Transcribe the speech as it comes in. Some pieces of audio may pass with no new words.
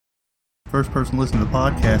First person listening to the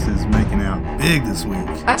podcast is making out big this week.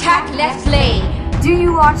 Attack left lane! Do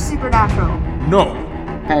you watch Supernatural? No.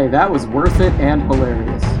 Hey, that was worth it and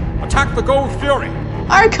hilarious. Attack the Gold Fury!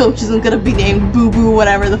 Our coach isn't gonna be named Boo Boo,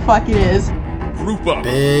 whatever the fuck it is. Group up.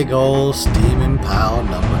 Big ol' steaming pile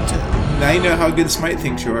number 2. Now you know how good Smite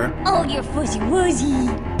thinks you are. Oh, you're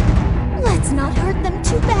fuzzy-wuzzy. Let's not hurt them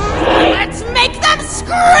too bad. Let's make them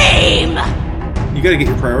scream! You gotta get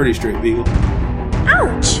your priorities straight, Beagle.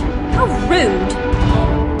 Ouch! How rude.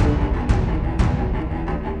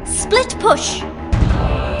 Split push.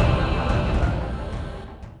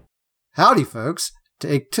 Howdy, folks.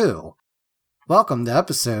 Take 2. Welcome to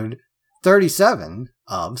episode 37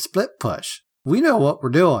 of Split Push. We know what we're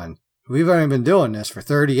doing. We've only been doing this for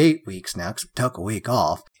 38 weeks now because we took a week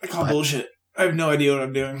off. I call bullshit. I have no idea what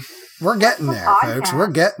I'm doing. We're getting there, folks. We're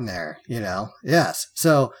getting there, Yes.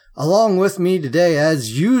 So, along with me today,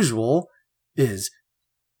 as usual, is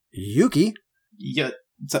Yuki. Yeah,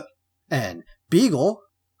 what's up? And Beagle.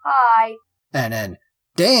 Hi. And then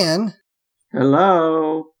Dan.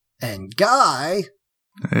 Hello. And Guy.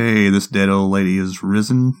 Hey, this dead old lady is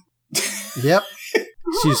risen. Yep.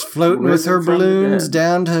 She's floating with her balloons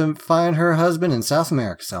down to find her husband in South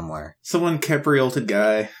America somewhere. Someone caprioled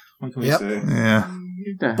Guy. What can we say? Yeah.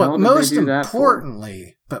 But most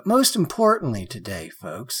importantly today,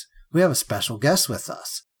 folks, we have a special guest with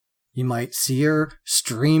us. You might see her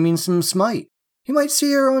streaming some Smite. You might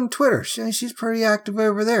see her on Twitter. She's pretty active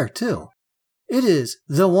over there, too. It is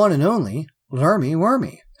the one and only Lermy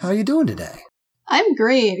Wormy. How you doing today? I'm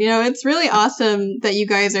great. It's really awesome that you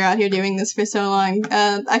guys are out here doing this for so long.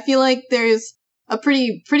 I feel like there's a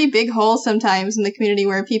pretty big hole sometimes in the community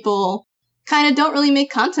where people kind of don't really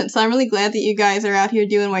make content. So I'm really glad that you guys are out here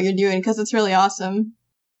doing what you're doing because it's really awesome.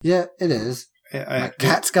 Yeah, it is. Yeah, my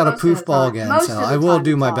cat's got a poof ball again, so I will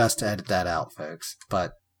do my best to edit that out, folks.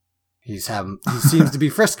 But he seems to be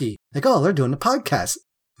frisky. Like, oh, they're doing the podcast.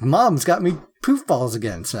 Mom's got me poof balls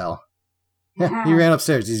again, so. Yeah, he ran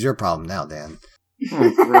upstairs. He's your problem now, Dan.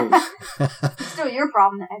 Oh, great. It's still your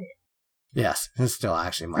problem to edit. Yes, it's still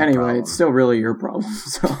actually my problem. Anyway, it's still really your problem.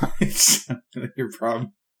 So. It's your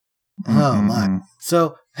problem. Oh, my.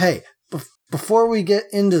 So, hey, before we get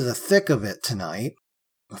into the thick of it tonight,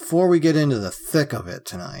 I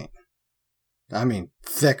mean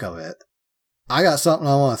thick of it, I got something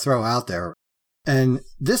I want to throw out there. And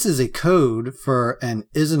this is a code for an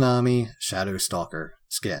Izanami Shadow Stalker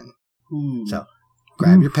skin. Ooh. So,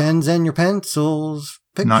 grab your pens and your pencils.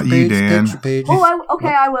 Not you, Dan. Pages. Oh, I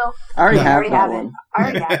will. I already have it. I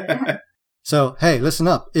already have it. So, hey, listen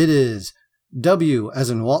up. It is W as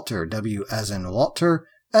in Walter,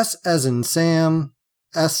 S as in Sam,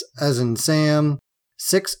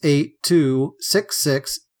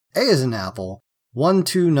 68266, A as in Apple,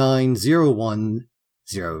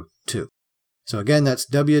 1290102. So again, that's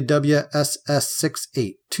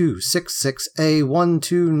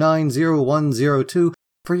WWSS68266A1290102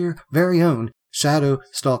 for your very own Shadow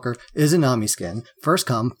Stalker Izanami skin. First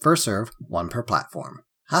come, first serve, one per platform.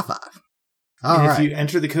 High five. All and right. If you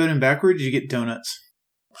enter the code in backwards, you get donuts.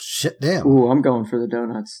 Shit, damn. Ooh, I'm going for the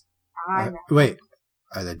donuts. Wait,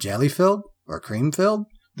 are they jelly filled or cream filled?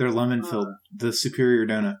 They're lemon filled. The superior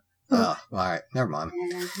donut. Oh, all right. Never mind.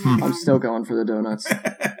 I'm still going for the donuts.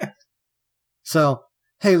 So,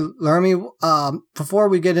 hey, Lermy, before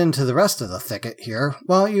we get into the rest of the thicket here,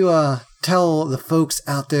 why don't you tell the folks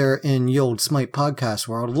out there in the old Smite podcast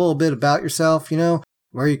world a little bit about yourself,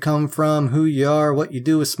 where you come from, who you are, what you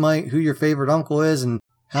do with Smite, who your favorite uncle is, and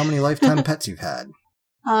how many lifetime pets you've had.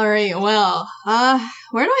 All right, well,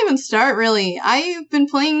 where do I even start, really? I've been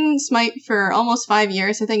playing Smite for almost 5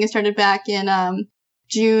 years. I think I started back in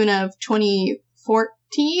June of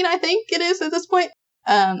 2014, I think it is at this point.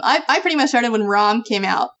 I pretty much started when ROM came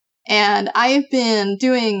out, and I've been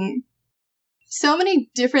doing so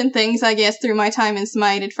many different things, I guess, through my time in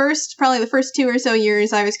Smite. At first, probably the first 2 or so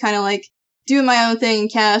years, I was kind of like doing my own thing,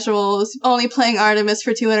 casuals, only playing Artemis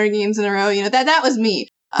for 200 games in a row. That was me.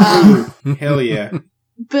 Hell yeah.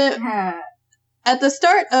 But at the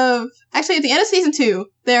end of season 2,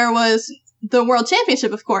 there was the World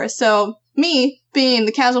Championship, of course. So me, being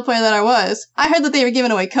the casual player that I was, I heard that they were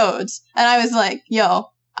giving away codes. And I was like, yo,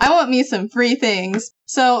 I want me some free things.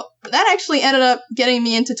 So that actually ended up getting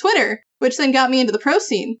me into Twitter, which then got me into the pro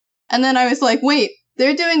scene. And then I was like, wait,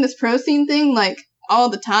 they're doing this pro scene thing, like, all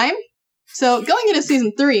the time? So going into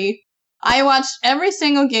season 3, I watched every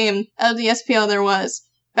single game of the SPL there was.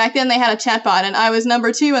 Back then they had a chatbot, and I was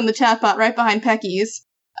number 2 in the chatbot right behind Pecky's.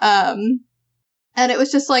 And it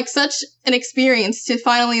was just like such an experience to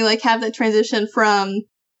finally like have that transition from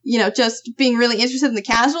just being really interested in the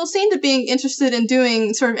casual scene to being interested in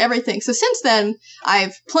doing sort of everything. So since then,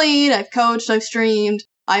 I've played, I've coached, I've streamed,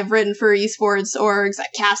 I've written for esports orgs,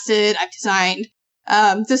 I've casted, I've designed.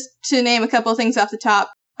 Just to name a couple of things off the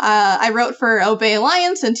top, I wrote for Obey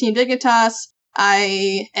Alliance and Team Dignitas.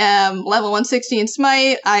 I am level 160 in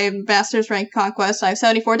Smite. I'm Master's Rank Conquest. I have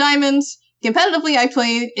 74 diamonds. Competitively, I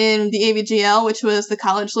played in the AVGL, which was the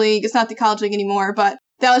college league. It's not the college league anymore, but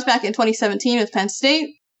that was back in 2017 with Penn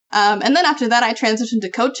State. And then after that, I transitioned to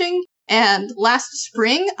coaching. And last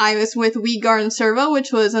spring, I was with WeGarden Servo,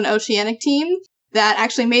 which was an Oceanic team that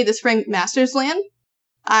actually made the Spring Masters LAN.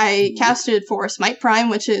 I casted for Smite Prime,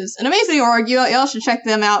 which is an amazing org. Y'all should check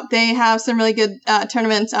them out. They have some really good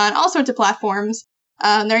tournaments on all sorts of platforms.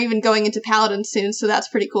 They're even going into Paladin soon, so that's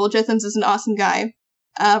pretty cool. Jithens is an awesome guy.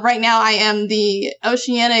 Right now, I am the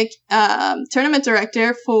Oceanic tournament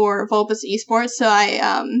director for Volpus Esports, so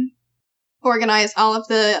I organize all of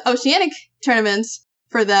the Oceanic tournaments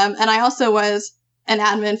for them, and I also was an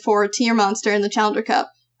admin for Tier Monster in the Challenger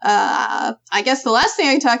Cup. I guess the last thing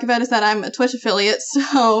I can talk about is that I'm a Twitch affiliate,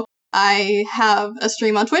 so I have a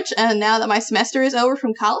stream on Twitch, and now that my semester is over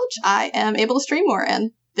from college, I am able to stream more,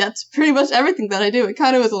 and that's pretty much everything that I do. It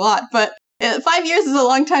kind of was a lot, but 5 years is a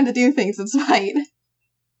long time to do things in Smite.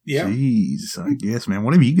 Yeah. Jeez, I guess, man.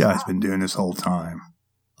 What have you guys been doing this whole time?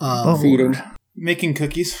 Feeding. Making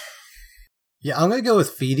cookies. Yeah, I'm gonna go with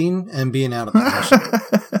feeding and being out of position.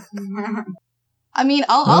 I mean,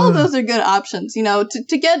 all of those are good options.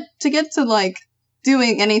 To get to like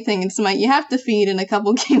doing anything in Smite, you have to feed in a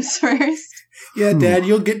couple games first. Yeah, Dad,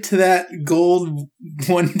 you'll get to that gold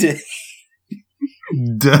one day.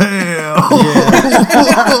 Damn.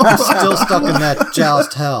 I'm still stuck in that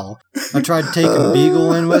joust hell. I tried taking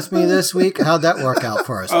Beagle in with me this week. How'd that work out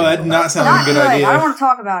for us? Oh, that did not sound Not like a good good. idea. I don't want to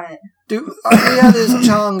talk about it. Dude, we had this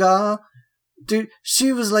Chang'e. Dude,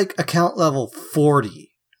 she was like account level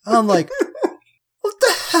 40. I'm like, what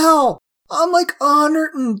the hell? I'm like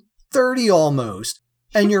 130 almost.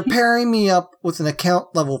 And you're pairing me up with an account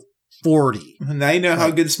level 40. Now you know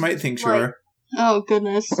how good Smite thinks you are. Oh,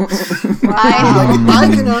 goodness. I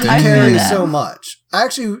can only I hear carry that. so much.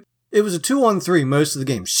 Actually, it was a 2-on-3 most of the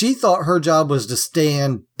game. She thought her job was to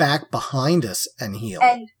stand back behind us and heal.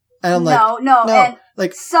 And I'm like, no, and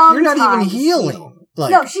like, sometimes you're not even heal. healing.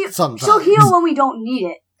 Like, No, sometimes. she'll heal when we don't need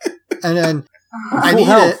it. And then I Full need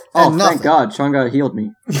health. it, Oh, and thank nothing. God. Chang'e healed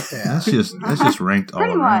me. Yeah. That's just ranked all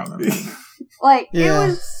Pretty around. much. Like, Yeah. it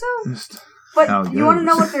was so... Just But how it you want to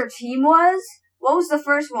goes. know what their team was? What was the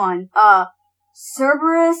first one?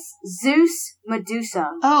 Cerberus, Zeus, Medusa.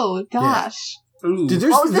 Oh, gosh. Ooh. Dude,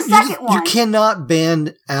 there's, What was the you second You one? cannot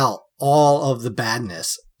ban out all of the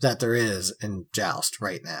badness that there is in Joust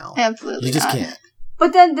right now. Absolutely You just not. can't.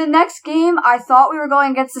 But then the next game, I thought we were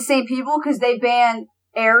going against the same people because they banned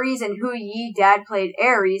Ares and Hu Yi. Dad played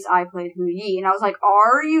Ares, I played Hu Yi. And I was like,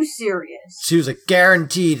 are you serious? She was like,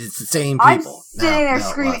 guaranteed it's the same I'm people. sitting there it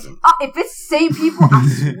screaming, wasn't. if it's the same people,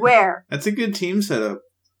 I swear. That's a good team setup.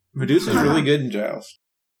 Medusa's really good in Joust.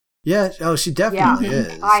 Yeah, oh, she definitely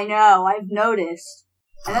is. I know, I've noticed.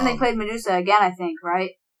 And then they Um, played Medusa again, I think, right?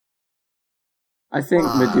 I think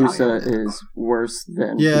Ah, Medusa yeah. is worse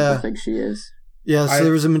than Yeah. people think she is. Yeah, so I-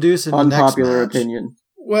 there was a Medusa in the next Unpopular match. opinion.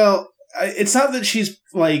 Well, it's not that she's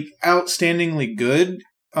like outstandingly good.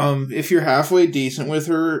 If you're halfway decent with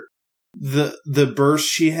her, the burst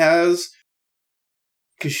she has,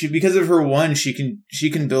 because of her one, she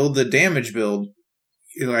can build the damage build,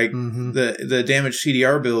 like Mhm. the damage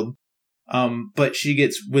CDR build. But she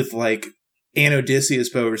gets with like an Odysseus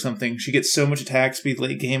bow or something. She gets so much attack speed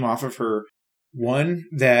late game off of her one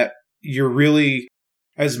that you're really,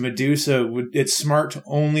 as Medusa, it's smart to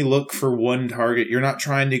only look for one target. You're not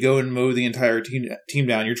trying to go and mow the entire team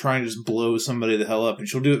down. You're trying to just blow somebody the hell up. And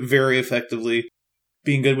she'll do it very effectively.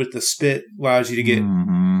 Being good with the spit allows you to get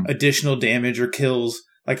Mhm. additional damage or kills.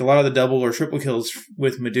 Like a lot of the double or triple kills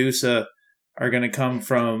with Medusa are going to come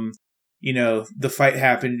from, the fight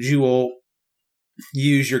happened, you ult,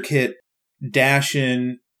 use your kit, dash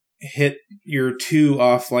in, hit your 2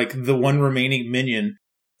 off like the one remaining minion.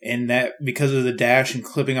 And that, because of the dash and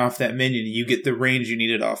clipping off that minion, you get the range you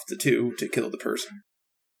needed off the 2 to kill the person.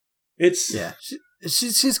 It's Yeah,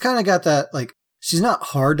 she's kind of got that, like, she's not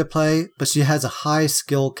hard to play, but she has a high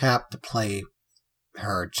skill cap to play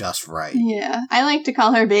her just right. Yeah, I like to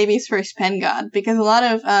call her baby's first pen god because a lot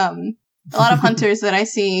of hunters that I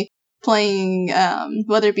see playing,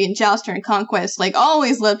 whether it be in Joust or in Conquest, like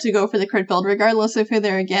always love to go for the crit build regardless of who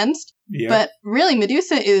they're against. yeah. But really,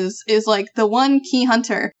 Medusa is like the one key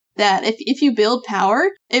hunter that if you build power,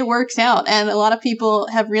 it works out, and a lot of people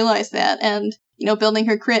have realized that. And building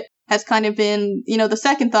her crit has kind of been, the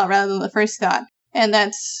second thought rather than the first thought. And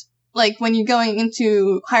that's, like, when you're going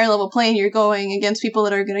into higher level play and you're going against people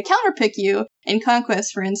that are going to counterpick you in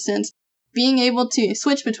Conquest, for instance, being able to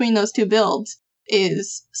switch between those two builds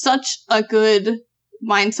is such a good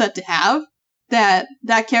mindset to have that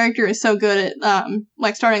character is so good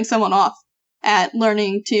at, starting someone off at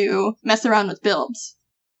learning to mess around with builds.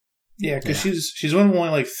 Yeah, because she's one of only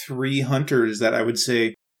like 3 hunters that I would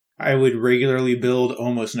say I would regularly build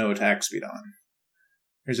almost no attack speed on.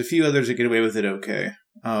 There's a few others that get away with it okay.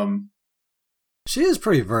 She is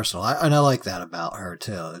pretty versatile, and I like that about her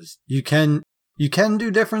too. You can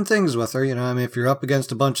do different things with her. If you're up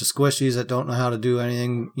against a bunch of squishies that don't know how to do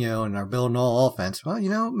anything, and are building all offense,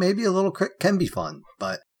 well, maybe a little crit can be fun.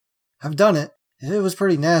 But I've done it. It was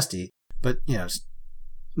pretty nasty, but it's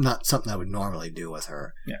not something I would normally do with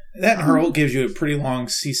her. Yeah, that and her ult gives you a pretty long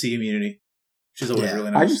CC immunity, which is always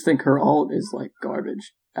really nice. I just think her ult is like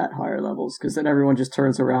garbage at higher levels, because then everyone just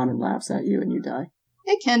turns around and laughs at you and you die.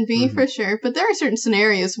 It can be, for sure, but there are certain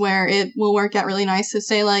scenarios where it will work out really nice. So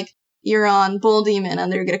say, like, you're on Bull Demon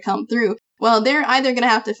and they're going to come through. Well, they're either going to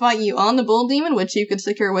have to fight you on the Bull Demon, which you could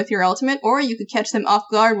secure with your ultimate, or you could catch them off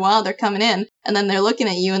guard while they're coming in, and then they're looking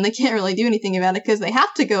at you and they can't really do anything about it because they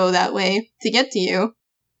have to go that way to get to you.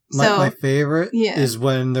 My favorite is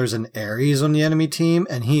when there's an Ares on the enemy team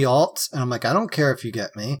and he ults, and I'm like, I don't care if you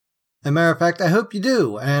get me. As a matter of fact, I hope you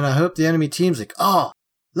do. And I hope the enemy team's like, oh,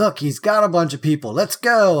 look, he's got a bunch of people. Let's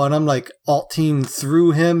go. And I'm like, alt team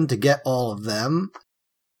through him to get all of them.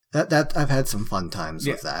 That I've had some fun times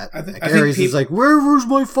with that. I think Ares is like, where's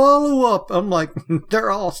my follow-up? I'm like,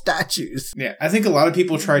 they're all statues. Yeah, I think a lot of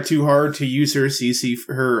people try too hard to use her CC,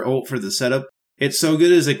 her ult for the setup. It's so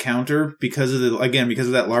good as a counter because of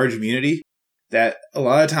that large immunity that a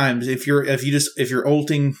lot of times if you're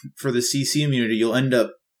ulting for the CC immunity, you'll end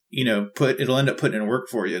up it'll end up putting in work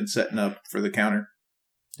for you and setting up for the counter.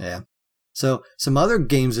 Yeah. So some other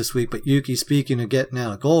games this week, but Yuki, speaking of getting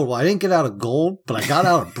out of gold, well, I didn't get out of gold, but I got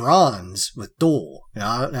out of bronze with Duel. Hey,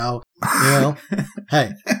 I'm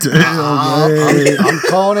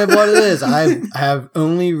calling it what it is. I have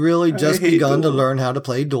only really just begun to learn how to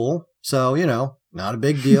play Duel. So, not a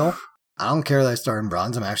big deal. I don't care that I started in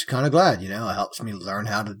bronze. I'm actually kind of glad, it helps me learn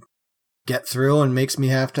how to get through and makes me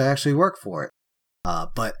have to actually work for it.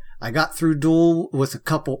 But I got through Duel with a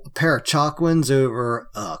pair of chalk wins over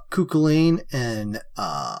Kukulane and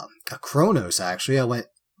a Kronos, actually. I went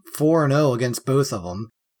 4-0 against both of them.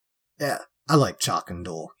 Yeah, I like Chalk and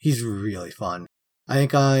Duel. He's really fun. I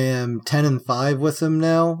think I am 10-5 with him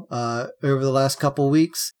now over the last couple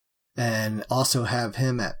weeks, and also have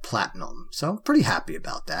him at Platinum. So I'm pretty happy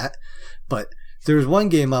about that. But there was one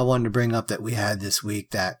game I wanted to bring up that we had this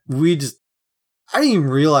week that I didn't even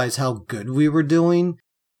realize how good we were doing.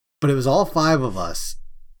 But it was all 5 of us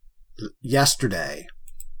yesterday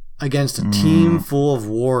against a team full of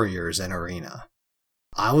warriors in Arena.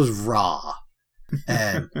 I was raw.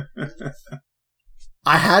 And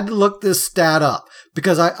I had to look this stat up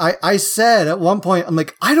because I said at one point, I'm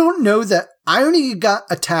like, I don't know that I only got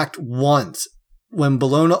attacked once when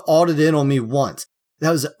Bologna ulted in on me once.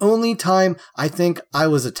 That was the only time I think I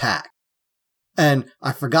was attacked. And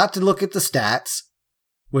I forgot to look at the stats,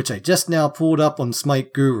 which I just now pulled up on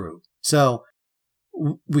Smite Guru. So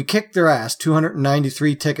we kicked their ass.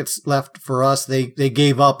 293 tickets left for us. They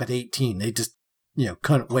gave up at 18. They just,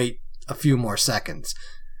 couldn't wait a few more seconds.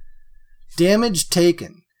 Damage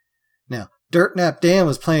taken. Now, Dirtnap Dan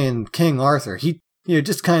was playing King Arthur. He,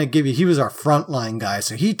 just kind of he was our frontline guy,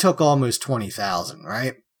 so he took almost 20,000,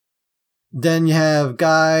 right? Then you have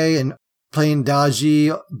Guy and playing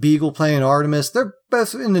Daji, Beagle playing Artemis. They're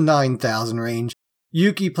both in the 9,000 range.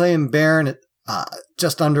 Yuki playing Baron at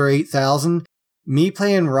just under 8,000. Me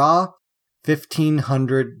playing Ra,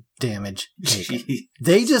 1,500 damage taken.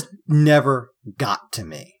 They just never got to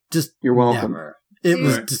me. Just You're welcome. Never. It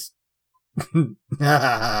was just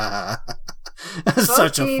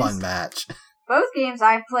such a fun match. Both games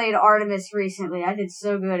I played Artemis recently, I did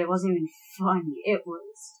so good. It wasn't even funny. It was.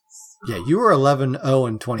 Yeah, you were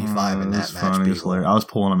 11-0-25 in that match. I was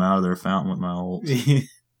pulling them out of their fountain with my ult.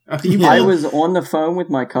 I was on the phone with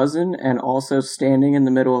my cousin and also standing in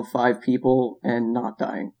the middle of 5 people and not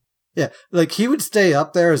dying. Yeah, like he would stay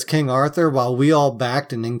up there as King Arthur while we all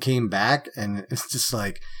backed and then came back, and it's just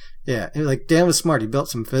like, yeah, like Dan was smart. He built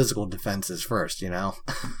some physical defenses first, Yeah,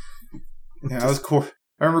 I was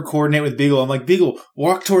I remember coordinate with Beagle. I'm like, Beagle,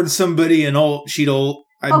 walk towards somebody and ult. She'd ult.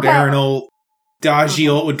 I'd Baron ult. Daji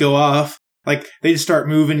ult would go off. Like, they just start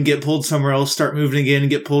moving, get pulled somewhere else, start moving again, and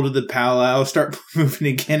get pulled to the Palau, start moving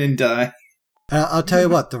again and die. I'll tell you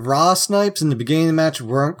what, the raw snipes in the beginning of the match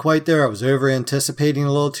weren't quite there. I was over anticipating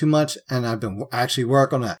a little too much, and I've been actually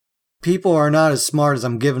working on that. People are not as smart as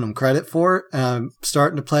I'm giving them credit for, and I'm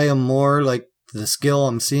starting to play them more like the skill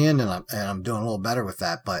I'm seeing, and I'm doing a little better with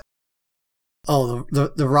that. But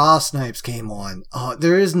the raw snipes came on. Oh,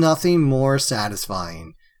 there is nothing more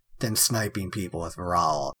satisfying than sniping people with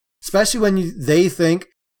raw, especially when they think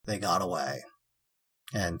they got away,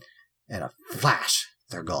 and in a flash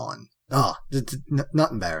they're gone. Oh,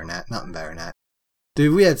 nothing better than that. Nothing better than that.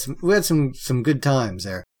 Dude, we had some good times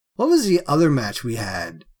there. What was the other match we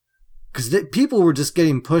had? Because people were just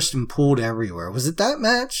getting pushed and pulled everywhere. Was it that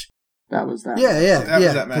match? That was that. Yeah. That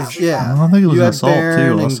was that match. Yeah. I think it was you an had assault Baron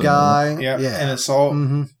too. and Also. Guy. Yeah, an assault.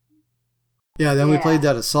 Mm-hmm. Yeah, then we played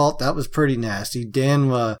that assault. That was pretty nasty. Dan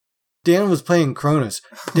was playing Cronus.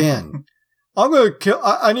 Dan, I'm gonna kill.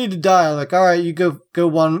 I need to die. I'm like, all right, you go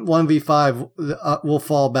 1v5. We'll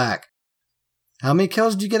fall back. How many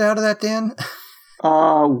kills did you get out of that, Dan?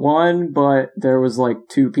 One, but there was like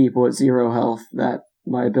 2 people at 0 health that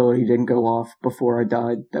my ability didn't go off before I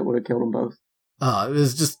died. That would have killed them both. It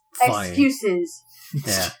was just funny. Excuses.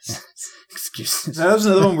 Yeah. Excuses. That was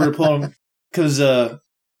another one we were pulling because I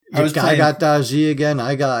got Daji again.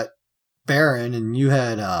 I got Baron, and you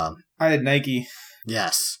had I had Nike.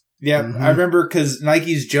 Yes. Yeah, Mm-hmm. I remember because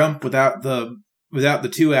Nike's jump without the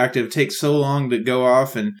 2 active takes so long to go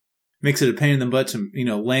off and makes it a pain in the butt to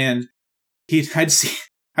land.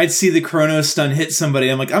 I'd see the Chrono stun hit somebody.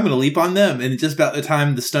 I'm like, I'm going to leap on them, and just about the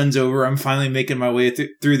time the stun's over, I'm finally making my way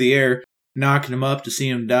through the air, knocking him up to see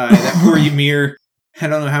him die. That poor Ymir. I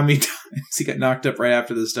don't know how many times he got knocked up right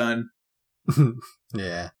after the stun.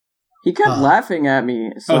 Yeah. He kept laughing at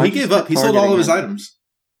me. So he gave up. He sold all of his items.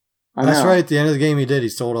 That's right. At the end of the game, he did. He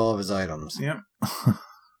sold all of his items. Yep.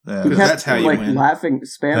 Yeah. He kept, that's how you win. laughing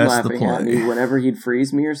That's the at me play. whenever he'd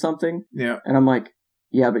freeze me or something. Yeah. And I'm like,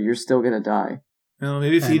 yeah, but you're still gonna die. Well,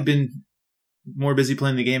 maybe if he'd been more busy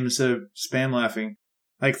playing the game instead of spam laughing.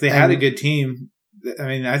 Like, they had a good team. I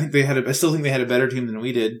mean, I still think they had a better team than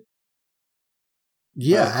we did.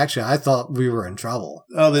 Yeah, actually, I thought we were in trouble.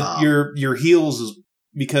 Oh, your heals is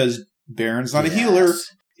because Baron's not a healer.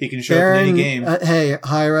 He can show up in any game. Hey,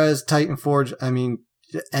 Hi-Rez, Titan Forge, I mean,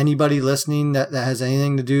 anybody listening that has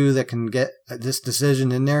anything to do that can get this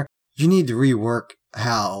decision in there, you need to rework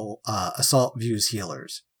how Assault views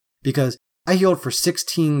healers. Because I healed for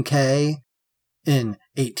 16k in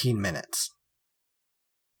 18 minutes.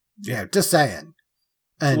 Yeah, just saying.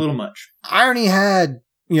 It's a little much. I already had,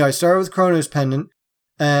 I started with Chronos Pendant,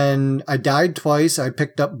 and I died twice. I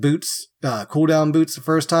picked up boots, cooldown boots the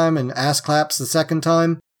first time, and ass claps the second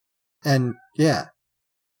time. And yeah.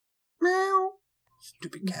 Meow.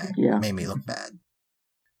 Stupid cat. Yeah. Made me look bad.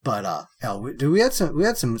 But we had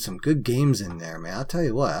some good games in there, man. I'll tell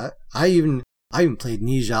you what. I even played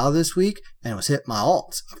Nijal this week and was hitting my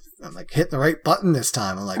ults. I'm like, hit the right button this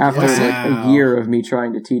time. I'm like, after wow. a year of me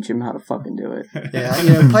trying to teach him how to fucking do it.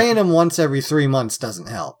 Yeah, playing him once every 3 months doesn't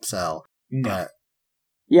help. So, No.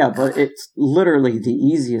 But it's literally the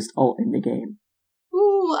easiest ult in the game.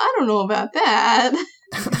 Ooh, I don't know about that.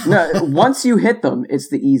 No, once you hit them, it's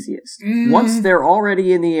the easiest. Once they're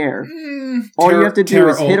already in the air, all you have to do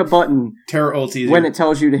is hit a button Terror ult easier. when it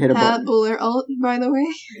tells you to hit a button. Buller ult, by the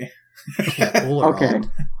way. Okay.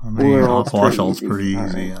 I mean, Ult's Alpwash pretty ult's easy. pretty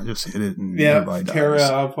easy. Alright. I just hit it and Yeah, everybody Terra, dies.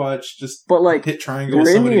 Alpwatch, just But like, hit triangle.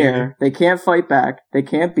 they're in the air, they can't fight back, they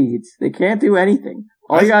can't beat, they can't do anything.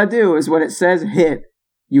 All you gotta do is when it says hit,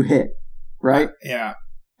 you hit. Right? Yeah.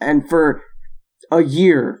 And for a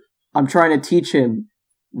year, I'm trying to teach him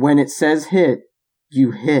when it says hit,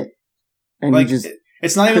 you hit. And Like, you just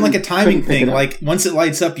it's not even like a timing couldn't pick thing. it up. Like, once it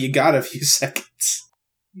lights up, you got a few seconds.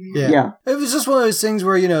 Yeah. It was just one of those things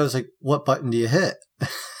where, it's like, what button do you hit?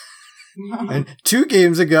 And 2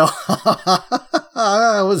 games ago,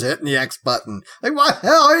 I was hitting the X button. Like, what the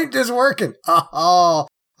hell ain't this working? Oh,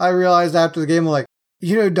 I realized after the game, I'm like,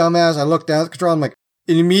 dumbass, I looked down at the control, I'm like,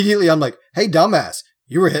 and immediately I'm like, hey, dumbass,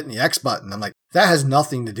 you were hitting the X button. I'm like, that has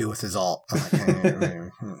nothing to do with his ult.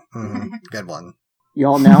 I'm like, good one.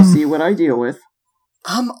 y'all now see what I deal with.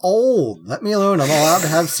 I'm old. Let me alone. I'm allowed to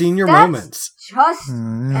have senior moments. Just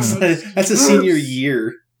That's a senior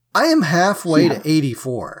year. I am halfway to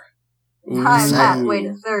 84. I'm halfway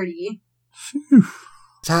to 30.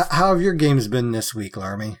 So how have your games been this week,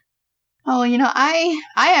 Larmy? Oh, I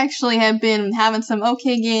actually have been having some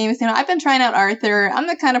okay games. I've been trying out Arthur. I'm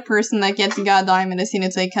the kind of person that gets God Diamond as soon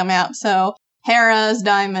as they come out. So Hera's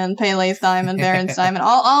Diamond, Pele's Diamond, Baron's Diamond,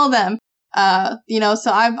 all of them.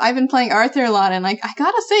 So I've been playing Arthur a lot, and I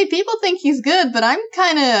gotta say, people think he's good, but I'm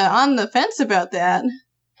kind of on the fence about that.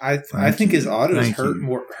 I think his autos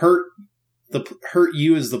hurt hurt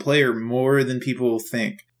you as the player more than people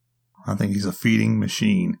think. I think he's a feeding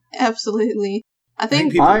machine. Absolutely. I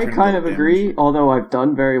think people I can kind do of damage. agree, although I've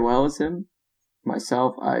done very well as him.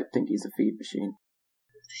 Myself, I think he's a feed machine.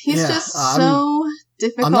 he's Yeah, just so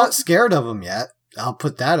difficult. I'm not scared of him yet. I'll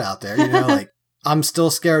put that out there. You know, like, I'm still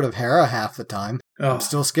scared of Hera half the time. Oh, I'm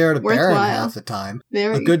still scared of Baron Worthwhile. half the time.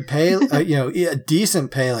 Very A good Pele, a decent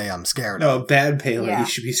Pele I'm scared no, of. bad Pele Yeah. you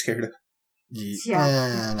should be scared of.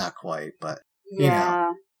 Yeah. Not quite, but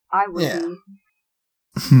Yeah, I would Yeah.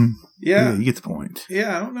 be. Yeah. You get the point.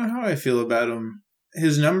 Yeah, I don't know how I feel about him.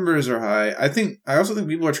 His numbers are high. I also think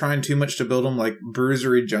people are trying too much to build him like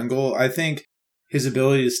Bruisery Jungle. I think his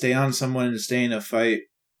ability to stay on someone and stay in a fight,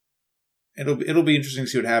 it'll be interesting to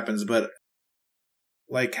see what happens, but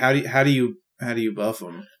like how do you buff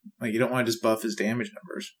him? Like, you don't want to just buff his damage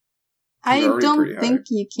numbers. I He's already don't pretty high. think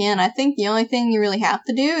you can. I think the only thing you really have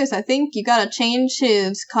to do is I think you gotta change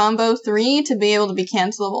his combo 3 to be able to be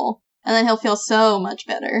cancelable. And then he'll feel so much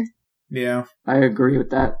better. Yeah. I agree with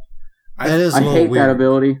that. that is a I little hate weird. that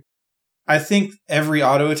ability. I think every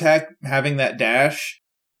auto attack having that dash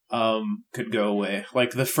could go away.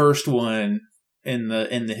 Like the first one in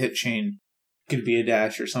the hit chain could be a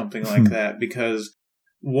dash or something like that, because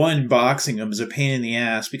one, boxing him is a pain in the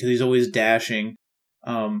ass because he's always dashing.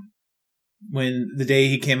 When the day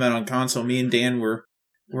he came out on console, me and Dan were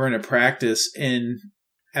in a practice, and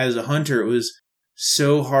as a hunter, it was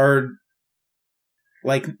so hard.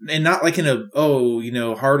 Like, and not like in a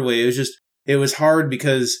hard way. It was hard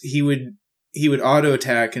because he would auto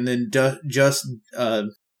attack and then just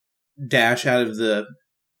dash out of the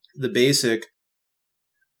basic,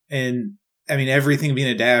 and I mean, everything being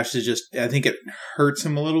a dash is just, I think it hurts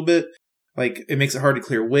him a little bit. Like, it makes it hard to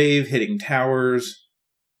clear wave, hitting towers.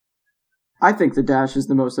 I think the dash is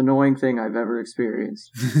the most annoying thing I've ever experienced.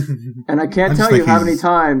 And I can't I just tell you think how many he's-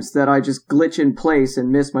 times that I just glitch in place and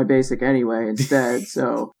miss my basic anyway instead,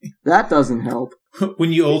 so that doesn't help.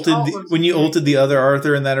 When you ulted the other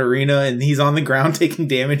Arthur in that arena and he's on the ground taking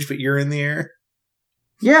damage, but you're in the air.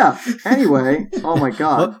 Yeah, anyway, oh my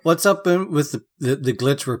god. What's up with the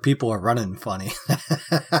glitch where people are running funny?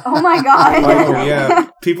 Oh my god. Oh yeah,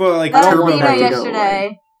 people are like I don't That was want turbo. that Nina to go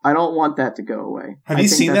yesterday. I don't want that to go away. Have I you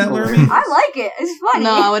think seen that's that, Lermy? hilarious. I like it. It's funny.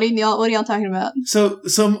 No, what are y'all talking about? So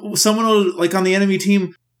someone will, like, on the enemy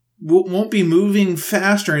team won't be moving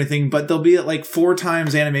fast or anything, but they'll be at like 4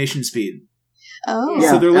 times animation speed. Oh. Yeah,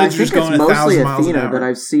 So their legs I are just think going it's mostly 1,000 miles an Athena hour. that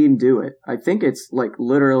I've seen do it. I think it's like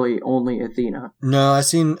literally only Athena. No, I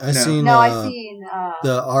seen I've seen.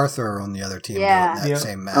 the Arthur on the other team Yeah. doing that Yeah.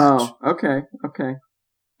 same match. Oh, okay.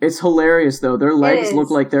 It's hilarious though. Their legs is. look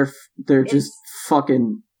like they're just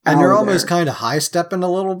fucking. And they're out of almost there. kind of high stepping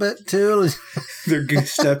a little bit too. They're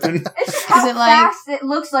goose stepping. It's just how Is it like- fast it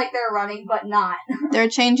looks like they're running, but not. They're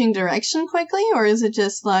changing direction quickly, or is it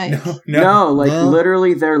just like... No, like No.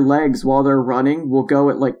 literally their legs while they're running will go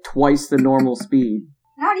at like twice the normal speed.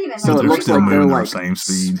 Not even. So But it they're looks still like they're moving at like the same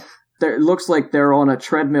speed. It looks like they're on a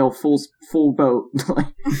treadmill full boat,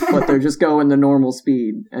 but they're just going the normal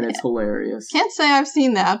speed, and it's hilarious. Can't say I've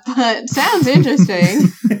seen that, but sounds interesting.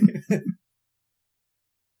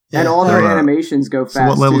 And all their Uh, animations go fast. So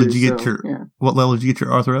what level too, did you get so, your yeah. what level did you get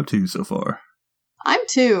your Arthur up to so far? I'm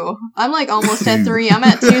 2. I'm like almost at 3. I'm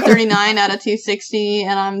at 239 out of 260,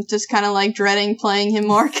 and I'm just kind of like dreading playing him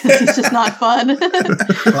more because he's just not fun.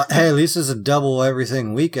 Well, hey, at least it's a double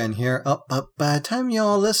everything weekend here. But by the time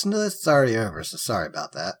y'all listen to this, it's already over. So sorry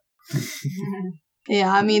about that.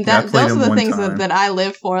 Yeah, I mean Yeah, I that played those him are the one things time. that I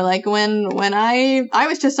live for. Like when I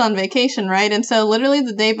was just on vacation, right? And so literally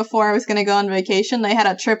the day before I was going to go on vacation, they had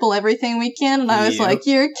a triple everything weekend, and I was Yep. like,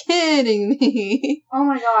 "You're kidding me!" Oh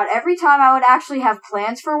my god, every time I would actually have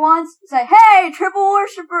plans for once, it's like, hey, triple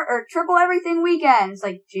worshiper, or triple everything weekend. It's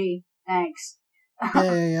like, gee, thanks.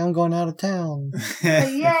 Hey, I'm going out of town.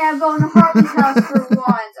 But yeah, I'm going to Harvey's house for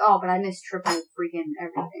once. Oh, but I missed triple freaking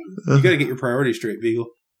everything. You gotta get your priorities straight, Beagle.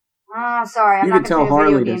 Ah, sorry, I'm You not can tell gonna play a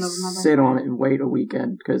Harley video to game over my sit on it and wait a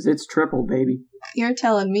weekend because it's triple, baby. You're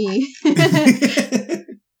telling me.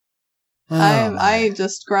 Oh, I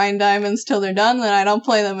just grind diamonds till they're done, then I don't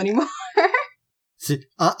play them anymore. See,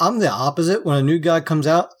 I'm the opposite. When a new guy comes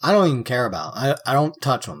out, I don't even care about him. I don't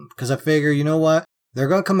touch them because I figure, you know what? They're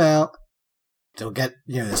going to come out. They'll get,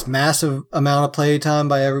 this massive amount of playtime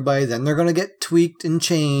by everybody. Then they're going to get tweaked and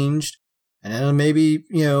changed. And then maybe,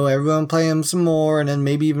 everyone play them some more. And then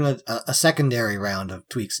maybe even a secondary round of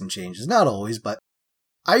tweaks and changes. Not always, but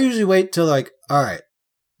I usually wait till all right,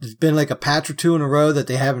 there's been like a patch or 2 in a row that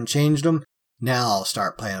they haven't changed them. Now I'll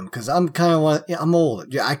start playing them because I'm kind of I'm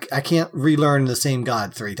old. I can't relearn the same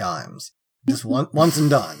god 3 times. Just once and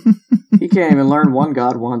done. He can't even learn one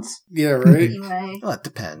god once. Yeah, right. Anyway. Well, it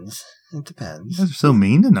depends. It depends. You guys are so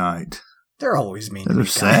mean tonight. They're always mean to They're me,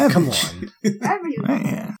 guys. Come savage. on. Everyone.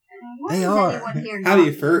 Man. Why They is are. anyone here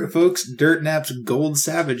Howdy, not- folks. Dirt Nap's Gold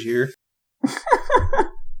Savage here.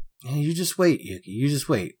 Yeah, you just wait, Yuki. You just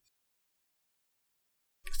wait.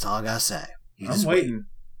 That's all I gotta say. You I'm just waiting.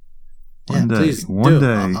 Yeah, One day, please one do.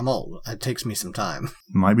 day. I'm old. It takes me some time.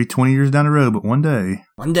 Might be 20 years down the road, but one day.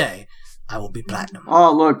 One day, I will be platinum.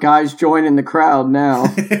 Oh, look, guys joining the crowd now.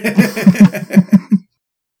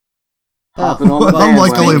 Hopping on the I'm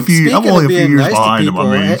like bandwagon. only a few- Speaking I'm only of a few being years nice to behind him, people,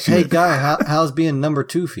 I mean, hey, shit. Guy, how's being number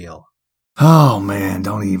 2 feel? Oh, man,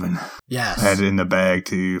 don't even. Yes. I had it in the bag,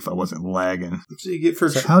 too, if I wasn't lagging. So you get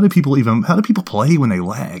first. How do people play when they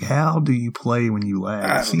lag? How do you play when you lag?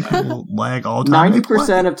 I I see don't know. people lag all the time.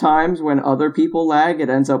 90% of times when other people lag, it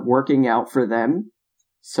ends up working out for them.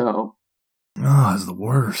 So, Oh, it's the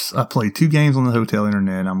worst. I played 2 games on the hotel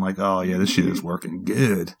internet, and I'm like, oh, yeah, this shit is working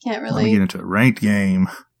good. Can't Let me really. get into a ranked game.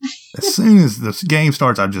 As soon as the game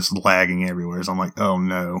starts, I'm just lagging everywhere. So I'm like, oh,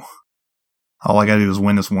 no. All I gotta do is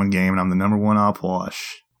win this one game, and I'm the number 1 Opwash.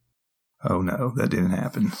 Oh, no, that didn't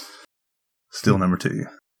happen. Still number 2.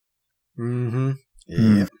 Mm-hmm.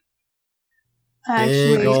 Mm. Yep.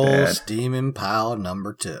 Actually, Big old Bad. steaming pile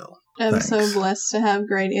number 2. I'm Thanks. so blessed to have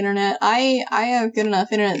great internet. I have good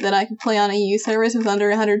enough internet that I can play on EU servers with under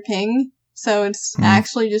 100 ping. So it's Mhm.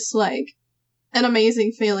 actually just like an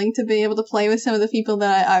amazing feeling to be able to play with some of the people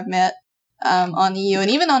that I've met on EU and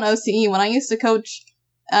even on OCE. When I used to coach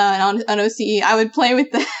on OCE, I would play with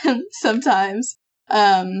them sometimes.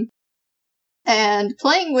 And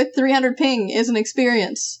playing with 300 ping is an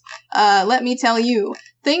experience. Let me tell you.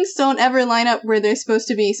 Things don't ever line up where they're supposed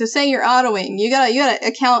to be. So say you're autoing, you gotta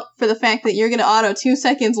account for the fact that you're gonna auto 2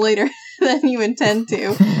 seconds later than you intend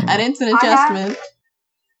to. An instant adjustment.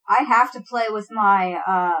 I have to play with my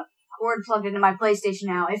cord plugged into my PlayStation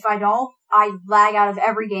now. If I don't, I lag out of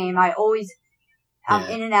every game. I'm Yeah.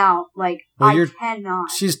 in and out. Like, Well, I you're-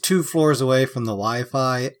 cannot. She's 2 floors away from the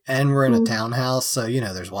Wi-Fi, and we're in a Ooh. townhouse, so,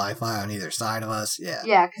 there's Wi-Fi on either side of us. Yeah.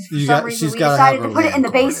 Yeah, because for You some got- reason she's we gotta decided have to her put it in the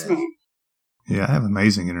LAN cord in. basement. Yeah, I have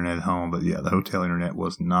amazing internet at home, but yeah, the hotel internet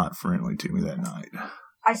was not friendly to me that night.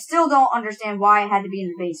 I still don't understand why it had to be in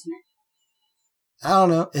the basement. I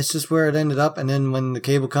don't know. It's just where it ended up, and then when the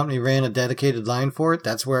cable company ran a dedicated line for it,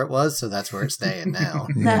 that's where it was, so that's where it's staying now.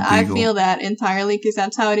 That I Beagle. feel that entirely because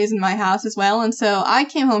that's how it is in my house as well. And so I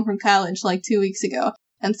came home from college like 2 weeks ago,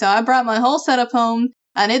 and so I brought my whole setup home.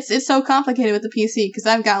 And it's so complicated with the PC because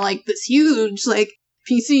I've got like this huge like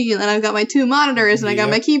PC, and then I've got my 2 monitors, and I got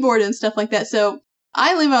my keyboard and stuff like that. So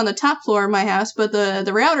I live on the top floor of my house, but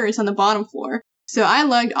the router is on the bottom floor. So I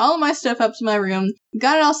lugged all of my stuff up to my room,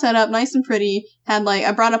 got it all set up nice and pretty.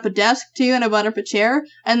 I brought up a desk too, and I brought up a chair,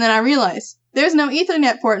 and then I realized there's no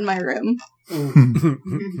Ethernet port in my room.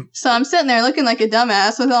 So I'm sitting there looking like a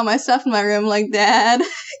dumbass with all my stuff in my room, like, Dad,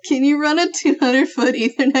 can you run a 200-foot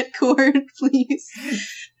Ethernet cord, please?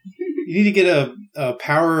 You need to get a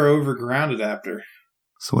power over ground adapter.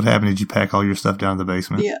 So what happened? Did you pack all your stuff down to the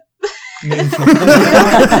basement? Yeah.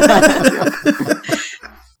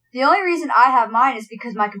 The only reason I have mine is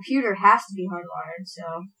because my computer has to be hardwired, so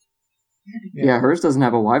yeah, hers doesn't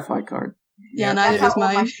have a Wi-Fi card. Yeah, that's neither how does old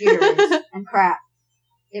my mine. computer is. And crap.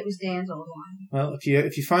 It was Dan's old one. Well,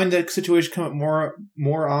 if you find that situation come up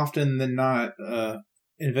more often than not,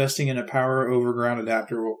 investing in a power over ground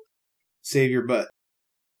adapter will save your butt.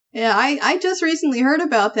 Yeah, I just recently heard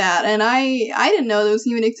about that, and I didn't know those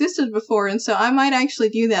even existed before, and so I might actually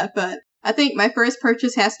do that, but I think my first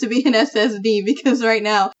purchase has to be an SSD, because right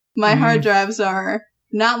now, my hard drives are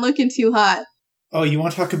not looking too hot. Oh, you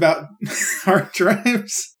want to talk about hard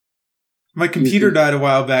drives? My computer died a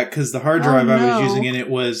while back because the hard drive I no. was using in it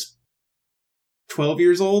was 12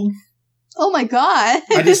 years old. Oh my god!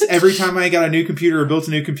 Every time I got a new computer or built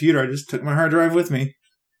a new computer, I just took my hard drive with me.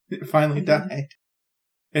 It finally died.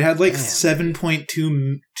 It had like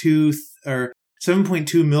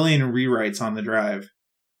 7.2 million rewrites on the drive.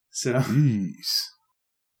 So Jeez.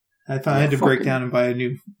 I thought I had to break down and buy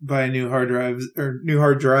a new hard drives, or new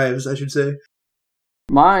hard drives, I should say.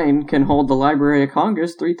 Mine can hold the Library of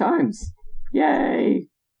Congress 3 times. Yay!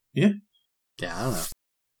 Yeah, I don't know.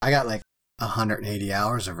 I got like 180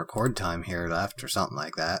 hours of record time here left or something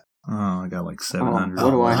like that. Oh, I got like Oh, 700.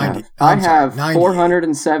 what do I 90. have? I I'm sorry, have 90.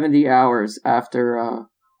 470 hours after,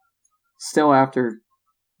 still after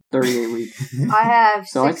 38 weeks. I have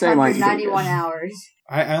So I'd say mine's pretty 691 good. hours.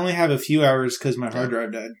 I only have a few hours because my hard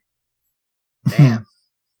drive died. Damn.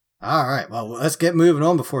 All right. Well, let's get moving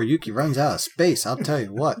on before Yuki runs out of space. I'll tell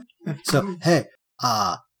you what. So, hey,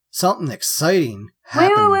 something exciting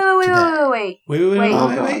happened today. Wait. Wait.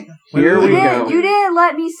 Oh, wait. God. Here Wait, we wait, go. You didn't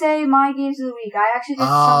let me say my games of the week. I actually did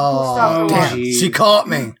some cool stuff. Oh, for damn. once. She caught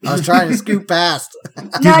me. I was trying to scoot past. No,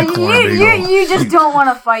 He's a corner beagle. you just don't want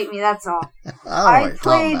to fight me. That's all. I don't know what you're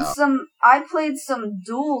talking about. I played some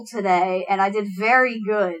Duel today, and I did very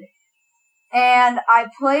good. And I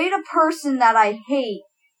played a person that I hate,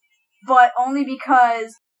 but only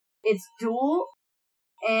because it's Duel,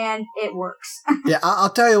 and it works. Yeah, I'll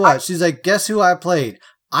tell you what. She's like, guess who I played?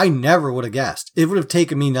 I never would have guessed. It would have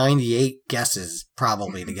taken me 98 guesses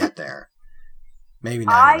probably to get there. Maybe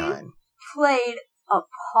 99. Played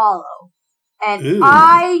Apollo, and Ooh.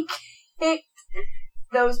 I kicked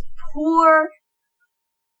those poor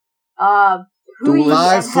Hui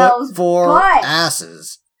and Hell's 5'4" butt.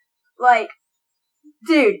 asses. Like,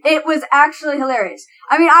 dude, it was actually hilarious.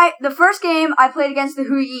 I mean, the first game I played against the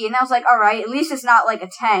Hui, and I was like, alright, at least it's not like a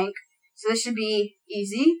tank, so this should be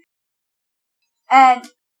easy. And,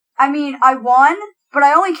 I mean, I won, but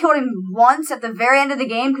I only killed him once at the very end of the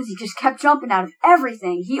game because he just kept jumping out of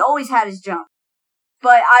everything. He always had his jump.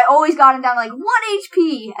 But I always got him down to like 1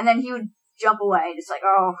 HP, and then he would jump away. It's like,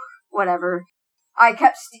 oh, whatever. I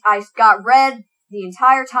got red the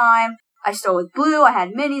entire time. I stole with blue. I had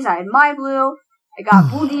minis. I had my blue. I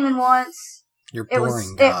got Blue Demon once. You're It was-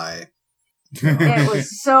 boring guy. It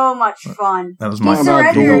was so much fun. That was He my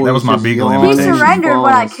surrendered. That was my beagle He imitation. surrendered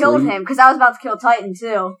when I Falling killed asleep. him, because I was about to kill Titan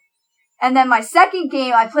too. And then my second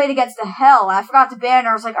game, I played against the Hell, and I forgot to ban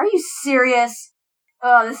her. I was like, are you serious?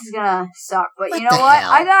 Oh, this is gonna suck. But you know the what?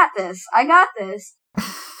 hell? I got this.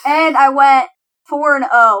 And I went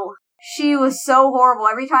 4-0. She was so horrible.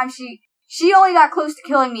 Every time she only got close to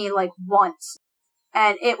killing me like once.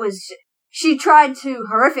 And she tried to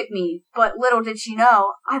horrific me, but little did she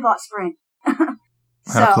know, I bought Sprint.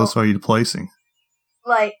 How close are you to placing?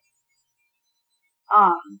 Like,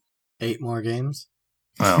 8 more games?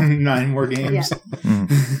 Well, 9 more games.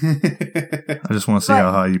 I just want to see But-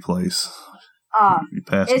 how high you place. You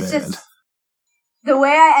passed it's bad. just, the way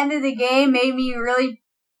I ended the game made me really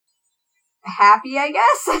happy, I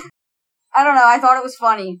guess. I don't know, I thought it was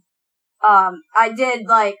funny. I did,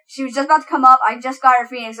 like, she was just about to come up, I just got her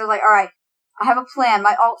Phoenix, I was like, alright, I have a plan,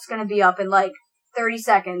 my ult's gonna be up in like 30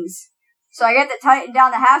 seconds. So I get the Titan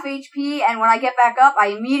down to half HP, and when I get back up, I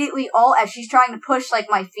immediately ult as she's trying to push, like,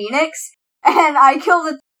 my Phoenix, and I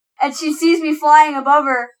kill and she sees me flying above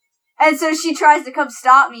her, and so she tries to come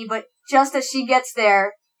stop me, but just as she gets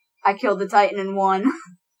there, I killed the Titan and won.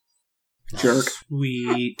 Jerk.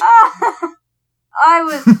 Sweet.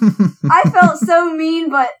 I felt so mean,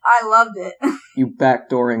 but I loved it. You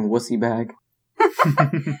backdooring wussy bag.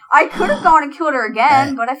 I could have gone and killed her again,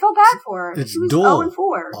 Hey, but I felt bad for her. it's She was Duel.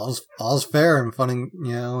 0-4. All's fair and fun,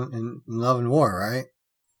 in love and war, right?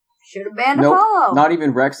 Should have banned Nope. Apollo. Not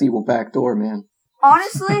even Rexy will backdoor, man.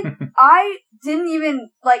 Honestly, I didn't even,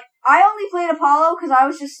 like, I only played Apollo because I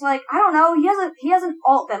was just like, I don't know, he has an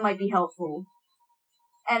ult that might be helpful.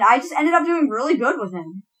 And I just ended up doing really good with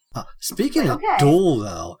him. Speaking of Okay. Duel,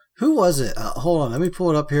 though, who was it? Hold on, let me pull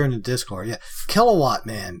it up here in the Discord. Yeah, Kilowatt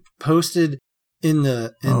Man posted in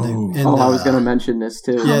the I was going to mention this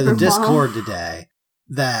too. yeah, the Wow. Discord today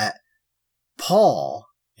that Paul,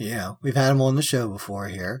 we've had him on the show before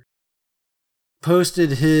here,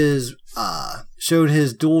 posted showed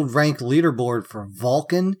his dual rank leaderboard for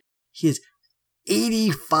Vulcan. He is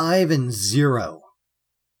 85-0.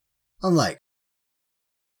 I'm like,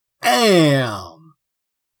 damn.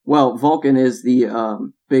 Well, Vulcan is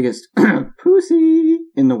the biggest pussy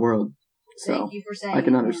in the world. So Thank you for saying I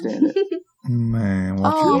can it. understand it. Man,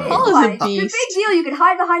 watch Oh, your Paul mouth. is a You're a beast. big deal, you can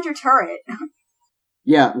hide behind your turret.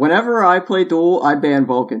 Yeah, whenever I play Duel, I ban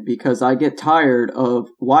Vulcan because I get tired of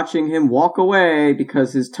watching him walk away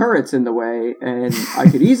because his turret's in the way, and I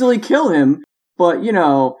could easily kill him, but,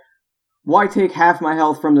 why take half my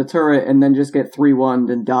health from the turret and then just get 3-1'd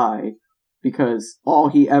and die? Because all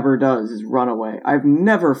he ever does is run away. I've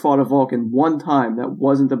never fought a Vulcan one time that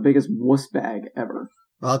wasn't the biggest wuss bag ever.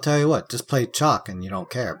 Well, I'll tell you what, just play Chalk and you don't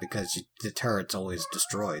care because the turret's always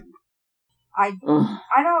destroyed. Ugh.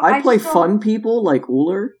 I play just don't- fun people like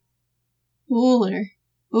Uller. Cooler.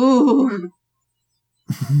 Ooh.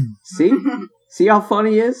 See? See how fun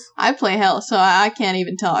he is? I play Hell, so I can't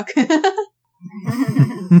even talk.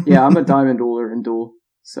 Yeah, I'm a Diamond Uller in Duel,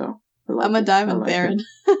 so. I like I'm a it. Diamond I like Baron.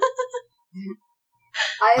 it.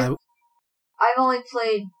 I've only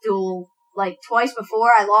played Duel like twice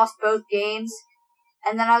before. I lost both games,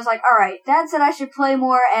 and then I was like, "All right, Dad said I should play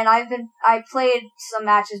more." And I played some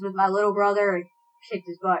matches with my little brother and kicked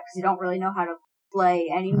his butt because he don't really know how to play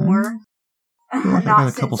anymore. I feel like I Not got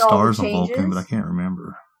a since couple all the stars on Vulcan, changes. but I can't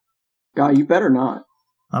remember. God, you better not.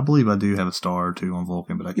 I believe I do have a star or two on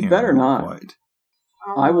Vulcan, but I can't better remember not. quite.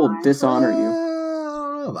 Oh I will my. dishonor I you.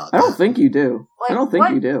 don't know about I don't that. think you do. I Like, don't think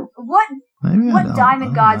what- you do. What Maybe I what don't.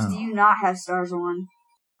 diamond I gods don't do know. you not have stars on?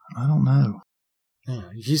 I don't know. Yeah,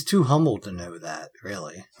 he's too humble to know that,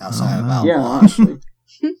 really. I Outside don't of know. Outlaw. Yeah, honestly.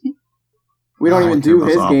 We don't I even care do about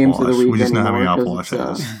his the games of the Outwash. week We just know how many anymore. Outwash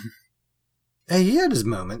 'cause has. Hey, he had his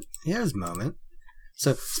moment.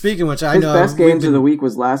 So, speaking of which, I his know best we've games of been- the week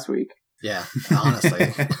was last week. Yeah,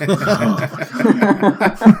 honestly.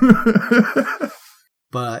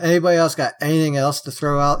 But anybody else got anything else to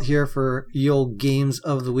throw out here for the old games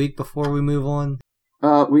of the week before we move on?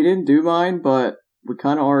 We didn't do mine, but we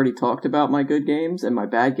kind of already talked about my good games, and my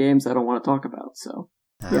bad games I don't want to talk about, so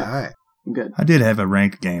Yeah. All right. I'm good. I did have a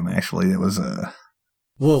ranked game, actually. It was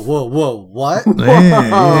Whoa, what?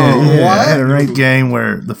 Yeah. I had a What? ranked game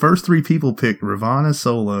where the first three people picked Ravana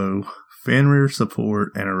Solo, Fenrir Support,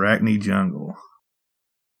 and Arachne Jungle.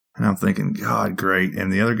 And I'm thinking, God, great.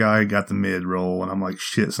 And the other guy got the mid roll, and I'm like,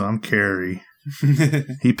 shit, so I'm carry.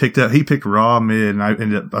 He picked raw mid, and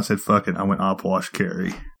I said, fuck it, I went Opwash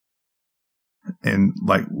carry. And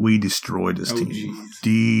like, we destroyed this Oh, team. jeez.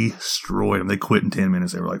 Destroyed them. They quit in 10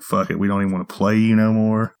 minutes. They were like, fuck it, we don't even want to play you no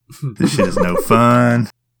more. This shit is no fun.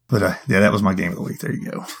 But yeah, that was my game of the week. There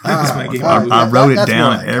you go. That's my game I, of the week. I wrote it That's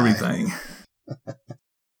down more and like everything.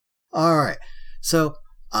 All right. So,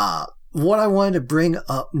 what I wanted to bring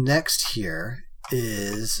up next here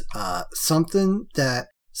is something that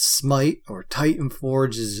Smite or Titan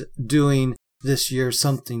Forge is doing this year,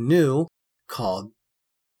 something new called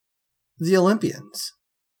the Olympians.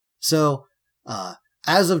 So,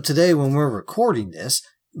 as of today, when we're recording this,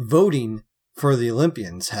 voting for the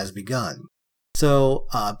Olympians has begun. So,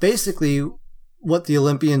 basically, what the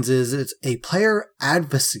Olympians is, it's a player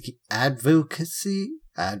advocacy.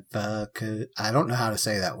 I don't know how to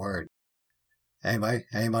say that word. Anybody?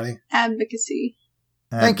 Advocacy.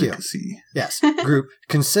 Thank you. Advocacy. Yes. Group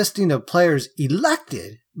consisting of players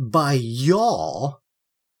elected by y'all,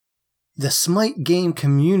 the Smite game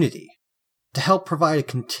community, to help provide a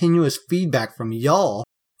continuous feedback from y'all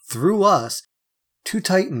through us to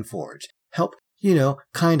Titan Forge. Help,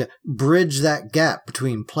 kind of bridge that gap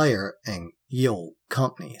between player and y'all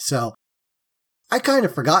company. So I kind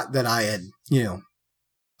of forgot that I had,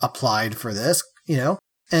 applied for this,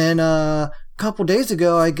 and a couple days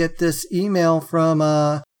ago I get this email from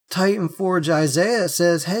Titan Forge Isaiah. It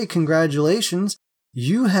says, hey, congratulations.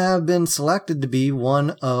 You have been selected to be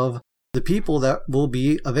one of the people that will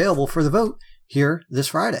be available for the vote here this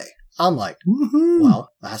Friday. I'm like, Woohoo. well,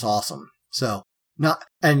 that's awesome. So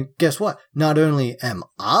and guess what? Not only am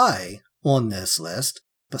I on this list,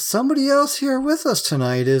 but somebody else here with us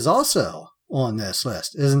tonight is also on this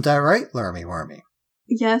list. Isn't that right, Lermy Wormy?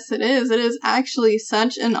 Yes, it is. It is actually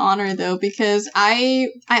such an honor, though, because I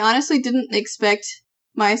honestly didn't expect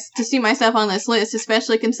to see myself on this list,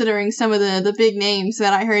 especially considering some of the big names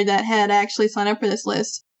that I heard that had actually signed up for this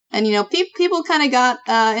list. And, people kind of got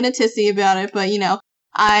in a tizzy about it, but,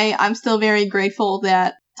 I'm still very grateful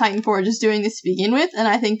that Titan Forge is doing this to begin with, and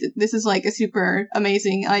I think that this is, like, a super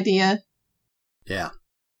amazing idea. Yeah.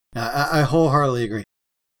 I wholeheartedly agree.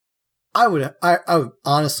 I would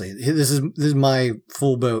honestly, this is my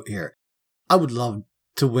full boat here. I would love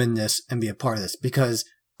to win this and be a part of this because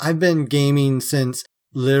I've been gaming since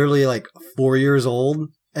literally like 4 years old,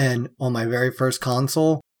 and on my very first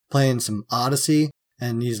console, playing some Odyssey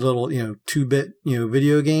and these little, 2-bit,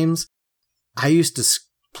 video games. I used to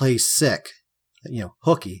play sick,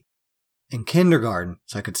 hooky, in kindergarten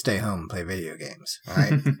so I could stay home and play video games. All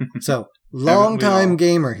right. So, long time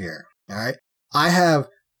gamer here. All right. I have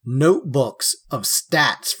notebooks of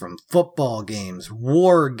stats from football games,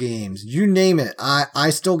 war games, you name it. I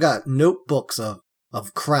still got notebooks of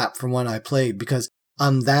crap from when I played because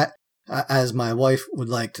I'm that, as my wife would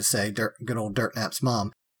like to say, good old Dirt Nap's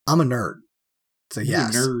mom, I'm a nerd. So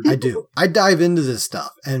yes, I do. I dive into this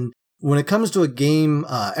stuff. And when it comes to a game,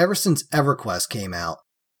 ever since EverQuest came out,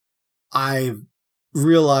 I've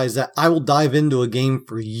realized that I will dive into a game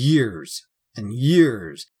for years and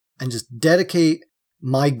years and just dedicate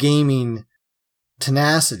my gaming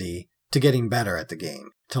tenacity to getting better at the game,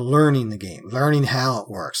 to learning the game, learning how it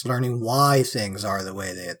works, learning why things are the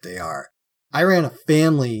way that they are. I ran a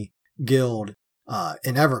family guild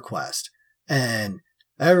in EverQuest, and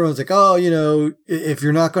everyone's like, oh, if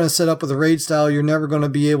you're not going to set up with a raid style, you're never going to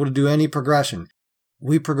be able to do any progression.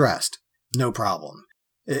 We progressed. No problem.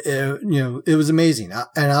 It was amazing.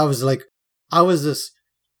 And I was like, I was this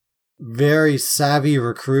very savvy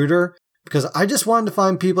recruiter because I just wanted to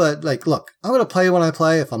find people that like, look, I'm going to play when I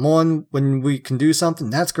play. If I'm on when we can do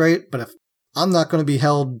something, that's great. But if I'm not going to be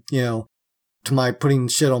held, to my putting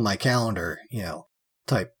shit on my calendar,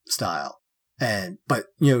 type style. But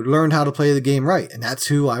learned how to play the game right. And that's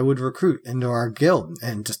who I would recruit into our guild,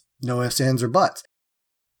 and just no ifs, ands, or buts.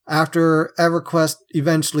 After EverQuest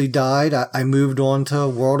eventually died, I moved on to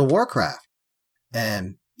World of Warcraft.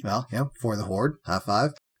 And, for the Horde, high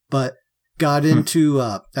five. But got into,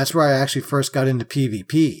 that's where I actually first got into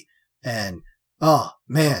PvP. And, oh,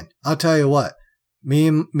 man, I'll tell you what. Me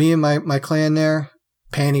and my clan there,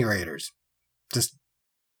 panty raiders. Just,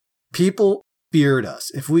 people feared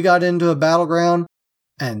us. If we got into a battleground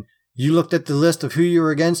and you looked at the list of who you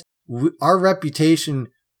were against, our reputation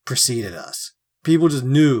preceded us. People just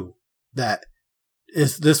knew that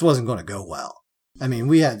this wasn't going to go well. I mean,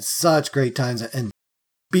 we had such great times and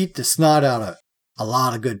beat the snot out of a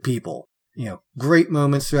lot of good people. Great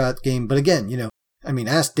moments throughout the game. But again,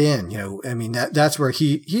 ask Dan, that's where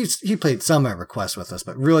he played some EverQuest with us,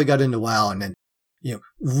 but really got into WoW, and then,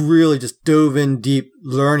 really just dove in deep,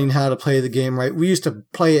 learning how to play the game right. We used to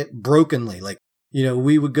play it brokenly. Like,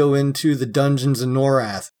 we would go into the dungeons in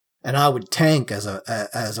Norath, and I would tank as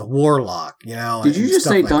a warlock, Did you just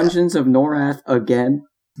say Dungeons of Norath again?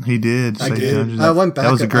 He did. I say did. Dungeons. I went back.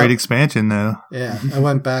 That was a great expansion, though. Yeah, I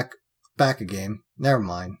went back a game. Never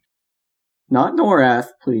mind. Not Norath,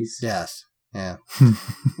 please. Yes. Yeah.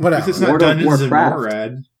 Whatever. If it's not World of Dungeons and Warcraft.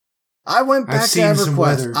 NORAD. I went back to seen some EverQuest.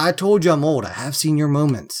 weather. I told you I'm old. I have seen your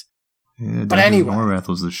moments. Yeah, But Dungeons anyway. Norath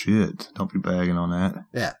was the shit. Don't be bagging on that.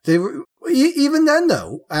 Yeah. They were even then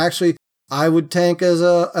though. Actually, I would tank as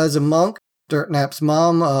a monk. Dirtnap's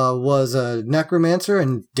mom was a necromancer,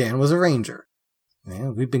 and Dan was a ranger. Yeah,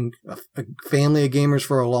 we've been a family of gamers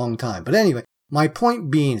for a long time. But anyway, my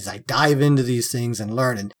point being is I dive into these things and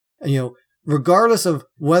learn, and regardless of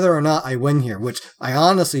whether or not I win here, which I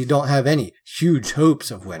honestly don't have any huge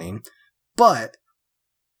hopes of winning, but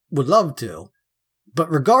would love to.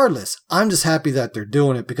 But regardless, I'm just happy that they're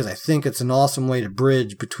doing it, because I think it's an awesome way to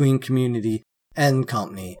bridge between community and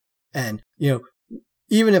company. And,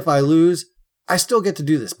 even if I lose, I still get to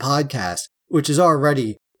do this podcast, which is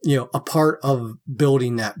already, a part of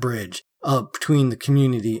building that bridge between the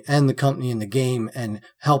community and the company and the game, and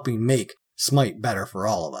helping make Smite better for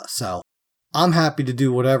all of us. So I'm happy to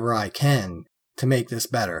do whatever I can to make this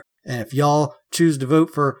better. And if y'all choose to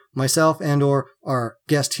vote for myself and or our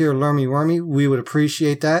guest here, Lermy Wormy, we would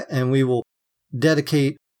appreciate that, and we will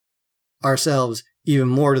dedicate ourselves even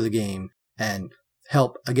more to the game and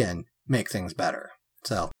help, again, make things better.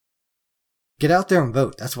 So get out there and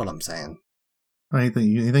vote. That's what I'm saying. Anything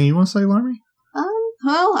you want to say, Lermy?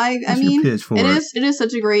 Well, I What's your mean, pitch for it is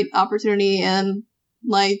such a great opportunity, and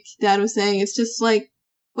like Dad was saying, it's just like,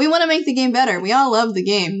 we want to make the game better. We all love the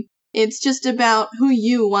game. It's just about who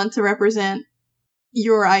you want to represent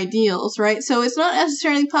your ideals, right? So it's not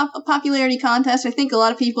necessarily a popularity contest. I think a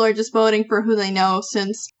lot of people are just voting for who they know,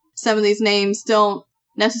 since some of these names don't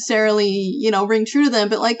necessarily, ring true to them.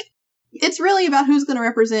 But like, it's really about who's going to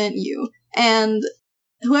represent you. And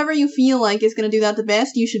whoever you feel like is going to do that the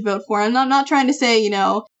best, you should vote for. I'm not trying to say,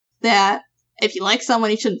 that if you like someone,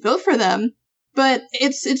 you shouldn't vote for them. But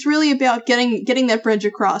it's really about getting that bridge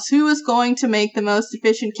across. Who is going to make the most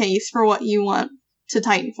efficient case for what you want to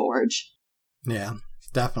Titan Forge? Yeah,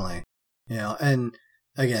 definitely. And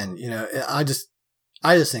again, I just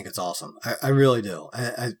think it's awesome. I really do.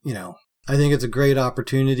 I think it's a great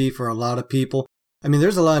opportunity for a lot of people. I mean,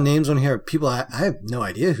 there's a lot of names on here. People, I have no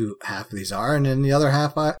idea who half of these are, and then the other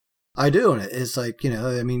half I do. And it's like,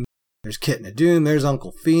 there's Kit Doom, there's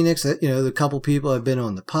Uncle Phoenix. The couple people have been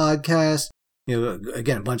on the podcast.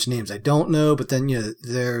 Again, a bunch of names I don't know, but then,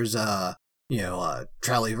 there's,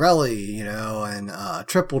 Trelly-Relly, and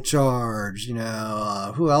Triple Charge,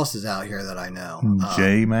 who else is out here that I know?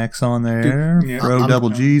 J-Max on there. Yeah. Fro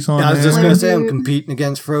Double G's on there. I was just going to say, I'm competing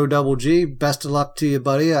against Fro Double G. Best of luck to you,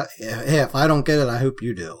 buddy. Hey, if I don't get it, I hope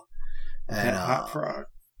you do. And, Hot Frog.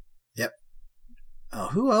 Yep. Oh,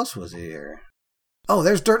 who else was here? Oh,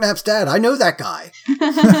 there's Dirtnap's dad. I know that guy.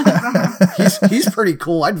 He's pretty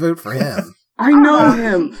cool. I'd vote for him. I know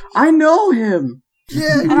him.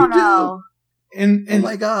 Yeah, I don't know. And oh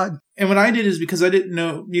my god. And what I did is, because I didn't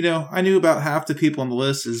know, I knew about half the people on the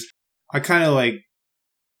list, is I kind of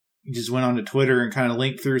just went onto Twitter and kind of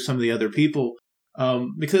linked through some of the other people.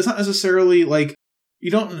 Because it's not necessarily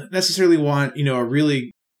you don't necessarily want, a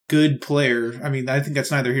really good player. I mean, I think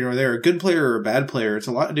that's neither here nor there. A good player or a bad player. It's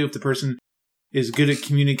a lot to do if the person is good at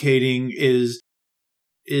communicating, is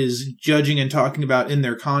judging and talking about in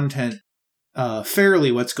their content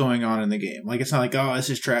fairly what's going on in the game. It's not like, oh, this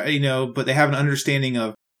is trash, but they have an understanding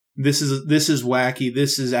of this is wacky,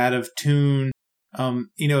 this is out of tune,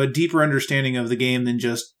 a deeper understanding of the game than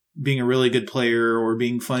just being a really good player or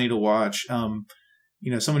being funny to watch.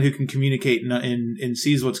 someone who can communicate and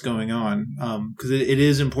sees what's going on. Because it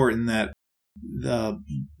is important that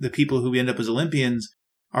the people who end up as Olympians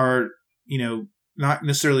are, not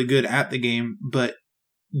necessarily good at the game, but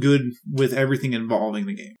good with everything involving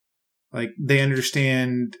the game. Like they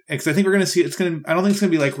understand, because I think we're going to see, I don't think it's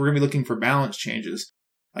going to be like we're going to be looking for balance changes.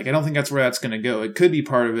 Like, I don't think that's where that's going to go. It could be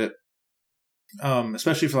part of it,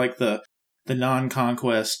 especially for like the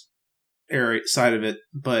non-conquest area side of it,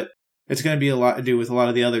 but it's going to be a lot to do with a lot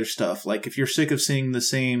of the other stuff. Like if you're sick of seeing the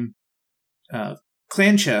same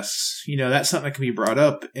clan chests, that's something that can be brought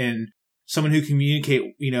up, and someone who communicate,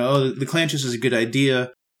 the clan chest is a good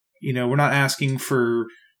idea. We're not asking for,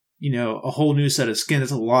 a whole new set of skins.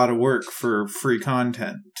 It's a lot of work for free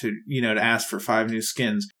content to ask for 5 new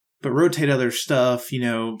skins, but rotate other stuff,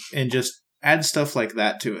 and just add stuff like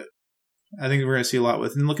that to it. I think we're going to see a lot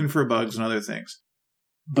with, and looking for bugs and other things.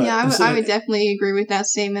 But yeah, I would definitely agree with that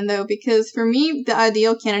statement, though, because for me, the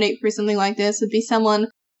ideal candidate for something like this would be someone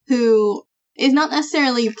who is not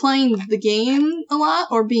necessarily playing the game a lot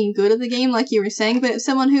or being good at the game, like you were saying, but it's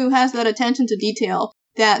someone who has that attention to detail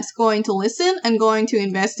that's going to listen and going to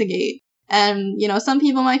investigate. And, some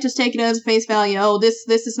people might just take it as face value, oh, this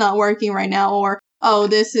is not working right now, or, oh,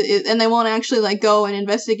 this is, and they won't actually, go and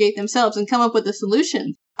investigate themselves and come up with a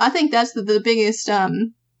solution. I think that's the biggest,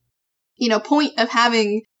 point of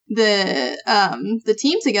having the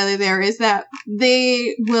team together there is that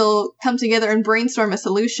they will come together and brainstorm a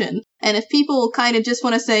solution. And if people kind of just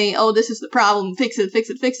want to say, oh, this is the problem, fix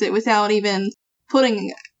it, without even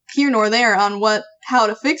putting here nor there on how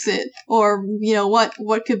to fix it, or,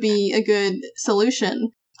 what could be a good solution,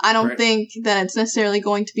 I don't think that it's necessarily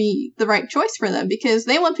going to be the right choice for them, because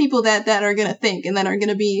they want people that are going to think and that are going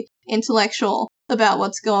to be intellectual about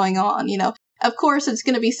what's going on, Of course, it's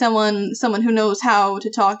going to be someone who knows how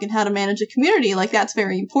to talk and how to manage a community. Like, that's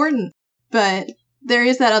very important. But there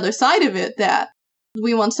is that other side of it that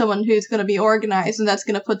we want someone who's going to be organized and that's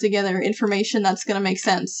going to put together information that's going to make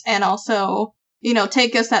sense, and also,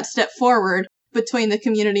 take us that step forward between the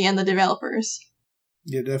community and the developers.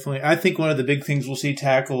 Yeah, definitely. I think one of the big things we'll see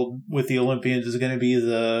tackled with the Olympians is going to be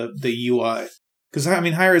the UI. Because,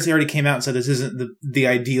 Hi-Rez already came out and said this isn't the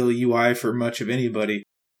ideal UI for much of anybody.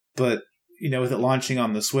 But, with it launching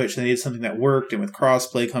on the Switch, they needed something that worked, and with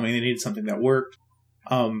crossplay coming, they needed something that worked.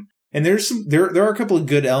 And there are a couple of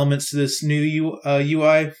good elements to this new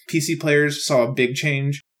UI. PC players saw a big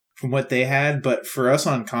change from what they had, but for us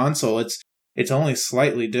on console, it's only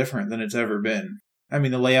slightly different than it's ever been.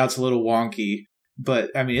 The layout's a little wonky, but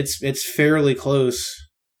it's fairly close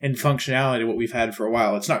in functionality to what we've had for a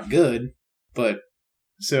while. It's not good, but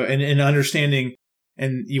so in understanding,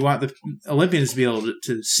 and you want the Olympians to be able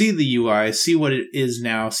to see the UI, see what it is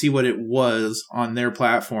now, see what it was on their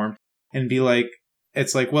platform, and be like,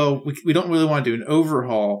 it's like, well, we don't really want to do an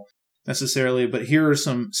overhaul necessarily, but here are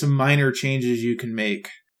some minor changes you can make.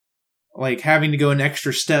 Like having to go an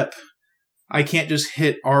extra step. I can't just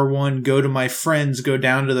hit R1, go to my friends, go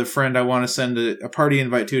down to the friend I want to send a party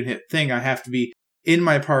invite to and hit thing. I have to be in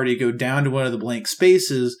my party, go down to one of the blank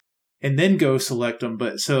spaces, and then go select them.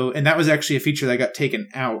 And that was actually a feature that got taken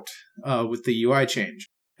out with the UI change.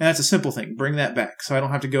 And that's a simple thing. Bring that back. So I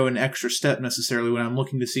don't have to go an extra step necessarily when I'm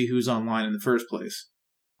looking to see who's online in the first place.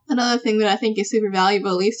 Another thing that I think is super valuable,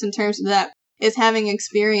 at least in terms of that, is having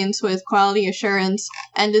experience with quality assurance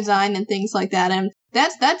and design and things like that. And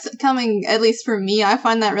that's coming, at least for me, I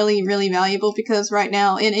find that really, really valuable, because right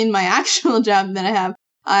now in my actual job that I have,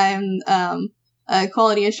 I'm a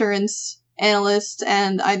quality assurance analyst,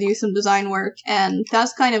 and I do some design work, and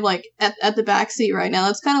that's kind of like at the backseat right now.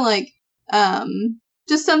 That's kind of like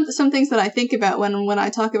just some things that I think about when I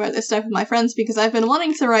talk about this stuff with my friends, because I've been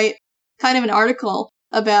wanting to write kind of an article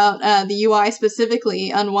about the UI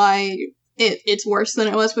specifically, on why it's worse than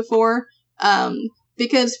it was before.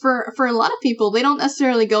 Because for a lot of people, they don't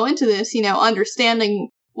necessarily go into this, understanding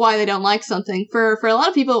why they don't like something. For a lot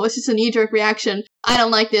of people, it was just a knee-jerk reaction. I don't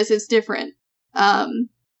like this, it's different.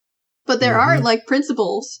 But there are,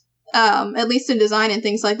 principles, at least in design and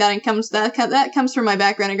things like that, and that comes from my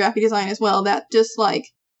background in graphic design as well, that just,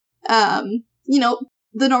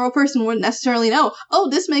 the normal person wouldn't necessarily know, oh,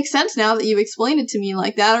 this makes sense now that you explained it to me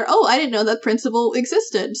like that, or, oh, I didn't know that principle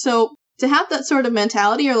existed. So to have that sort of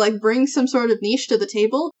mentality, or bring some sort of niche to the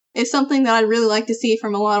table, is something that I'd really like to see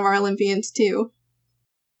from a lot of our Olympians too.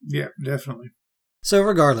 Yeah, definitely. So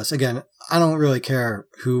regardless, again, I don't really care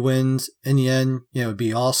who wins. In the end, it'd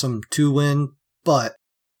be awesome to win, but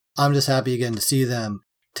I'm just happy again to see them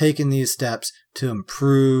taking these steps to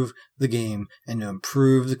improve the game and to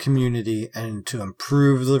improve the community and to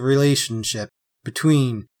improve the relationship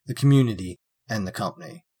between the community and the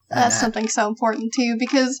company. That's something so important too,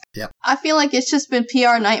 because Yep. I feel like it's just been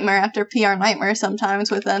PR nightmare after PR nightmare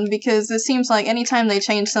sometimes with them, because it seems like anytime they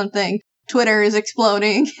change something, Twitter is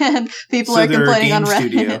exploding and people are they're a complaining on game Reddit.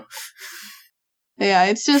 studio. Yeah,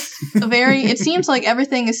 it's just it seems like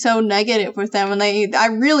everything is so negative with them, and I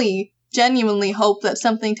really genuinely hope that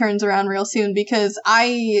something turns around real soon, because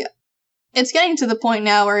it's getting to the point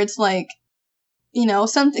now where it's like, you know,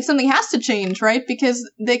 something has to change, right? Because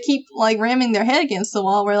they keep, like, ramming their head against the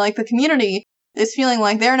wall, where, like, the community is feeling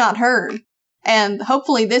like they're not heard. And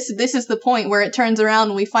hopefully this is the point where it turns around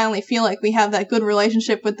and we finally feel like we have that good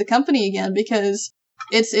relationship with the company again, because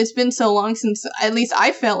it's been so long since, at least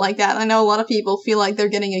I felt like that. I know a lot of people feel like they're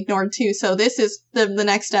getting ignored too, so this is the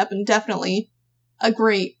next step, and definitely a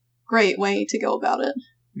great way to go about it.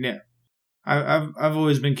 Yeah. I've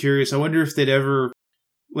always been curious. I wonder if they'd ever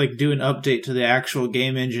like do an update to the actual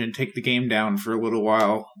game engine and take the game down for a little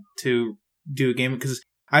while to do a game, because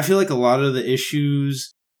I feel like a lot of the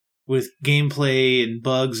issues with gameplay and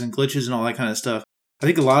bugs and glitches and all that kind of stuff, I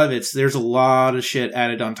think a lot of there's a lot of shit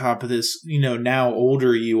added on top of this, you know, now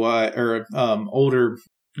older UI or older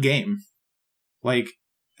game. Like,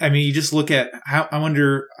 I mean, you just look at how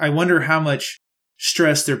I wonder how much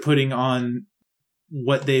stress they're putting on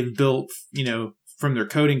what they've built, you know, from their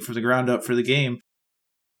coding from the ground up for the game,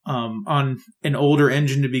 on an older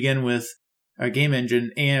engine to begin with, a game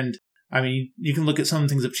engine. And I mean, you can look at some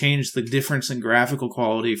things that have changed, the difference in graphical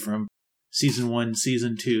quality from season 1,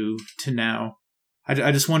 season 2 to now.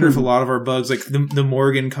 I just wonder if a lot of our bugs, like the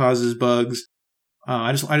Morgan causes bugs.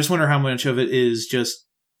 I just wonder how much of it is just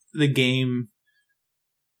the game.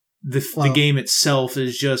 The game itself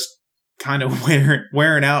is just kind of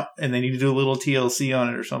wearing out, and they need to do a little TLC on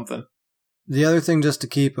it or something. The other thing just to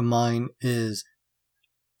keep in mind is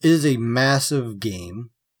it is a massive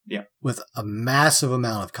game. Yeah. With a massive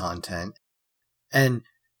amount of content. And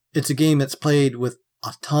it's a game that's played with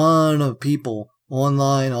a ton of people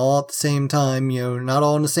online all at the same time, you know, not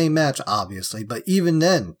all in the same match, obviously, but even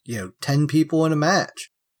then, you know, 10 people in a match,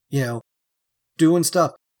 you know, doing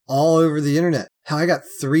stuff all over the internet. How I got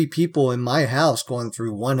 3 people in my house going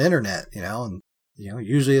through one internet, you know, and, you know,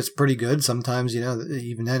 usually it's pretty good. Sometimes, you know,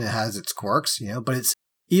 even then it has its quirks, you know, but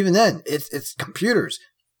even then, it's computers.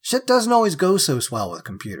 Shit doesn't always go so swell with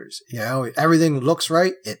computers. You know, everything looks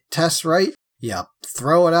right, it tests right, you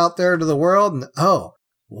throw it out there to the world, and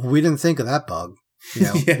we didn't think of that bug. You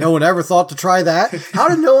know, Yeah. No one ever thought to try that. How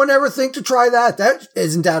did no one ever think to try that?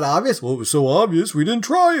 Isn't that obvious? Well, it was so obvious, we didn't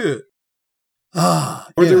try it.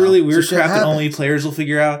 Or the really weird so shit crap that happens. only players will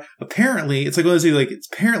figure out. Apparently, it's like one of those things, like,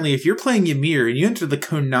 apparently if you're playing Ymir and you enter the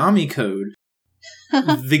Konami code,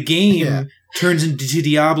 the game turns into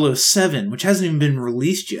Diablo 7, which hasn't even been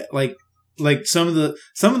released yet. Like some of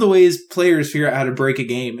the ways players figure out how to break a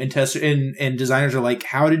game, and testers and designers are like,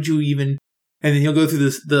 how did you even? And then you'll go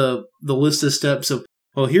through the list of steps of,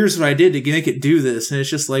 well, here's what I did to make it do this, and it's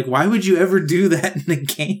just like, why would you ever do that in a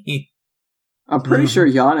game? I'm pretty sure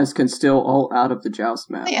Giannis can still ult out of the Joust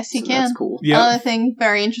map. Yes, he so can. That's cool. Yeah. Another thing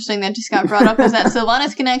very interesting that just got brought up is that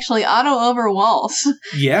Sylvanas can actually auto over walls.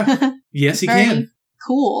 Yeah. Yes, he Very can.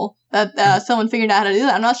 Cool that someone figured out how to do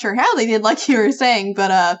that. I'm not sure how they did, like you were saying,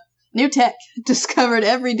 but new tech discovered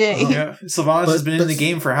every day. Yeah. Sylvanas has been in the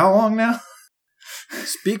game for how long now?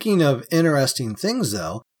 Speaking of interesting things,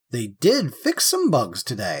 though, they did fix some bugs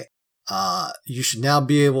today. You should now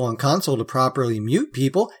be able on console to properly mute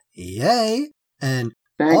people. Yay! And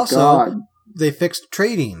Thank also, God. they fixed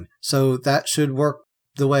trading, so that should work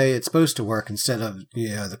the way it's supposed to work instead of,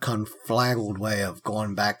 you know, the conflagled way of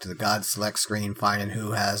going back to the God Select screen, finding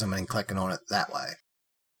who has them, and clicking on it that way.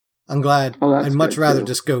 I'm glad. That's I'd much good, rather too.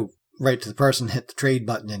 just go right to the person, hit the trade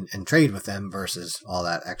button, and trade with them versus all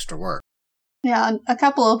that extra work. Yeah, a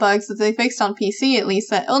couple of bugs that they fixed on PC at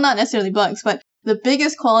least, not necessarily bugs, but the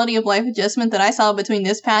biggest quality of life adjustment that I saw between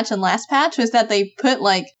this patch and last patch was that they put,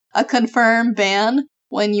 like, a confirm ban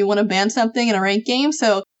when you want to ban something in a ranked game.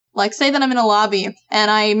 So, like, say that I'm in a lobby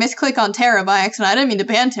and I misclick on Terra by accident. I didn't mean to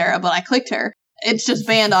ban Terra, but I clicked her. It's just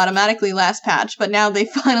banned automatically last patch, but now they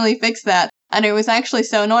finally fixed that. And it was actually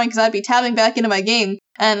so annoying because I'd be tabbing back into my game,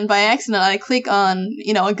 and by accident I'd click on,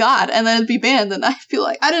 you know, a god, and then it'd be banned, and I'd feel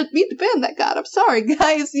like, I didn't mean to ban that god. I'm sorry,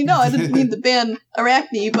 guys. You know, I didn't mean to ban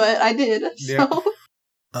Arachne, but I did. Yeah. So.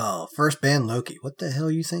 Oh, first ban Loki. What the hell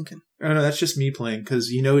are you thinking? Oh no, that's just me playing, because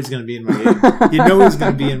you know he's going to be in my game. You know he's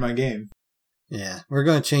going to be in my game. Yeah, we're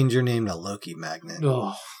going to change your name to Loki Magnet.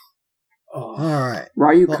 Oh. All right.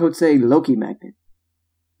 Ryu Well- Kotse Loki Magnet.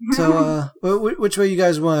 So, which way you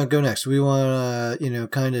guys want to go next? We want to, you know,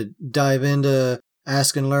 kind of dive into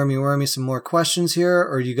asking Lermy Wormy some more questions here,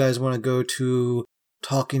 or do you guys want to go to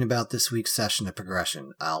talking about this week's session of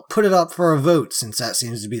progression. I'll put it up for a vote since that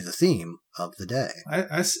seems to be the theme of the day.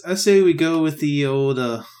 I say we go with the old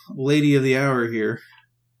lady of the hour here.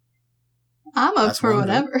 I'm up That's for one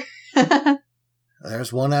whatever.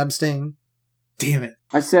 There's one abstain. Damn it.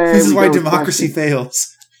 I say This is we why go with democracy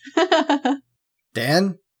questions. fails.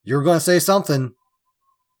 Dan, you were going to say something.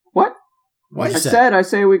 What? What I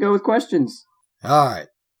say we go with questions. All right.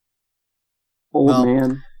 Old Well,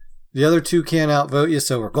 man. The other two can't outvote you,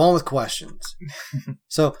 so we're going with questions.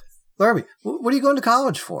 So, Larry, what are you going to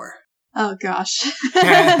college for? Oh, gosh.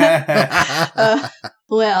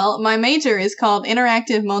 Well, my major is called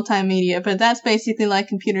Interactive Multimedia, but that's basically like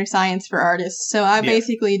computer science for artists. So I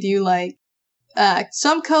basically do like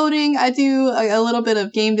some coding. I do a little bit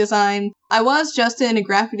of game design. I was just in a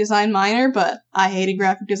graphic design minor, but I hated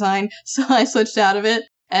graphic design, so I switched out of it.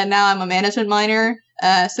 And now I'm a management minor.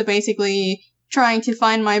 So basically trying to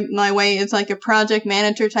find my way as like a project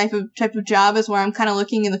manager type of job is where I'm kind of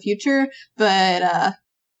looking in the future. But,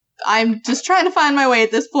 I'm just trying to find my way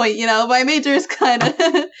at this point, you know. My major is kind of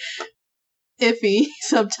iffy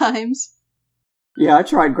sometimes. Yeah, I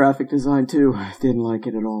tried graphic design too. Didn't like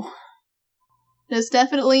it at all. There's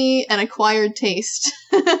definitely an acquired taste.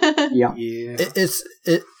 Yeah. It's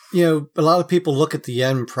you know, a lot of people look at the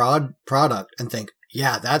end product and think,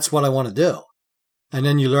 yeah, that's what I want to do. And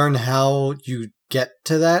then you learn how you get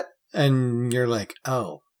to that, and you're like,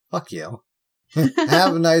 oh, fuck you.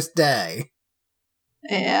 Have a nice day.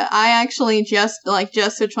 Yeah, I actually just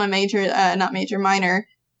switched my minor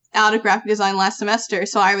out of graphic design last semester,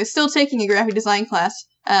 so I was still taking a graphic design class,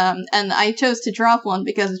 and I chose to drop one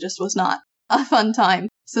because it just was not a fun time.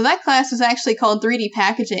 So that class was actually called 3D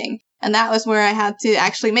packaging, and that was where I had to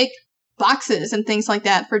actually make boxes and things like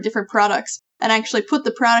that for different products, and actually put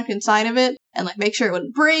the product inside of it, and like make sure it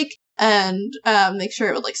wouldn't break, and make sure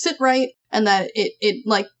it would like sit right, and that it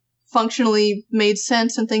like functionally made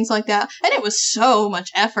sense and things like that. And it was so much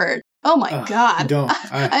effort. Oh my god.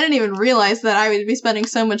 I didn't even realize that I would be spending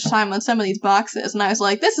so much time on some of these boxes, and I was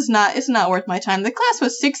like, it's not worth my time. The class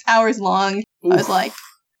was 6 hours long. Oof. I was like,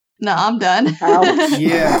 no, I'm done. Ouch.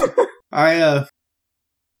 Yeah. I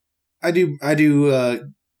do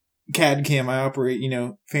CAD CAM. I operate,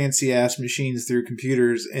 fancy ass machines through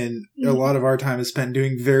computers, and a lot of our time is spent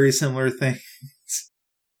doing very similar things.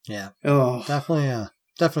 Yeah. Oh.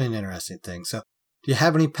 Definitely an interesting thing. So, do you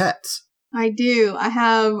have any pets? I do. I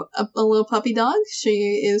have a little puppy dog.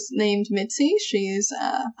 She is named Mitzi. She is,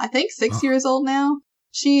 I think, 6 years old now.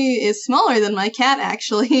 She is smaller than my cat,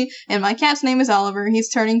 actually, and my cat's name is Oliver. He's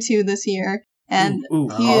turning 2 this year, and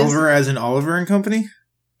Oliver as in Oliver and Company?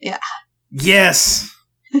 Yeah. Yes!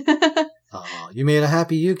 Oh, you made a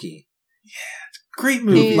happy Yuki. Great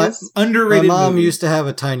movie. My Underrated mom movie. used to have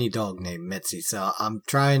a tiny dog named Mitzi, so I'm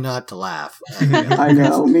trying not to laugh. I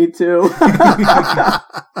know, me too.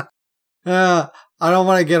 I don't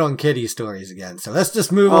want to get on kitty stories again, so let's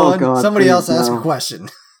just move on. God, Somebody else please, ask no. a question.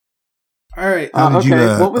 All right. How did you,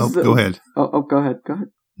 what was go ahead. Go ahead.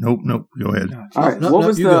 Nope, go ahead. All right,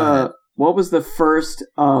 what was the first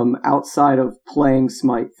outside of playing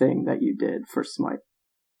Smite thing that you did for Smite?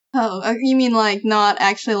 Oh, you mean like not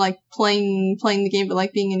actually like playing the game, but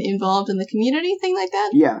like being involved in the community thing like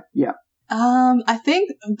that? Yeah. I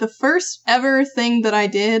think the first ever thing that I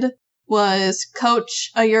did was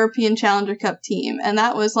coach a European Challenger Cup team, and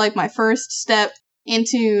that was like my first step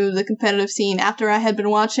into the competitive scene after I had been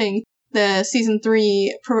watching the season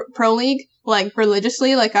 3 Pro League like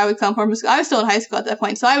religiously. Like I would come home from school. I was still in high school at that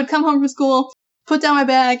point, so I would come home from school, put down my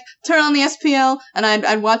bag, turn on the SPL, and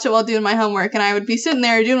I'd watch it while doing my homework, and I would be sitting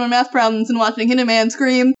there doing my math problems and watching Hitman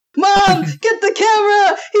scream, "Mom, get the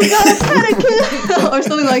camera! He got a panic!" or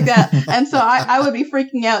something like that. And so I would be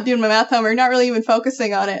freaking out doing my math homework, not really even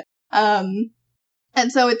focusing on it. And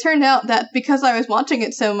so it turned out that because I was watching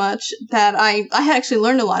it so much, that I had actually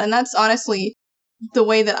learned a lot, and that's honestly the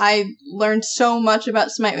way that I learned so much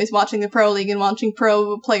about Smite was watching the Pro League and watching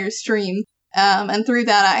pro players stream. And through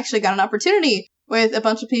that, I actually got an opportunity with a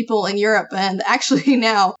bunch of people in Europe. And actually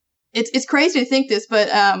now, it's crazy to think this, but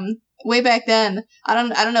way back then, I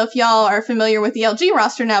don't know if y'all are familiar with the LG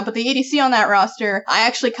roster now, but the ADC on that roster, I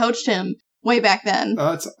actually coached him way back then.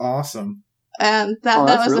 Oh, that's awesome. And that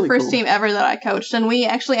was really the first cool team ever that I coached, and we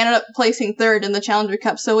actually ended up placing 3rd in the Challenger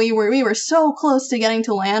Cup. So we were so close to getting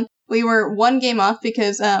to LAN. We were 1 game off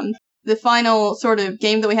because the final sort of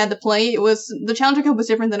game that we had to play, the Challenger Cup was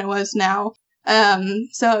different than it was now.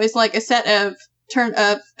 So it was like a set of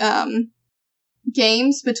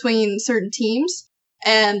games between certain teams,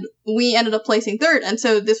 and we ended up placing 3rd. And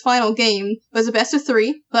so this final game was a best of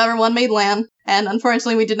 3. Whoever won made LAN, and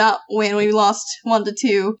unfortunately we did not win. We lost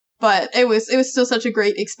 1-2. But it was still such a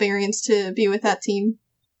great experience to be with that team.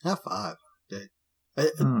 High five. Oh,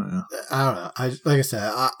 yeah. I don't know. Like I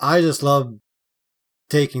said, I just love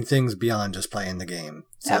taking things beyond just playing the game.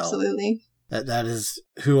 So Absolutely. That is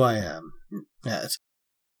who I am. Yeah.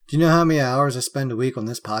 Do you know how many hours I spend a week on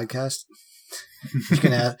this podcast? You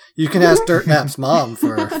can ask Dirt Nap's mom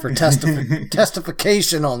for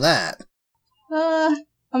testification on that.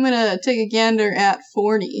 I'm gonna take a gander at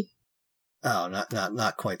 40. Oh,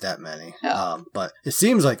 not quite that many. Oh. But it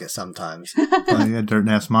seems like it sometimes. Well, yeah, Dirt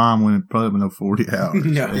Nap's mom went probably no 40 hours.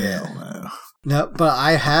 No. Hell Yeah. no. No, but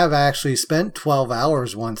I have actually spent 12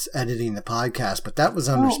 hours once editing the podcast, but that was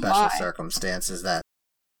under Oh, special my. circumstances that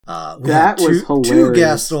we That had was two hilarious.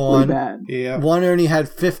 guests on. Bad. Yeah. One only had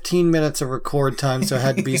 15 minutes of record time, so it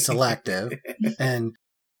had to be selective. And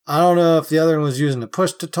I don't know if the other one was using the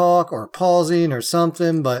push to talk or pausing or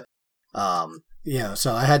something, but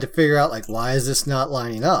so I had to figure out, like, why is this not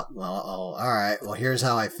lining up? Well, all right, well, here's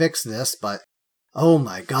how I fix this, but oh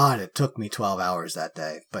my God, it took me 12 hours that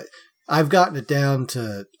day. But I've gotten it down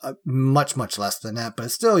to much, much less than that,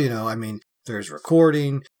 but still, there's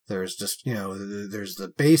recording, there's just, there's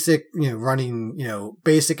the basic, running,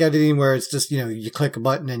 basic editing where it's just, you click a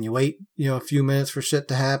button and you wait, a few minutes for shit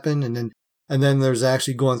to happen. And then there's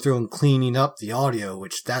actually going through and cleaning up the audio,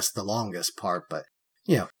 which that's the longest part, but,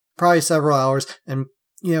 probably several hours and,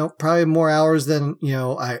 probably more hours than,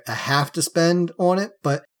 I have to spend on it,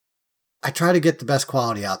 but I try to get the best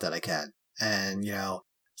quality out that I can. And,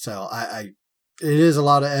 so it is a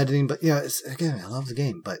lot of editing, but, again, I love the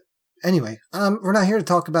game. But anyway, we're not here to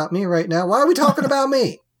talk about me right now. Why are we talking about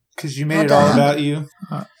me? Because you made it all about you.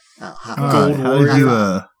 How'd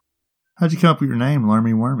you come up with your name,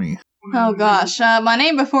 Lermy Wormy? Oh gosh, my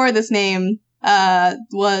name before this name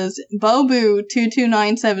was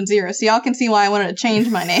Bobu22970, so y'all can see why I wanted to change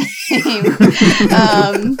my name.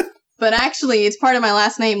 But actually, it's part of my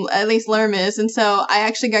last name, at least Lerm is, and so I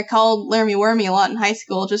actually got called Lermy Wormy a lot in high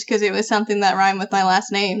school just because it was something that rhymed with my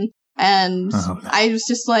last name. And I was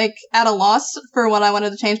just, like, at a loss for what I wanted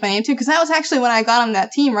to change my name to, because that was actually when I got on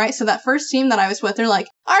that team, right? So that first team that I was with, they're like,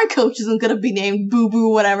 our coach isn't going to be named Boo Boo,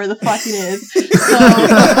 whatever the fuck it is. So,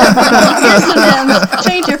 here's to them,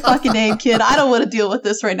 change your fucking name, kid. I don't want to deal with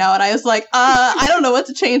this right now. And I was like, I don't know what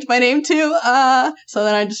to change my name to. So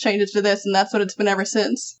then I just changed it to this, and that's what it's been ever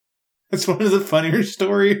since. That's one of the funnier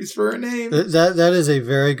stories for a name. That is a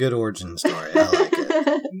very good origin story. I like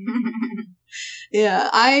it. Yeah,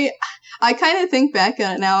 I kind of think back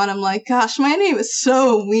at it now, and I'm like, gosh, my name is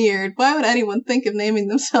so weird. Why would anyone think of naming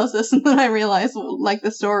themselves this? And then I realize, like,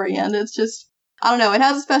 the story, and it's just, I don't know, it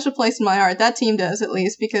has a special place in my heart. That team does, at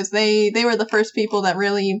least, because they were the first people that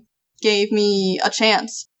really gave me a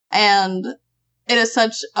chance. And it is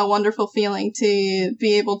such a wonderful feeling to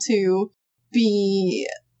be able to be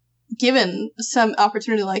given some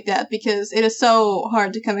opportunity like that, because it is so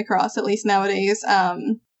hard to come across, at least nowadays.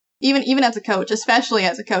 Even as a coach, especially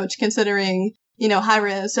as a coach, considering,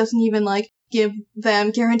 Hi-Rez doesn't even, like, give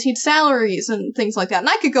them guaranteed salaries and things like that. And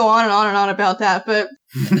I could go on and on and on about that, but,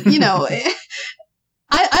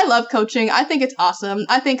 I love coaching. I think it's awesome.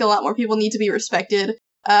 I think a lot more people need to be respected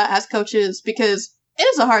as coaches, because it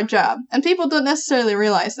is a hard job, and people don't necessarily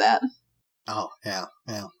realize that. Oh, yeah.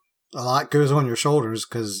 A lot goes on your shoulders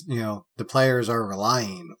because, the players are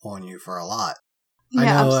relying on you for a lot. Yeah, I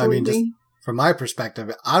know, absolutely. just from my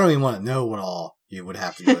perspective, I don't even want to know what all you would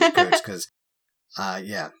have to do as a coach because,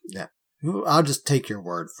 yeah. I'll just take your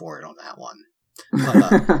word for it on that one.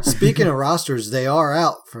 But, speaking of rosters, they are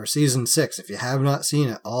out for season 6. If you have not seen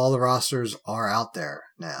it, all the rosters are out there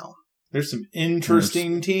now. There's some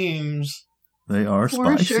interesting teams. They are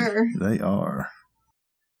For spicy. sure. They are.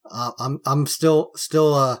 I'm still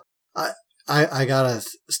I gotta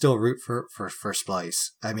still root for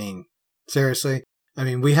Splice. I mean, seriously. I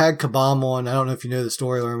mean, we had Kabam on. I don't know if you know the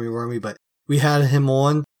story, Wormy, but we had him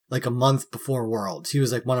on like a month before Worlds. He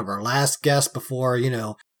was like one of our last guests before,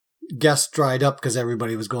 guests dried up because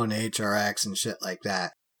everybody was going to HRX and shit like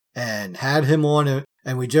that. And had him on,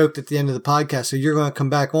 and we joked at the end of the podcast, so you're going to come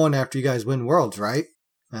back on after you guys win Worlds, right?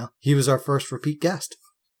 Well, he was our first repeat guest.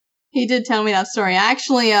 He did tell me that story. I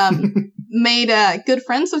actually made good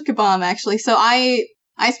friends with Kabam, actually. So I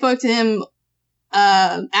spoke to him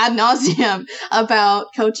ad nauseum about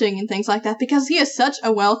coaching and things like that, because he has such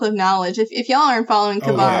a wealth of knowledge. If y'all aren't following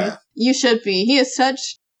Kabam, you should be. He is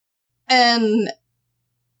such an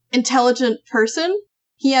intelligent person.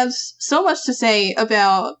 He has so much to say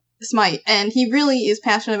about Smite, and he really is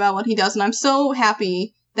passionate about what he does, and I'm so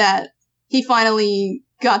happy that he finally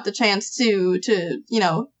got the chance to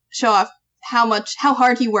show off how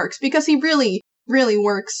hard he works, because he really really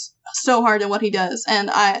works so hard at what he does. And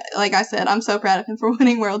like I said, I'm so proud of him for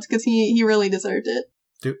winning Worlds because he really deserved it.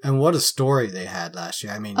 Dude, and what a story they had last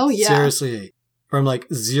year. I mean, Oh, yeah. seriously, from like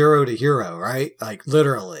 0 to hero, right? Like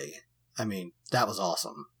literally. I mean, that was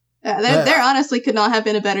awesome. Yeah, there honestly could not have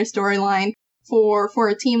been a better storyline for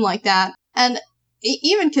a team like that. And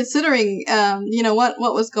even considering, what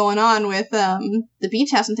was going on with the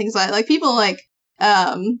beach house and things like people like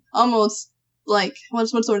almost like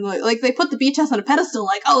what's sort of like they put the beach house on a pedestal,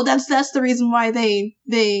 like, oh, that's the reason why they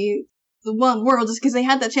won Worlds is because they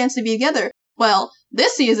had that chance to be together. Well,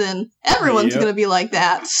 this season everyone's gonna be like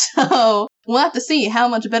that, so we'll have to see how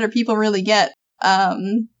much better people really get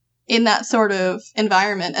in that sort of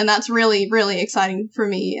environment, and that's really, really exciting for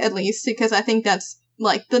me, at least, because I think that's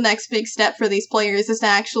like the next big step for these players is to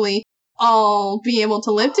actually all be able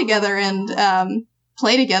to live together and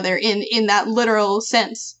play together in that literal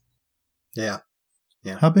sense. Yeah.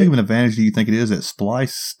 How big of an advantage do you think it is that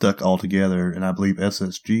Splice stuck all together, and I believe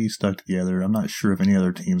SSG stuck together? I'm not sure if any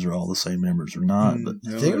other teams are all the same members or not, but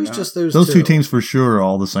I think it was just those two teams for sure are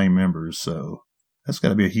all the same members, so that's got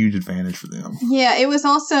to be a huge advantage for them. Yeah, it was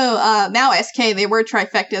also, now SK, they were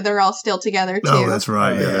Trifecta, they're all still together too. Oh, that's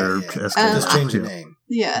right. Just change the name.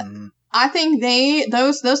 Yeah. Mm-hmm. I think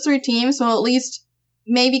those 3 teams will at least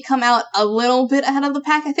maybe come out a little bit ahead of the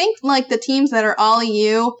pack. I think, like, the teams that are all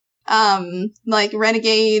EU, like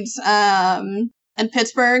Renegades, and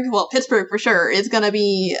Pittsburgh. Well, Pittsburgh for sure is gonna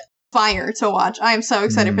be fire to watch. I am so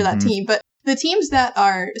excited for that team. But the teams that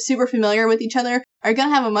are super familiar with each other are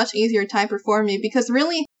gonna have a much easier time performing because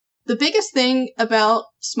really the biggest thing about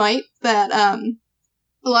Smite that,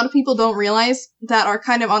 a lot of people don't realize that are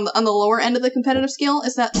kind of on the lower end of the competitive scale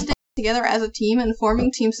is that staying together as a team and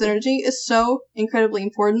forming team synergy is so incredibly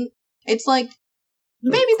important. It's like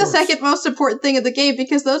maybe the second most important thing of the game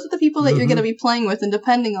because those are the people that you're going to be playing with and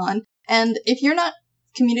depending on. And if you're not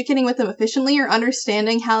communicating with them efficiently or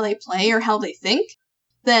understanding how they play or how they think,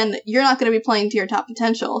 then you're not going to be playing to your top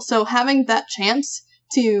potential. So having that chance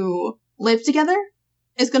to live together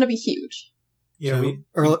is going to be huge. Yeah,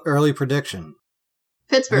 early prediction.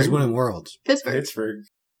 Pittsburgh. Who's winning Worlds? Pittsburgh.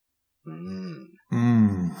 I'm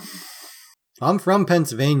from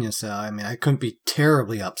Pennsylvania, so I mean, I couldn't be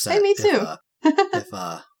terribly upset. Hey, me too. if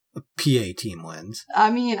a PA team wins.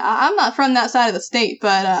 I mean, I'm not from that side of the state,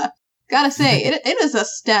 but gotta say, it is a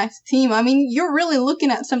stacked team. I mean, you're really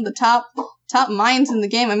looking at some of the top minds in the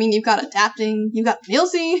game. I mean, you've got Adapting, you've got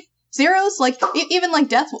Milzy, Zeros, like even like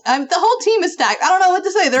Death. The whole team is stacked. I don't know what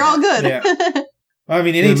to say. They're all good. Yeah. I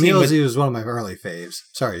mean, any team Milzy was one of my early faves.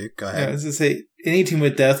 Sorry, go ahead. Yeah, I was going to say, any team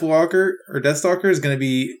with Deathwalker or Deathstalker is going to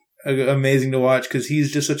be amazing to watch because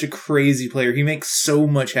he's just such a crazy player. He makes so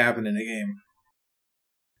much happen in a game.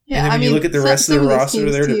 Yeah, and then when you look at the rest of the roster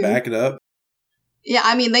there to back it up. Yeah,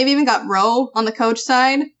 I mean, they've even got Ro on the coach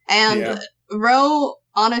side, and Ro,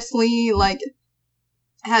 honestly, like,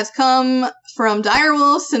 has come from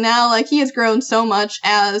Direwolves to now, like, he has grown so much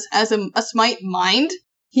as a Smite mind.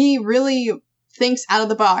 He really thinks out of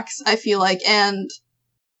the box, I feel like, and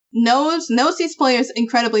knows these players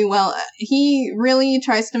incredibly well. He really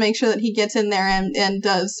tries to make sure that he gets in there and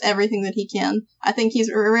does everything that he can. I think he's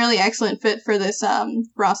a really excellent fit for this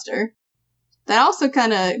roster. That also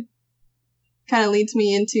kind of leads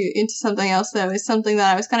me into something else, though. Is something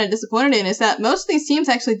that I was kind of disappointed in, is that most of these teams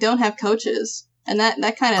actually don't have coaches, and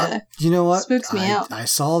that kind of you know what spooks me out. I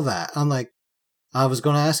saw that. I'm like, I was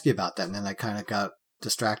going to ask you about that, and then I kind of got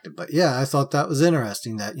distracted. But yeah, I thought that was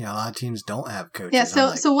interesting that, you know, a lot of teams don't have coaches.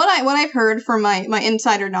 Yeah, so what I've heard from my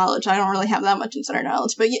insider knowledge, I don't really have that much insider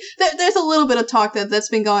knowledge, but there's a little bit of talk that's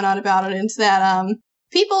been going on about it. It's that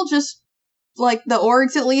people just, like the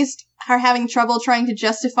orgs at least, are having trouble trying to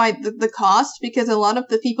justify the cost because a lot of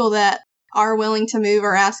the people that are willing to move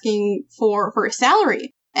are asking for a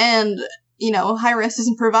salary. And, you know, Hi-Rez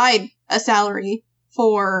doesn't provide a salary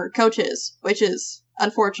for coaches, which is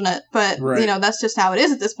unfortunate, but you know, that's just how it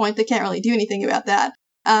is at this point. They can't really do anything about that.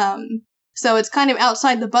 So it's kind of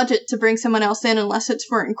outside the budget to bring someone else in unless it's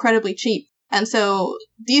for incredibly cheap. And so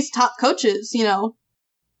these top coaches, you know,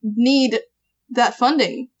 need that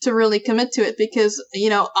funding to really commit to it because, you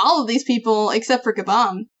know, all of these people, except for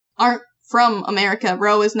Kabam, aren't from America.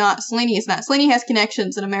 Ro is not, Selene is not. Selene has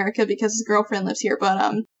connections in America because his girlfriend lives here,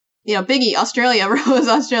 but, you know, Biggie, Australia, Ro is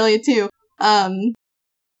Australia too.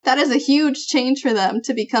 That is a huge change for them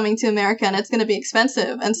to be coming to America, and it's going to be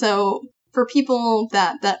expensive. And so for people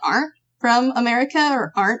that aren't from America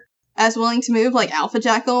or aren't as willing to move, like Alpha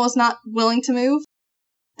Jackal was not willing to move,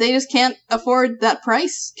 they just can't afford that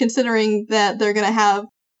price, considering that they're going to have,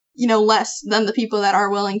 you know, less than the people that are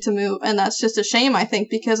willing to move. And that's just a shame, I think,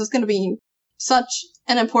 because it's going to be such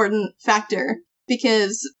an important factor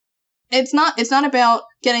because it's not about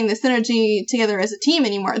getting the synergy together as a team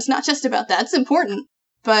anymore. It's not just about that. It's important,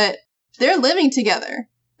 but they're living together.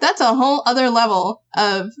 That's a whole other level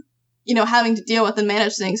of, having to deal with and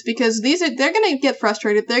manage things, because they're gonna get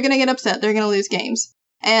frustrated, they're gonna get upset, they're gonna lose games.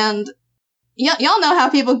 And y'all know how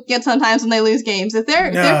people get sometimes when they lose games. If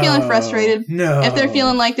they're feeling frustrated, if they're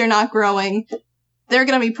feeling like they're not growing, there are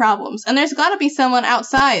gonna be problems. And there's gotta be someone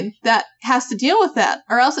outside that has to deal with that,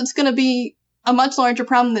 or else it's gonna be a much larger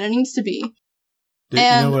problem than it needs to be. You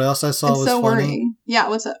know what else I saw was funny? Worrying. Yeah,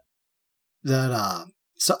 what's up? That,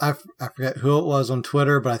 so I forget who it was on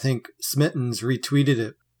Twitter, but I think Smittens retweeted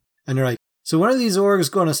it. And they're like, so when are these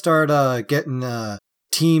orgs going to start getting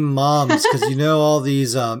team moms? Because all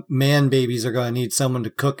these man babies are going to need someone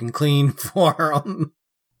to cook and clean for them.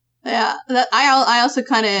 Yeah, I also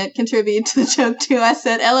kind of contributed to the joke too. I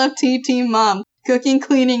said, LFT team mom, cooking,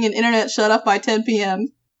 cleaning, and internet shut off by 10 p.m.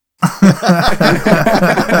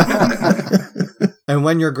 And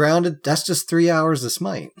when you're grounded, that's just 3 hours of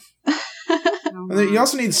Smite. You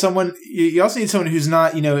also need someone. You also need someone who's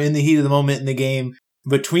not, in the heat of the moment in the game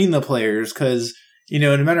between the players, because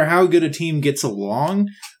no matter how good a team gets along,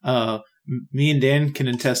 me and Dan can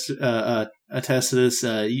attest to this.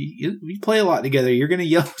 We play a lot together. You're going to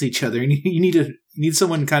yell at each other, and you need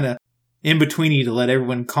someone kind of in between you to let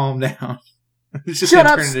everyone calm down. It's just Shut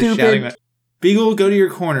up, stupid. Beagle, go to your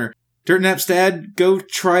corner. Dirt Napstad, go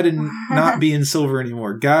try to not be in silver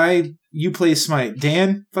anymore. Guy, you play Smite.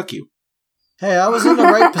 Dan, fuck you. Hey, I was in the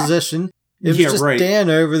right position. It was just right. Dan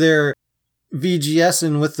over there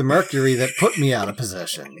VGSing with the Mercury that put me out of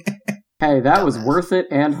position. Hey, that was worth it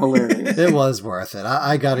and hilarious. It was worth it.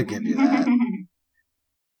 I gotta give you that.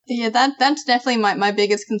 Yeah, that's definitely my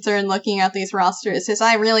biggest concern looking at these rosters, is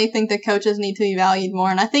I really think that coaches need to be valued more,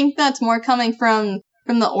 and I think that's more coming from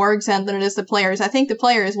the orgs end than it is the players. I think the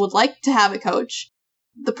players would like to have a coach.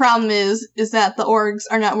 The problem is that the orgs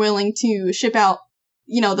are not willing to ship out,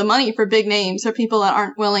 the money for big names or people that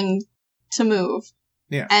aren't willing to move.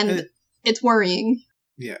 Yeah. And it's worrying.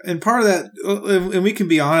 Yeah, and part of that, and we can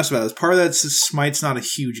be honest about this, part of that is Smite's not a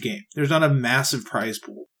huge game. There's not a massive prize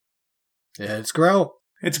pool. Yeah, it's growing.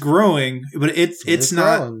 It's growing, but it's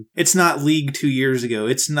not growing. It's not League 2 years ago.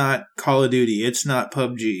 It's not Call of Duty. It's not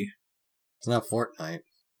PUBG. It's not Fortnite.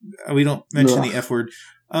 We don't mention the F word.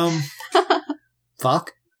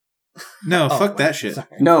 Fuck? No, fuck that shit. Sorry.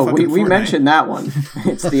 No, we Fortnite. mentioned that one.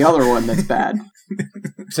 It's the other one that's bad.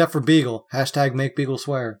 Except for Beagle. # make Beagle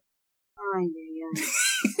swear.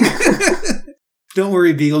 Don't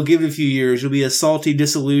worry, Beagle. Give it a few years. You'll be a salty,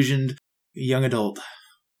 disillusioned young adult.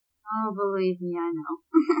 Oh, believe me, I know.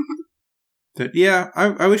 But yeah,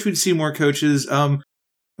 I wish we'd see more coaches.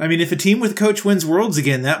 If a team with coach wins Worlds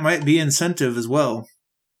again, that might be incentive as well.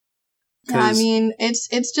 Yeah,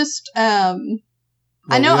 it's just Well,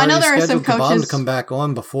 I know there are some coaches coaches to come back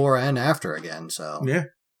on before and after again. So Yeah.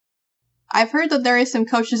 I've heard that there is some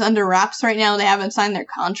coaches under wraps right now. They haven't signed their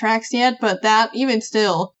contracts yet, but that, even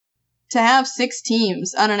still, to have 6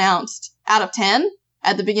 teams unannounced out of 10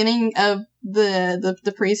 at the beginning of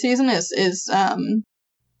the preseason is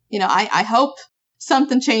I hope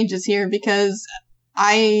something changes here, because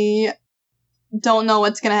I don't know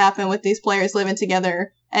what's going to happen with these players living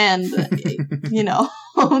together, and, there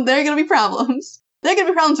are going to be problems. There are going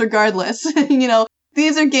to be problems regardless.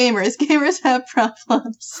 These are gamers. Gamers have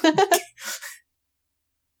problems.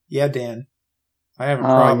 Yeah, Dan. I have a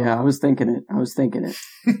problem. Oh, yeah, I was thinking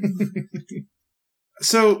it.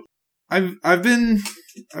 So, I've been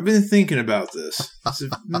thinking about this. I've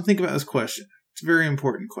been thinking about this question. It's a very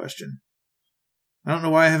important question. I don't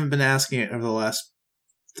know why I haven't been asking it over the last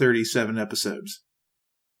 37 episodes.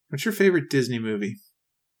 What's your favorite Disney movie?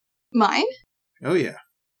 Mine? Oh, yeah.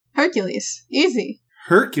 Hercules. Easy.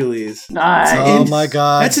 Hercules. Nice. Oh my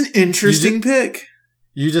god. That's an interesting pick.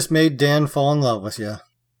 You just made Dan fall in love with you.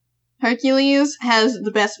 Hercules has the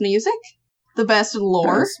best music, the best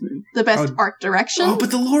lore, the best Oh. art direction. Oh, but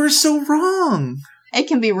the lore is so wrong. It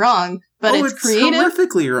can be wrong, but it's creative.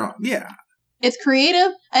 Horrifically wrong. Yeah. It's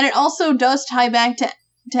creative, and it also does tie back to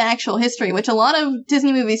actual history, which a lot of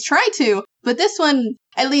Disney movies try to, but this one,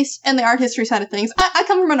 at least in the art history side of things, I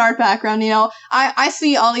come from an art background, I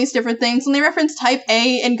see all these different things. When they reference Type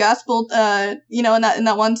A in Gospel, in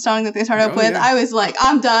that one song that they start up with, yeah. I was like,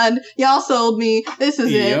 I'm done. Y'all sold me. This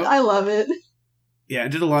is Yep. it. I love it. Yeah, it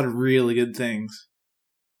did a lot of really good things.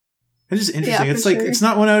 It's just interesting. Yeah, It's for like, sure. it's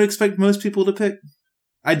not one I would expect most people to pick.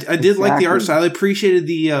 I did like the art Exactly. style. I appreciated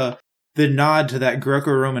the nod to that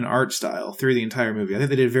Greco-Roman art style through the entire movie. I think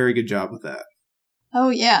they did a very good job with that. Oh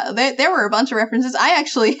yeah, there were a bunch of references. I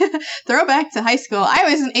actually, throwback to high school, I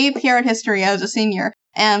was in AP art history. I was a senior,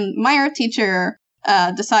 And my art teacher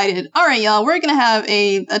decided, all right, y'all, we're going to have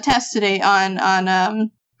a test today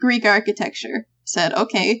on Greek architecture. Said,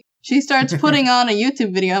 okay. She starts putting on a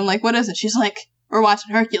YouTube video. I'm like, what is it? She's like, we're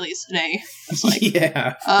watching Hercules today. I was like,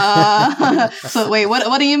 yeah. So wait,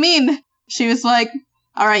 what do you mean? She was like,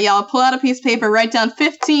 all right, y'all, pull out a piece of paper, write down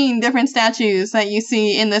 15 different statues that you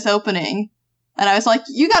see in this opening. And I was like,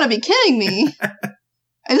 you gotta be kidding me.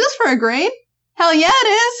 Is this for a grade? Hell yeah, it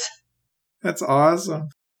is. That's awesome.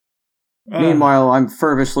 Meanwhile, I'm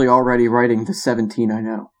fervently already writing the 17 I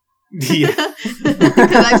know. Yeah.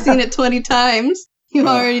 Because I've seen it 20 times. You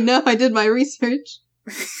already know I did my research.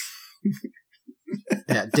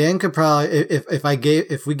 Yeah, Dan could probably,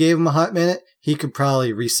 if we gave him a hot minute, he could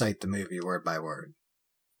probably recite the movie word by word.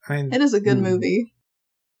 It is a good movie.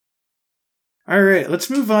 All right, let's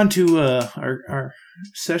move on to our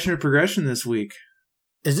session of progression this week.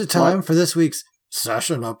 Is it time for this week's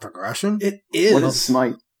session of progression? It is. What is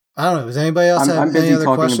Smite? I don't know. Does anybody else have any other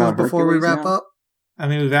questions before we wrap up? I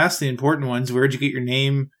mean, we've asked the important ones. Where'd you get your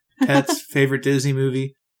name? Pets, favorite Disney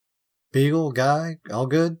movie? Beagle, Guy, all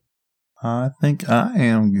good? I think I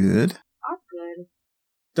am good. I'm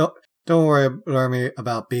good. Don't worry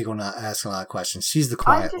about Beagle not asking a lot of questions. She's the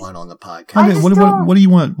quiet one on the podcast. I mean, what do you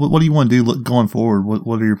want? What do you want to do going forward?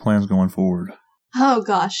 What are your plans going forward? Oh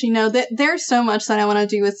gosh, there's so much that I want to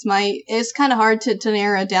do with Smite. It's kind of hard to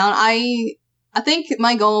narrow it down. I think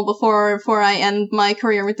my goal before I end my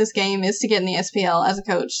career with this game is to get in the SPL as a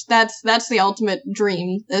coach. That's the ultimate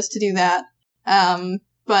dream, is to do that.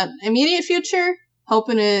 But immediate future,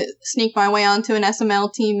 hoping to sneak my way onto an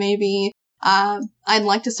SML team maybe. I'd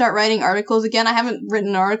like to start writing articles again. I haven't written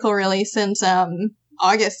an article really since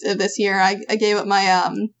August of this year. I gave up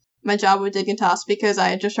my job with Digitas because I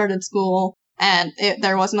had just started school and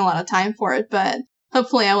there wasn't a lot of time for it, but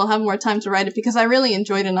hopefully I will have more time to write it because I really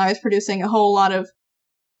enjoyed it and I was producing a whole lot of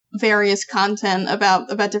various content about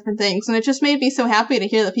different things, and it just made me so happy to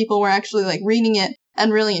hear that people were actually like reading it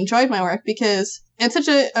and really enjoyed my work, because it's such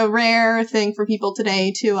a rare thing for people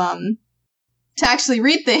today to actually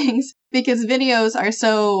read things, because videos are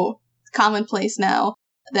so commonplace now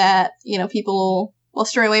that, people will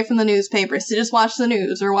stray away from the newspapers to just watch the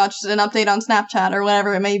news or watch an update on Snapchat or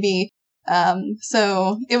whatever it may be.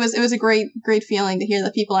 So it was a great feeling to hear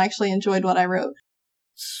that people actually enjoyed what I wrote.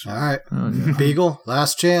 All right. Beagle,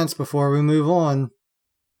 last chance before we move on.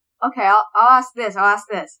 Okay, I'll ask this.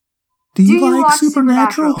 Do you like watch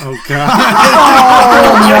Supernatural? Oh, God. Oh,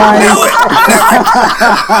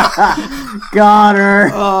 nice. Got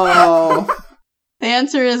her. Oh. The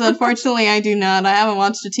answer is, unfortunately, I do not. I haven't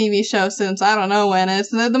watched a TV show since I don't know when. It's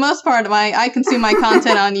the most part of I consume my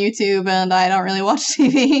content on YouTube, and I don't really watch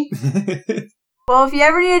TV. Well, if you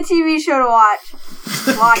ever need a TV show to watch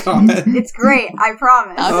it. It's great, I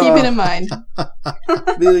promise. I'll keep it in mind.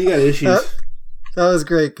 Bill, you got issues. That was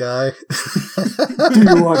great, Guy. Do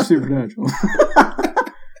you watch Supernatural?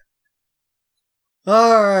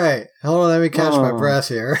 All right. Hold on, let me catch my breath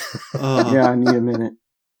here. Yeah, I need a minute.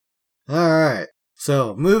 All right.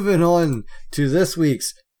 So, moving on to this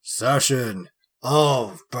week's session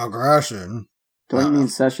of progression. Don't you mean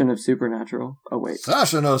session of Supernatural? Oh, wait.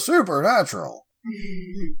 Session of Supernatural.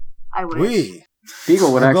 I wish. We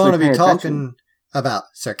Beagle would are actually going to be pay talking attention. about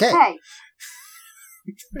Sir Kay. Hey,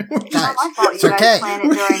 Guys, not my fault you Sir guys Kay. planned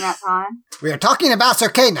it during that time. We are talking about Sir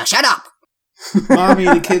Kay. Now, shut up. Mommy,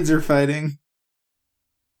 the kids are fighting.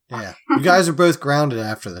 Yeah. You guys are both grounded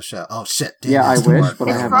after the show. Oh, shit. Dan Yeah, has I to wish, work. but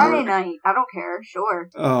I It's have Friday work. night. I don't care. Sure.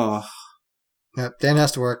 Oh. Yep, Dan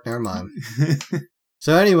has to work. Never mind.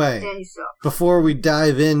 So anyway, Yeah, you suck. before we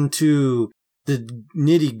dive into the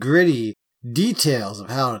nitty-gritty details of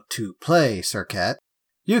how to play Sir Cat,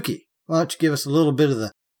 Yuki, why don't you give us a little bit of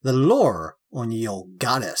the lore on the old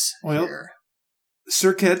goddess here?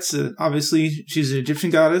 Serket's obviously she's an Egyptian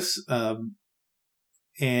goddess,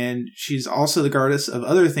 and she's also the goddess of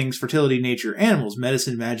other things: fertility, nature, animals,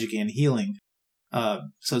 medicine, magic, and healing.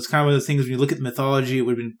 So it's kind of one of the things when you look at the mythology, it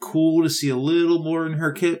would have been cool to see a little more in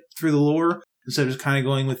her kit through the lore instead of just kind of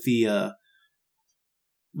going with the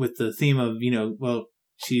theme of,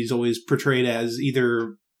 she's always portrayed as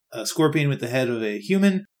either a scorpion with the head of a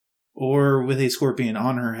human or with a scorpion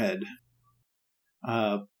on her head.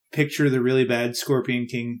 Picture the really bad Scorpion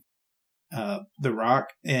King, The Rock,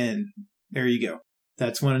 and there you go.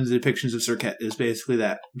 That's one of the depictions of Serket, is basically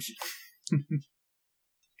that.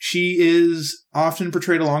 She is often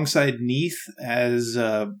portrayed alongside Neith, as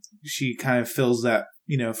she kind of fills that,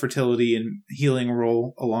 fertility and healing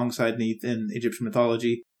role alongside Neith in Egyptian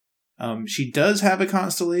mythology. She does have a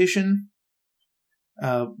constellation,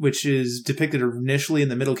 which is depicted initially in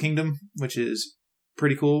the Middle Kingdom, which is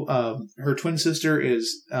pretty cool. Her twin sister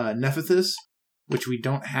is Nephthys, which we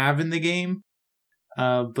don't have in the game.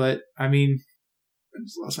 But I mean, I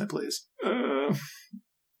just lost my place.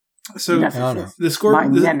 So my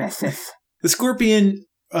nemesis. The scorpion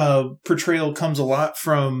portrayal comes a lot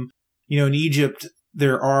from, in Egypt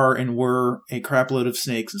there are and were a crapload of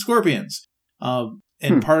snakes and scorpions.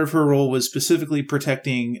 And part of her role was specifically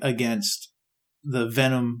protecting against the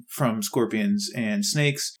venom from scorpions and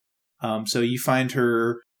snakes. So you find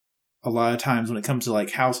her a lot of times when it comes to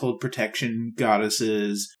like household protection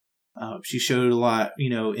goddesses. She showed a lot,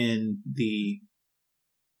 in the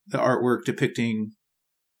artwork depicting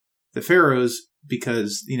the pharaohs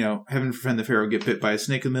because, heaven forbid the pharaoh get bit by a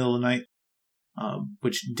snake in the middle of the night,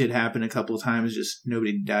 which did happen a couple of times, just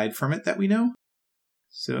nobody died from it that we know.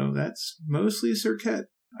 So that's mostly Serket.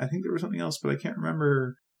 I think there was something else, but I can't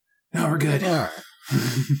remember. No, we're good. All right.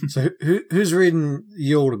 So who's reading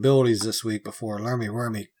the old abilities this week before Lermy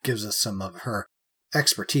Wormy gives us some of her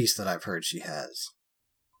expertise that I've heard she has?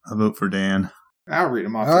 I vote for Dan. I'll read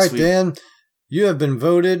them off All this right, week. Dan, you have been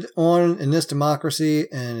voted on in this democracy,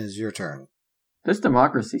 and it's your turn. This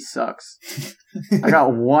democracy sucks. I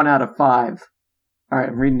got 1 out of 5. Alright,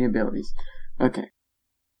 I'm reading the abilities. Okay.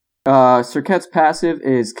 Serket's passive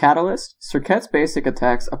is Catalyst. Serket's basic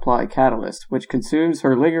attacks apply Catalyst, which consumes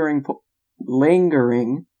her lingering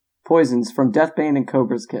poisons from Deathbane and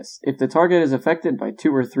Cobra's Kiss. If the target is affected by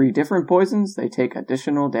 2 or 3 different poisons, they take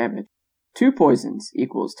additional damage. 2 poisons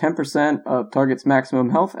equals 10% of target's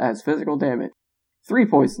maximum health as physical damage. 3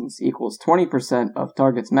 poisons equals 20% of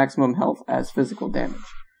target's maximum health as physical damage.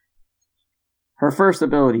 Her first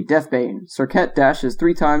ability, Deathbane. Serket dashes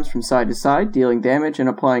 3 times from side to side, dealing damage and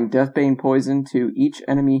applying Deathbane poison to each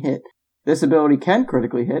enemy hit. This ability can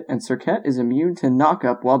critically hit, and Serket is immune to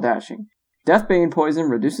knock-up while dashing. Deathbane poison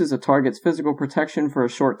reduces a target's physical protection for a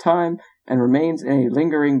short time, and remains in a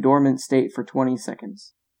lingering dormant state for 20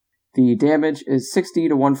 seconds. The damage is 60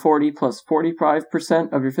 to 140 plus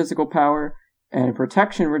 45% of your physical power, and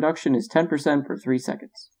protection reduction is 10% for 3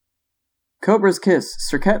 seconds. Cobra's Kiss.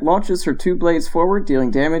 Serket launches her 2 blades forward, dealing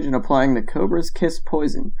damage and applying the Cobra's Kiss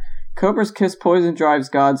poison. Cobra's Kiss poison drives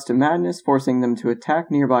gods to madness, forcing them to attack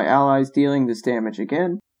nearby allies, dealing this damage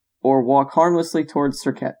again, or walk harmlessly towards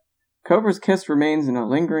Serket. Cobra's Kiss remains in a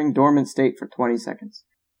lingering dormant state for 20 seconds.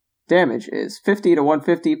 Damage is 50 to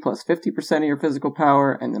 150 plus 50% of your physical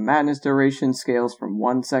power, and the madness duration scales from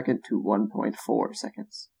 1 second to 1.4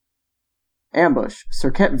 seconds. Ambush.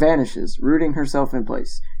 Serket vanishes, rooting herself in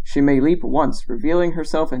place. She may leap once, revealing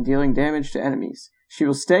herself and dealing damage to enemies. She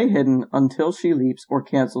will stay hidden until she leaps or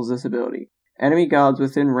cancels this ability. Enemy gods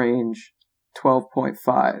within range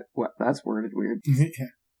 12.5. Well, that's worded weird.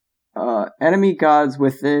 Enemy gods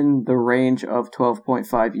within the range of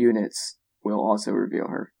 12.5 units will also reveal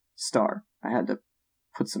her. Star. I had to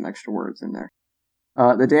put some extra words in there.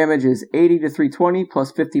 The damage is 80 to 320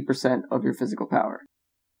 plus 50% of your physical power.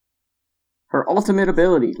 Her ultimate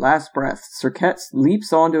ability, Last Breath. Serket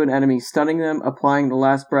leaps onto an enemy, stunning them, applying the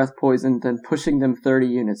Last Breath poison, then pushing them 30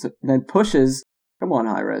 units. Then pushes them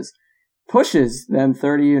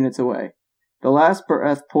 30 units away. The Last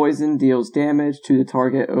Breath poison deals damage to the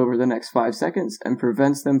target over the next 5 seconds and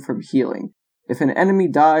prevents them from healing. If an enemy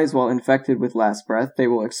dies while infected with Last Breath, they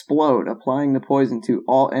will explode, applying the poison to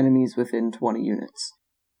all enemies within 20 units.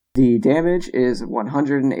 The damage is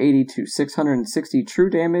 180 to 660 true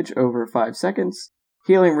damage over 5 seconds.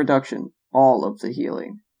 Healing reduction, all of the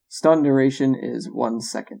healing. Stun duration is 1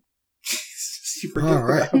 second. You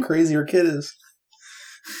forget how crazy your kid is.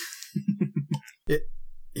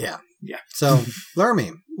 Yeah. So,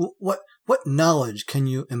 Lermy, what knowledge can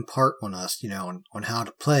you impart on us, on how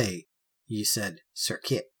to play, you said,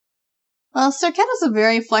 Serket? Well, Serket is a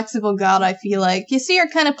very flexible god, I feel like. You see her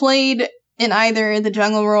kind of played in either the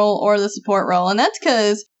jungle role or the support role, and that's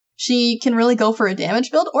because she can really go for a damage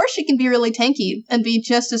build, or she can be really tanky and be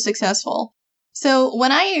just as successful. So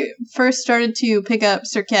when I first started to pick up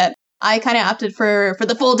Serket, I kind of opted for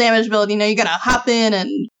the full damage build. You gotta hop in and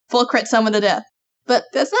full crit someone to death. But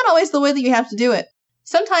that's not always the way that you have to do it.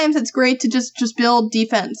 Sometimes it's great to just build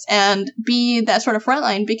defense and be that sort of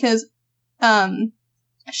frontline, because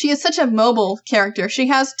she is such a mobile character. She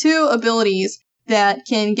has 2 abilities that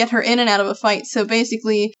can get her in and out of a fight. So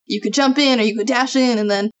basically, you could jump in or you could dash in and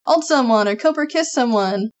then ult someone or Cobra Kiss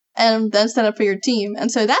someone and then set up for your team.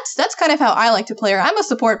 And so that's kind of how I like to play her. I'm a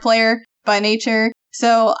support player by nature,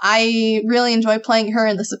 so I really enjoy playing her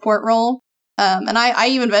in the support role. And I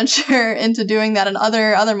even venture into doing that in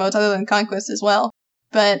other modes other than Conquest as well.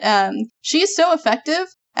 But she is so effective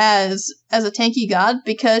as a tanky god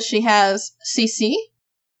because she has CC,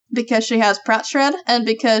 because she has Prat Shred, and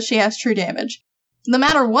because she has true damage. no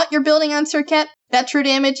matter what you're building on Serket, that true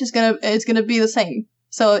damage is gonna be the same.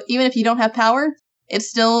 So even if you don't have power, it's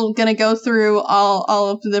still gonna go through all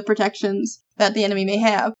of the protections that the enemy may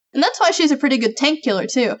have. And that's why she's a pretty good tank killer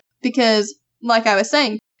too, because, like I was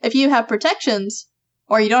saying, if you have protections,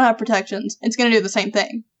 or you don't have protections, it's gonna do the same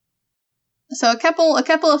thing. So a couple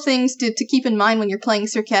of things to keep in mind when you're playing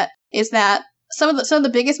Serket is that some of the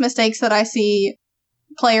biggest mistakes that I see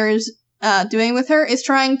players doing with her is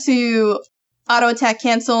trying to auto attack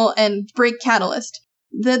cancel and break Catalyst.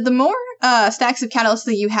 The more stacks of Catalyst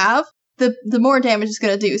that you have, the more damage it's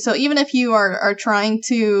going to do. So even if you are trying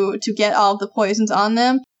to get all of the poisons on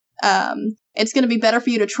them, it's going to be better for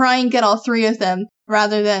you to try and get all 3 of them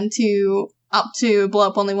rather than to opt to blow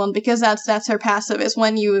up only one, because that's her passive. Is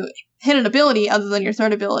when you hit an ability other than your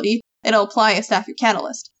third ability, it'll apply a stack of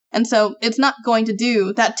Catalyst. And so it's not going to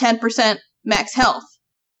do that 10% max health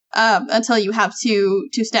until you have two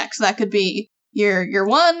stacks. So that could be your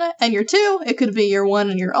 1 and your 2. It could be your 1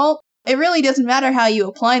 and your ult. It really doesn't matter how you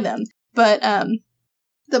apply them. But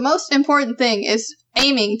the most important thing is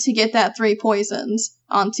aiming to get that 3 poisons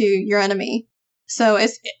onto your enemy. So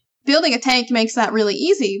building a tank makes that really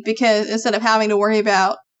easy, because instead of having to worry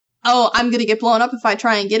about, oh, I'm going to get blown up if I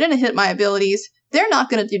try and get in and hit my abilities, they're not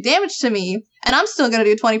going to do damage to me, and I'm still going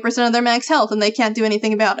to do 20% of their max health, and they can't do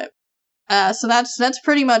anything about it. So that's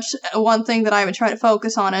pretty much one thing that I would try to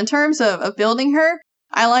focus on. In terms of building her,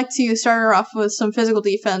 I like to start her off with some physical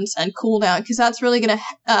defense and cooldown, because that's really going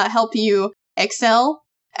to help you excel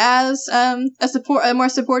as a more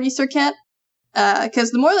supporty Serket.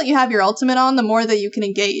 Because the more that you have your ultimate on, the more that you can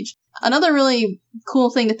engage. Another really cool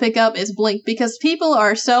thing to pick up is Blink, because people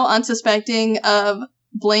are so unsuspecting of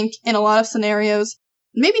Blink in a lot of scenarios.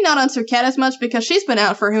 Maybe not on Serket as much, because she's been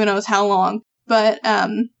out for who knows how long, but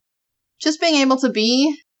just being able to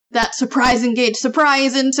be that surprise engage,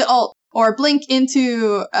 surprise into ult, or blink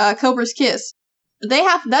into Cobra's Kiss,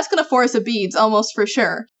 that's gonna force a beads almost for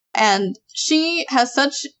sure. And she has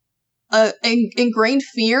such ingrained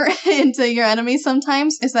fear into your enemies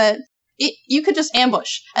sometimes, is that you could just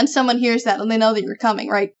ambush, and someone hears that, and they know that you're coming,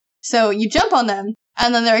 right? So you jump on them,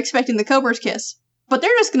 and then they're expecting the Cobra's Kiss. But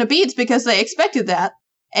they're just gonna beads because they expected that,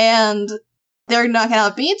 and they're not gonna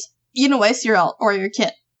have beads, you don't waste your ult or your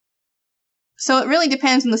kit. So it really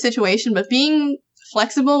depends on the situation, but being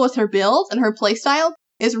flexible with her build and her playstyle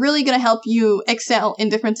is really gonna help you excel in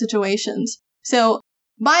different situations. So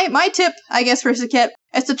my tip, I guess, for Serket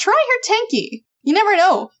is to try her tanky. You never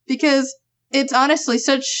know, because it's honestly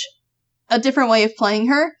such a different way of playing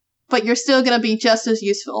her, but you're still gonna be just as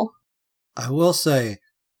useful. I will say,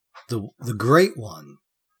 the great one,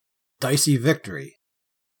 Dicey Victory,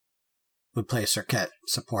 would play Serket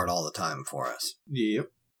support all the time for us. Yep.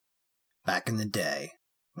 Back in the day,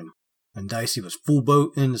 when Dicey was full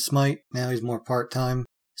boat into Smite, now he's more part-time.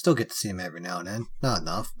 Still get to see him every now and then. Not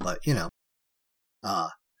enough, but, you know.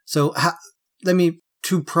 So let me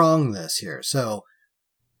two-prong this here. So,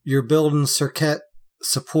 you're building Serket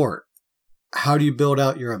support. How do you build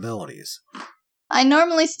out your abilities? I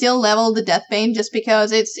normally still level the Deathbane just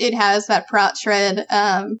because it has that Prot Shred,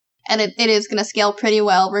 and it is going to scale pretty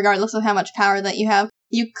well regardless of how much power that you have.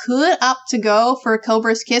 You could opt to go for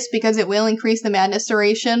Cobra's Kiss because it will increase the madness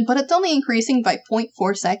duration, but it's only increasing by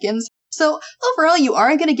 0.4 seconds. So overall, you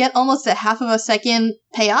are going to get almost a half of a second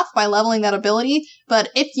payoff by leveling that ability, but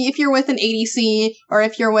if you're with an ADC, or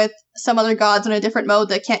if you're with some other gods in a different mode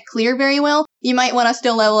that can't clear very well, you might want to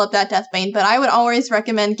still level up that Deathbane, but I would always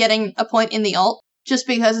recommend getting a point in the ult, just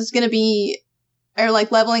because it's going to be, or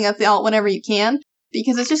like leveling up the ult whenever you can,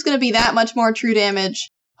 because it's just going to be that much more true damage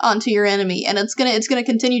onto your enemy, and it's gonna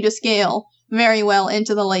continue to scale very well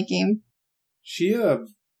into the late game. She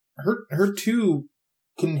her 2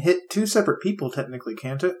 can hit 2 separate people technically,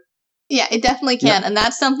 can't it? Yeah, it definitely can, and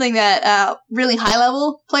that's something that really high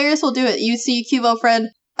level players will do it. You see Cubo Fred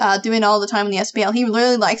doing all the time in the SPL. He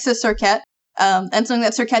really likes this Serket, and something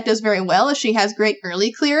that Serket does very well is she has great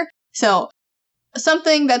early clear. So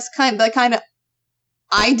something that's kind of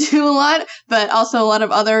I do a lot, but also a lot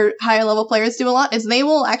of other higher level players do a lot, is they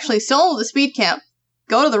will actually solo the speed camp,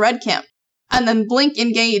 go to the red camp, and then blink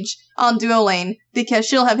engage on duo lane, because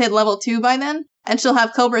she'll have hit level 2 by then, and she'll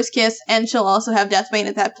have Cobra's Kiss, and she'll also have Deathbane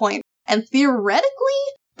at that point. And theoretically,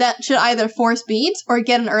 that should either force beads or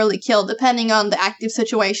get an early kill, depending on the active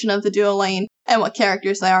situation of the duo lane and what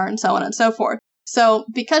characters they are, and so on and so forth. So,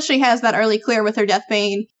 because she has that early clear with her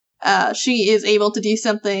Deathbane, she is able to do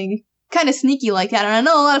something kind of sneaky like that. And I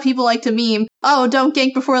know a lot of people like to meme, oh, don't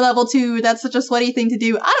gank before level 2, that's such a sweaty thing to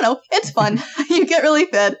do. I don't know, it's fun. You get really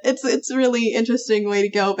fed. It's a really interesting way to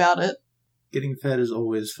go about it. Getting fed is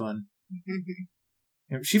always fun.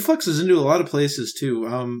 She fluxes into a lot of places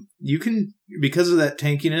too. You can, because of that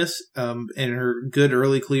tankiness, and her good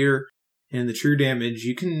early clear and the true damage,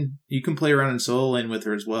 you can play around in solo lane with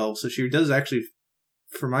her as well. So she does actually,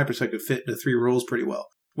 from my perspective, fit into 3 roles pretty well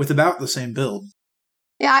with about the same build.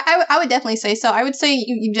 Yeah, I would definitely say so. I would say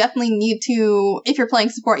you definitely need to, if you're playing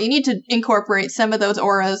support, you need to incorporate some of those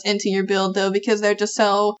auras into your build though, because they're just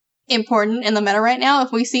so important in the meta right now.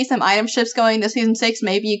 If we see some item shifts going to Season 6,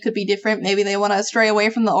 maybe it could be different. Maybe they want to stray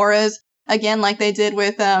away from the auras again, like they did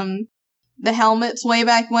with the helmets way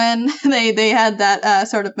back when they had that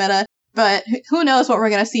sort of meta. But who knows what we're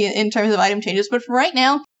going to see in terms of item changes. But for right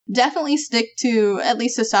now, definitely stick to at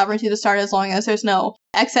least the sovereignty to start, as long as there's no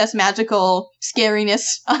excess magical scariness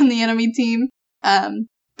on the enemy team.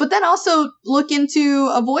 But then also look into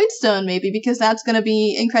a Void Stone maybe, because that's going to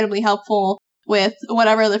be incredibly helpful with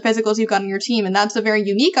whatever other physicals you've got on your team. And that's a very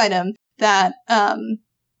unique item that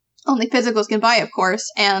only physicals can buy, of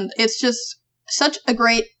course. And it's just such a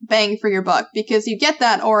great bang for your buck, because you get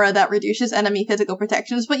that aura that reduces enemy physical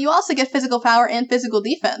protections, but you also get physical power and physical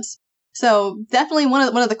defense. So definitely one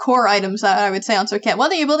of the core items that I would say on Serket.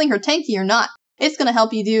 Whether you're building her tanky or not, it's going to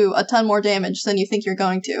help you do a ton more damage than you think you're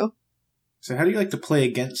going to. So how do you like to play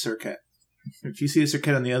against Serket? If you see a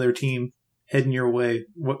Serket on the other team heading your way,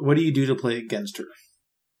 what do you do to play against her?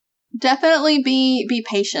 Definitely be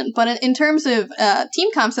patient, but in terms of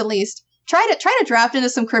team comps at least, try to draft into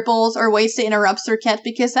some cripples or ways to interrupt Serket,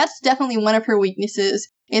 because that's definitely one of her weaknesses,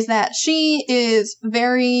 is that she is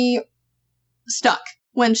very stuck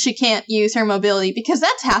when she can't use her mobility, because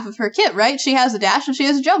that's half of her kit, right? She has a dash and she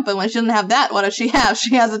has a jump, and when she doesn't have that, what does she have?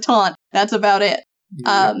 She has a taunt. That's about it.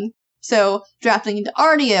 Yeah. So drafting into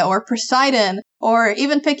Ardia or Poseidon, or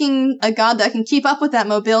even picking a god that can keep up with that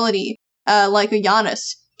mobility, like a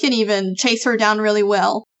Giannis, can even chase her down really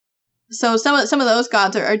well. So some of those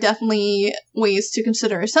gods are definitely ways to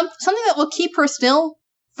consider. Something that will keep her still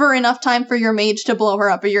for enough time for your mage to blow her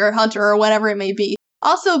up, or your hunter, or whatever it may be.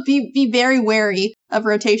 Also, be very wary of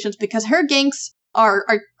rotations, because her ganks are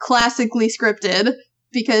classically scripted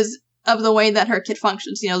because of the way that her kit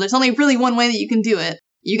functions. You know, there's only really one way that you can do it.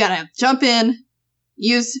 You gotta jump in,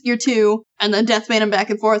 use your 2, and then deathbane them back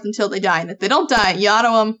and forth until they die. And if they don't die, you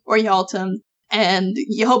auto them or you ult them, and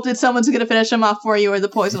you hope that someone's gonna finish them off for you, or the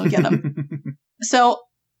poison will get them. So,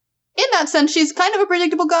 in that sense, she's kind of a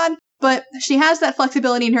predictable god, but she has that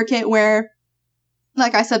flexibility in her kit where,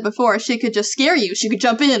 like I said before, she could just scare you. She could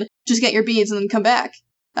jump in, just get your beads, and then come back.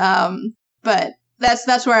 But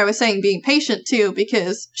that's where I was saying being patient too,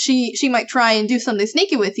 because she might try and do something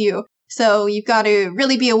sneaky with you. So you've got to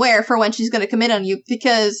really be aware for when she's going to commit on you,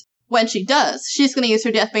 because when she does, she's going to use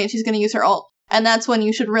her deathbane, she's going to use her ult. And that's when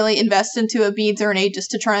you should really invest into a beads or an Aegis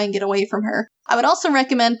to try and get away from her. I would also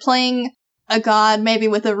recommend playing a god maybe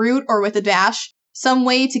with a root or with a dash, some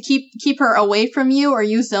way to keep her away from you, or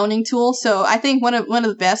use zoning tools. So I think one of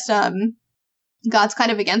the best gods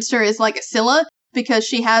kind of against her is like a Scylla, because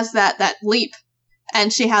she has that leap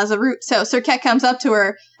and she has a root. So Serket comes up to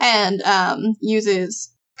her and uses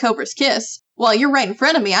Cobra's Kiss. Well, you're right in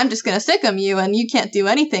front of me. I'm just gonna sick'em you, and you can't do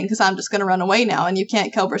anything because I'm just gonna run away now, and you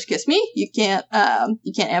can't Cobra's Kiss me. You can't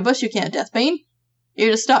ambush. You can't deathbane.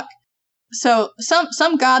 You're just stuck. So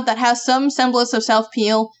some god that has some semblance of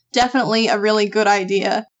self-peel, definitely a really good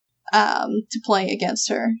idea to play against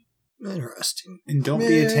her. Interesting. And don't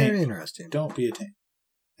be a tank. Very interesting. Don't be a tank.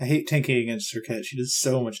 I hate tanking against Serket. She does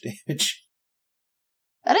so much damage.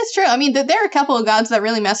 That is true. I mean, there are a couple of gods that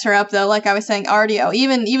really mess her up, though. Like I was saying, Ardio.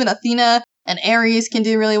 Even Athena and Ares can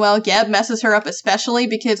do really well. Geb messes her up especially,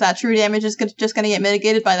 because that true damage is just going to get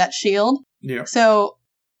mitigated by that shield. Yeah. So,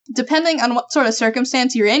 depending on what sort of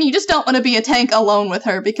circumstance you're in, you just don't want to be a tank alone with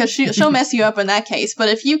her, because she'll mess you up in that case. But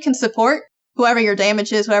if you can support whoever your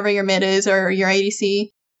damage is, whoever your mid is, or your ADC,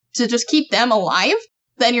 to just keep them alive,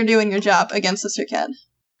 then you're doing your job against the Serket.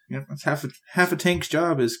 Yeah, that's half a tank's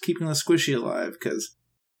job, is keeping the squishy alive, because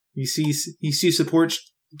you see support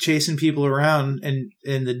chasing people around, and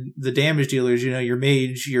the damage dealers, you know, your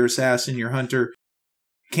mage, your assassin, your hunter,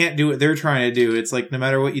 can't do what they're trying to do. It's like, no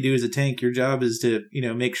matter what you do as a tank, your job is to, you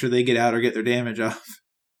know, make sure they get out or get their damage off.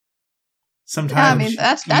 Sometimes, yeah, I mean,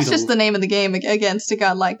 that's just the name of the game against a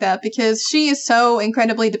god like that, because she is so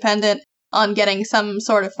incredibly dependent on getting some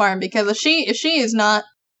sort of farm, because if she is not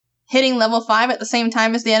hitting level 5 at the same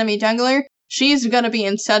time as the enemy jungler, she's gonna be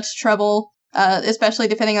in such trouble, especially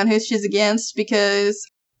depending on who she's against, because,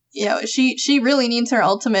 you know, she really needs her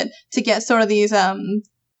ultimate to get sort of these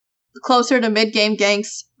closer to mid-game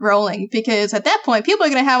ganks rolling, because at that point, people are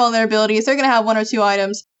going to have all their abilities, they're going to have 1 or 2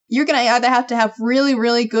 items, you're going to either have to have really,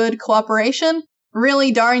 really good cooperation,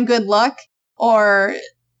 really darn good luck, or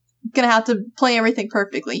gonna have to play everything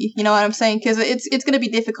perfectly. You know what I'm saying? Because it's gonna be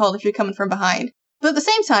difficult if you're coming from behind. But at the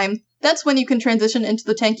same time, that's when you can transition into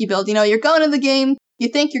the tanky build. You know, you're going in the game, you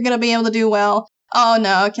think you're gonna be able to do well. Oh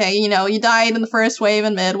no, okay, you know, you died in the first wave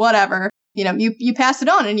in mid, whatever. You know, you pass it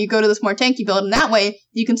on and you go to this more tanky build, and that way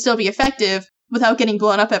you can still be effective without getting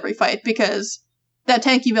blown up every fight, because that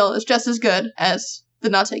tanky build is just as good as the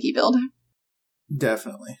not tanky build.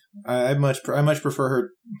 Definitely. I much prefer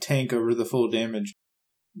her tank over the full damage.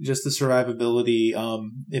 Just the survivability.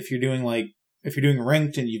 If you're doing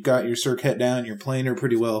ranked and you've got your Serket down, you're playing her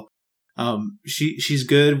pretty well. She's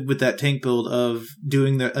good with that tank build of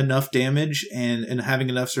doing enough damage and having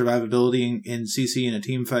enough survivability in CC in a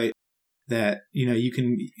team fight that, you know,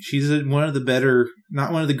 she's one of the better,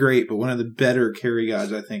 not one of the great, but one of the better carry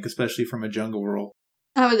gods, I think, especially from a jungle role.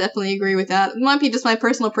 I would definitely agree with that. It might be just my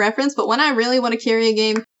personal preference, but when I really want to carry a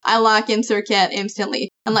game, I lock in Serket instantly.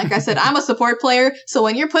 And like I said, I'm a support player, so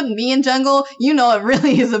when you're putting me in jungle, you know it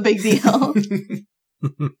really is a big deal.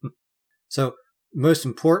 So, most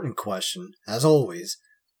important question, as always,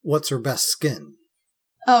 what's her best skin?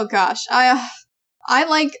 Oh gosh, I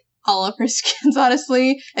like all of her skins,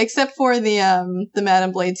 honestly, except for the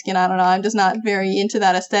Madam Blade skin. I don't know, I'm just not very into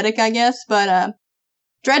that aesthetic, I guess, but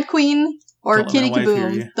Dread Queen or Kitty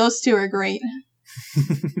Kaboom, those two are great.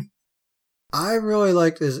 I really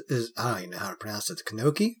liked is I don't even know how to pronounce it,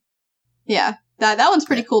 Kanoki? Yeah, that one's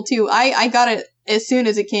pretty cool too. I got it as soon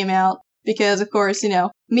as it came out, because of course, you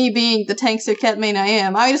know, me being the tank Serket main I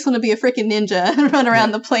am, I just want to be a freaking ninja and run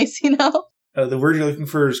around the place, you know? The word you're looking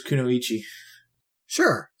for is Kunoichi.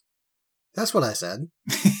 Sure. That's what I said.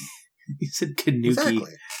 You said Kanuki.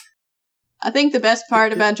 Exactly. I think the best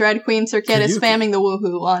part about Dread Queen Serket is spamming the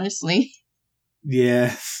woohoo, honestly.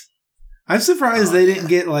 Yeah. I'm surprised they didn't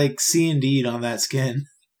get, like, C&D'd on that skin.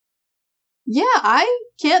 Yeah, I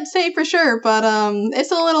can't say for sure, but,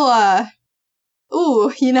 it's a little,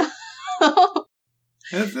 ooh, you know?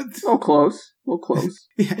 Oh, close. Well, close.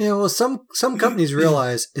 Yeah. You know, well, some companies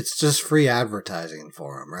realize it's just free advertising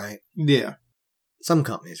for them, right? Yeah. Some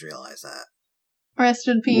companies realize that. Rest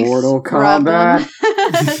in peace, Mortal Kombat.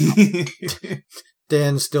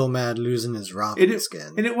 Dan's still mad losing his Robin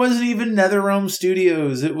skin. And it wasn't even NetherRealm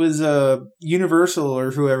Studios. It was Universal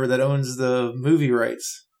or whoever that owns the movie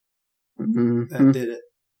rights that did it.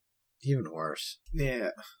 Even worse. Yeah.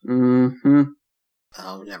 Mm-hmm.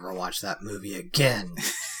 I'll never watch that movie again.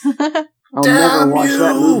 I'll never watch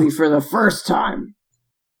that movie for the first time.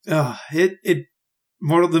 The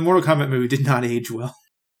Mortal Kombat movie did not age well.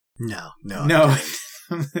 No.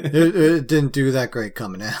 It didn't do that great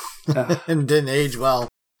coming out. And didn't age well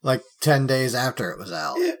like 10 days after it was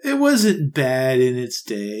out. It wasn't bad in its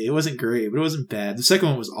day. It wasn't great, but it wasn't bad. The second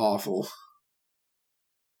one was awful.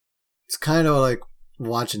 It's kind of like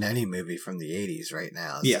watching any movie from the 80s right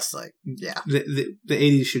now. It's just like, yeah. The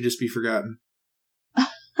 80s should just be forgotten.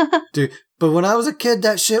 Dude, but when I was a kid,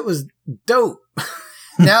 that shit was dope.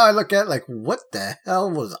 Now I look at it like, what the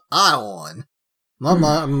hell was I on? My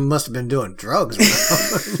mom must have been doing drugs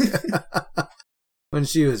when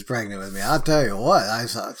she was pregnant with me. I'll tell you what, I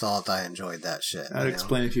thought I enjoyed that shit. That'd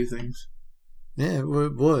explain a few things. Yeah, it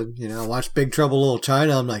would. You know, I watched Big Trouble in Little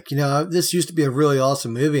China. I'm like, you know, this used to be a really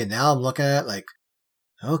awesome movie, and now I'm looking at it like,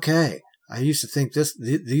 okay, I used to think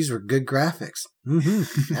these were good graphics.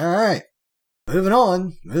 Mm-hmm. All right. Moving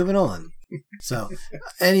on. So,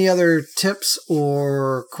 any other tips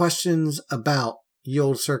or questions about Ye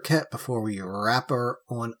Olde Serket before we wrap her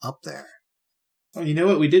on up there? Oh, you know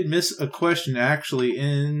what? We did miss a question, actually,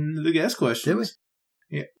 in the guest questions. Did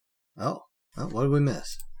we? Yeah. Oh, what did we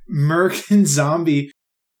miss? American Zombie.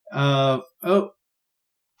 Never mind.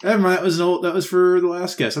 That was for the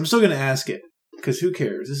last guest. I'm still going to ask it, because who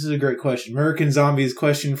cares? This is a great question. American Zombie's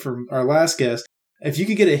question from our last guest. If you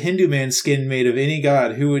could get a Hindu man skin made of any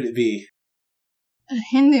god, who would it be? A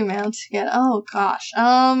Hindu man skin? Oh, gosh.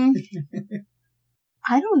 I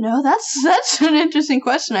don't know. That's an interesting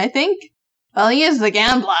question. I think, well, he is the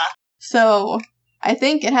gambler. So, I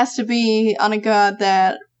think it has to be on a god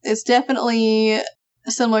that is definitely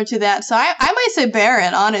similar to that. So, I might say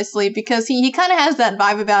Baron, honestly, because he kind of has that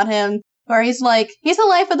vibe about him where he's like, he's the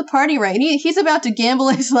life of the party, right? He's about to gamble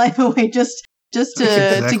his life away just to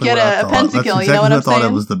get a pentakill, That's you know what I'm saying? I thought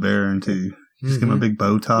it was the Baron, too. Just give him a big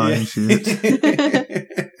bow tie and shit.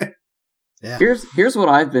 Yeah. Here's what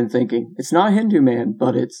I've been thinking. It's not Hindu man,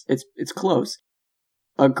 but it's close.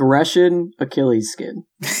 Aggression Achilles skin.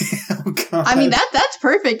 Oh, God. I mean, that's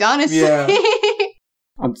perfect, honestly. Yeah.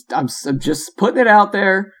 I'm just putting it out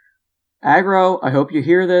there. Aggro, I hope you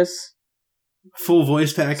hear this. Full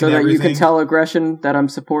voice pack so and that everything. you can tell Aggression that I'm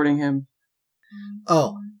supporting him.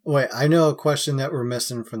 Oh, Wait, I know a question that we're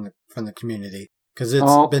missing from the community because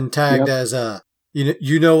it's been tagged as a.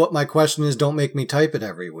 You know what my question is? Don't make me type it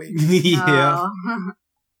every week. Yeah.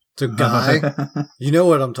 So, Guy, you know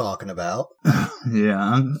what I'm talking about.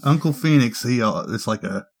 Yeah, Uncle Phoenix. It's like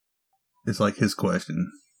his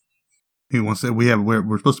question. He wants to.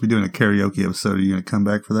 We're supposed to be doing a karaoke episode. Are you going to come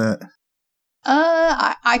back for that?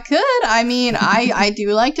 I could. I mean, I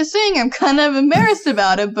do like to sing. I'm kind of embarrassed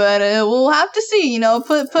about it, but we'll have to see. You know,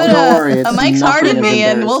 put a Mike's Heart in me,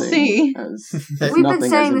 and we'll see. We've been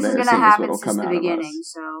saying this is going to happen since the beginning,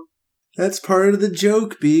 so. That's part of the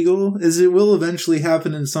joke, Beagle, is it will eventually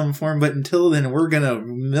happen in some form, but until then, we're going to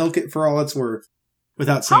milk it for all it's worth.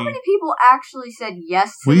 Without singing. How many people actually said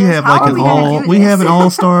yes to we this? have How we have an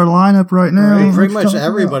all-star lineup right now. Right, pretty much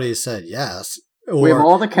everybody said yes. We have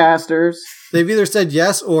all the casters. They've either said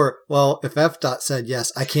yes or, well, if F. said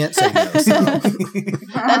yes, I can't say no. So.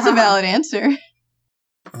 That's a valid answer.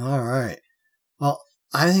 All right. Well,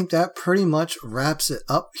 I think that pretty much wraps it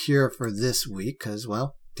up here for this week because,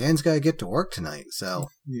 well, Dan's got to get to work tonight. So,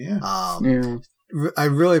 yeah. I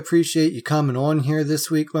really appreciate you coming on here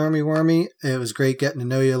this week, Lermy Wormy. It was great getting to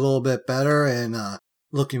know you a little bit better and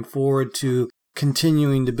looking forward to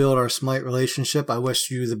continuing to build our Smite relationship. I wish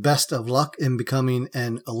you the best of luck in becoming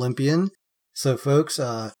an Olympian. So, folks,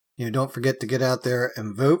 don't forget to get out there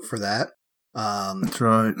and vote for that. That's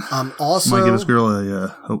right. Also, might give this girl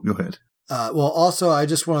a. Go ahead. Also, I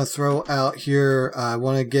just want to throw out here. I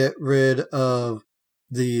want to get rid of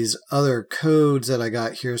these other codes that I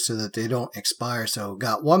got here so that they don't expire. So,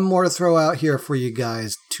 got one more to throw out here for you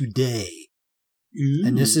guys today. Ooh.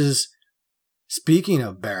 And this is speaking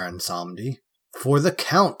of Baron Samedi. For the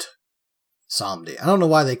Count Samedi. I don't know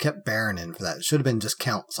why they kept Baron in for that. It should have been just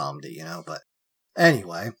Count Samedi, but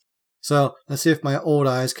anyway. So, let's see if my old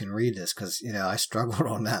eyes can read this, because, I struggled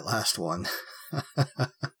on that last one.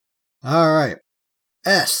 Alright.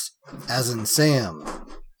 S, as in Sam.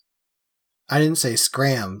 I didn't say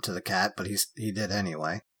scram to the cat, but he did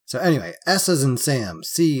anyway. So anyway, S as in Sam,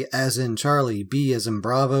 C as in Charlie, B as in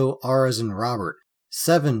Bravo, R as in Robert,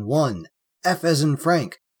 7-1, F as in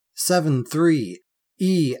Frank, 7-3,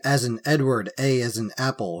 E as in Edward, A as in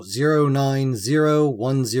Apple,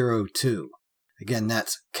 090102. Again,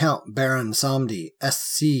 that's Count Baron Samedi,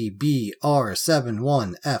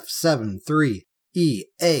 SCBR71, F73,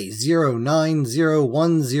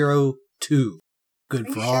 EA090102. Good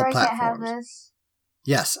for all platforms. I can't have this?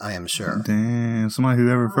 Yes, I am sure. Damn,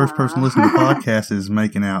 whoever first person listening to the podcast is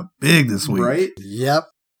making out big this week. Right? Yep.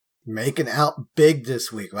 Making out big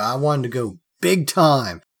this week. Well, I wanted to go big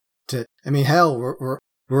time. Hell,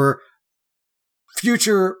 we're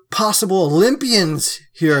future possible Olympians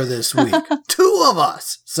here this week. 2 of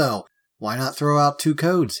us. So, why not throw out 2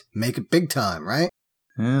 codes? Make it big time, right?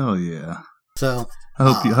 Hell yeah. So,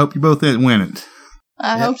 I hope you both win it.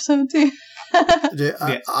 I hope so too.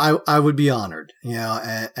 I would be honored,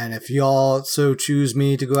 and if y'all so choose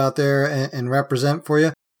me to go out there and represent for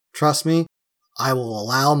you, trust me, I will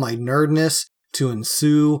allow my nerdness to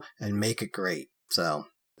ensue and make it great. So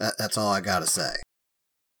that's all I gotta say.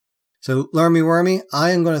 So Lermy Wormy, I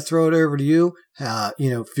am going to throw it over to you.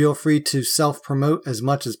 Feel free to self-promote as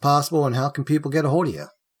much as possible, and how can people get a hold of you?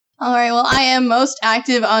 All right, well, I am most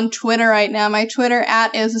active on Twitter right now. My Twitter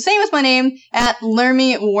 @ is the same as my name,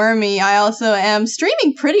 @LermyWormy. I also am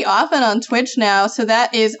streaming pretty often on Twitch now, so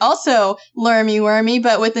that is also LermyWormy,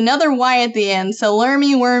 but with another Y at the end, so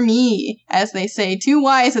LermyWormy, as they say, 2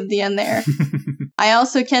 Ys at the end there. I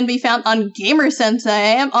also can be found on GamerSense. I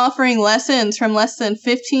am offering lessons from less than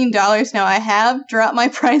 $15 now. I have dropped my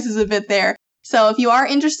prices a bit there. So if you are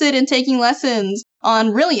interested in taking lessons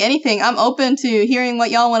on really anything, I'm open to hearing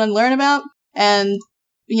what y'all want to learn about and,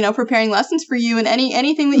 preparing lessons for you and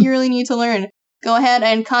anything that you really need to learn. Go ahead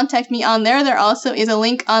and contact me on there. There also is a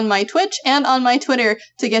link on my Twitch and on my Twitter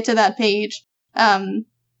to get to that page. I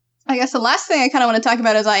guess the last thing I kind of want to talk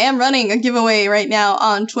about is I am running a giveaway right now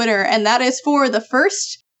on Twitter, and that is for the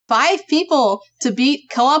first 5 people to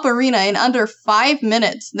beat Co-op Arena in under 5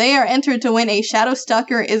 minutes. They are entered to win a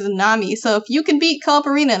Shadowstalker Izanami. So if you can beat Co-op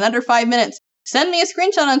Arena in under 5 minutes, send me a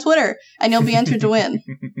screenshot on Twitter, and you'll be entered to win.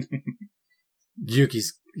 Yuki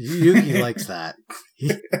likes that.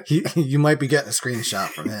 You might be getting a screenshot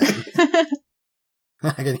from him.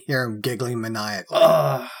 I can hear him giggling maniacally.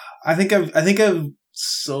 I think I've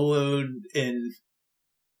soloed in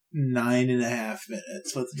 9.5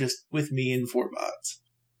 minutes with me and 4 bots.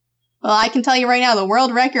 Well, I can tell you right now, the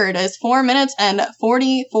world record is 4 minutes and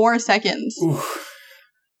 44 seconds. Oof.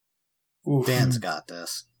 Dan's got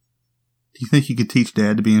this. Do you think you could teach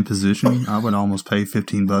Dad to be in position? I would almost pay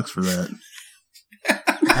 $15 for that.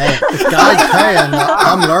 Hey, if Guy's paying,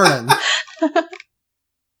 I'm learning.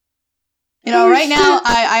 You know, right now,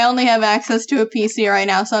 I only have access to a PC right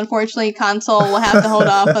now, so unfortunately, console will have to hold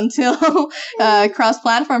off until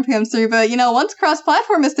cross-platform comes through. But, you know, once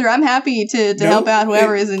cross-platform is through, I'm happy to help out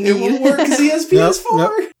whoever is in need. It won't work because he has PS4.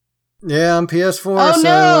 Nope. Yeah, I'm PS4. Oh, so,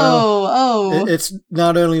 no! It's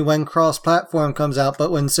not only when cross-platform comes out, but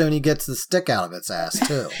when Sony gets the stick out of its ass,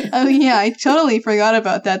 too. Oh, yeah, I totally forgot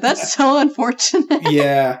about that. That's so unfortunate.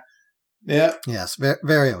 Yeah. Yes,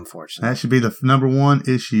 very unfortunate. That should be the number one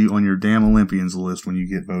issue on your damn Olympians list when you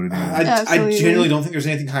get voted in. I genuinely don't think there's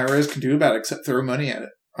anything Hi-Rez can do about it except throw money at it.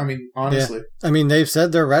 I mean, honestly. Yeah. I mean, they've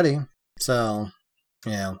said they're ready. So,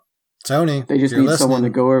 yeah. Sony, They just need someone to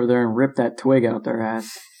go over there and rip that twig out their ass.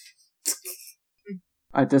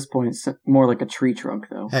 At this point, it's more like a tree trunk,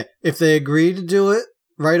 though. Hey, if they agree to do it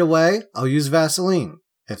right away, I'll use Vaseline.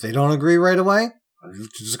 If they don't agree right away, I'm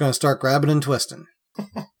just going to start grabbing and twisting.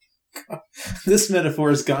 This metaphor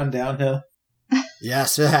has gone downhill.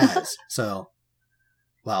 Yes, it has. So,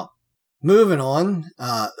 well, moving on.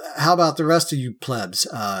 How about the rest of you plebs?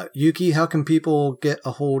 Yuki, how can people get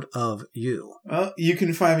a hold of you? Well, you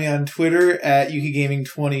can find me on Twitter at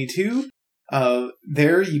YukiGaming22.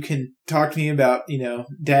 There you can talk to me about, you know,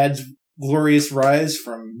 Dad's glorious rise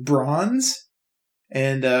from bronze.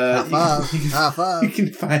 And High five. You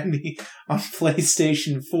can find me on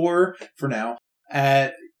PlayStation 4 for now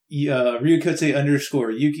at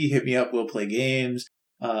Ryukotse_Yuki. Hit me up, we'll play games.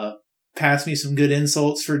 Pass me some good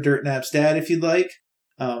insults for Dirt Nap's dad if you'd like.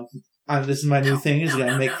 This is my new thing, is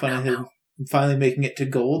gonna make fun of him finally making it to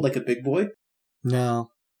gold like a big boy. No.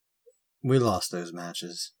 We lost those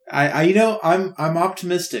matches. I'm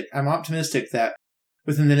optimistic. I'm optimistic that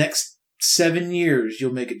within the next 7 years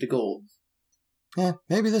you'll make it to gold. Yeah,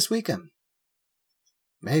 maybe this weekend.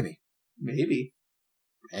 Maybe.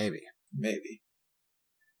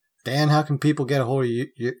 Dan, how can people get a hold of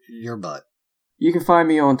your butt? You can find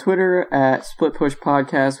me on Twitter at Split Push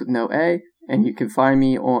Podcast with no A, and you can find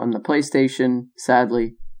me on the PlayStation,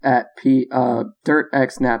 sadly, at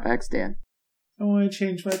DirtXNapXDan. I want to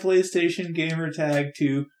change my PlayStation gamer tag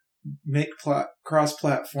to make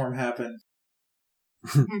cross-platform happen.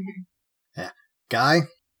 Yeah. Guy?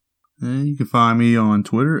 And you can find me on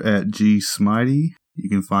Twitter at GSmitey. You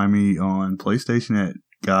can find me on PlayStation at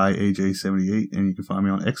GuyAJ78, and you can find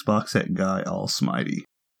me on Xbox at GuyAllSmitey.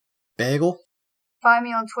 Bagel? Find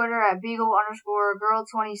me on Twitter at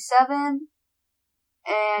Beagle_Girl27,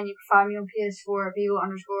 and you can find me on PS4 at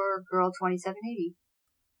Beagle_Girl2780.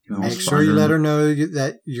 Make sure you let her know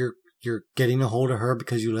that you're getting a hold of her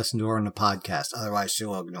because you listen to her on the podcast. Otherwise,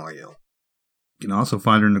 she'll ignore you. You can also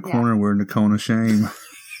find her in the corner wearing the cone of shame.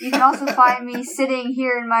 You can also find me sitting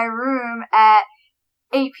here in my room at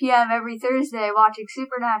 8 p.m. every Thursday watching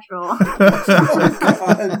Supernatural.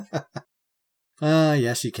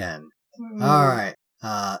 Yes, you can. All right.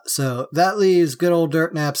 So that leaves good old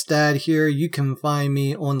Dirt Nap's dad here. You can find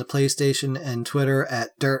me on the PlayStation and Twitter at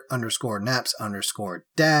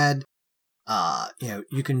Dirt_Naps_Dad.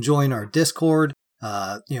 You can join our Discord.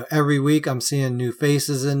 Every week I'm seeing new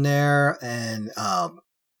faces in there, and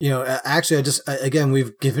actually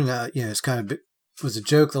we've given it's kind of was a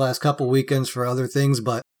joke the last couple weekends for other things,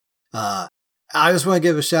 but I just want to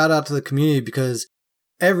give a shout out to the community because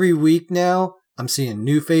every week now I'm seeing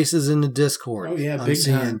new faces in the Discord. Oh yeah, I'm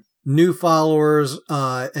seeing new followers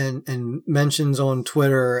and mentions on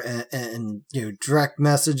Twitter and direct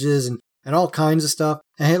messages and all kinds of stuff.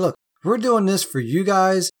 And hey, look, we're doing this for you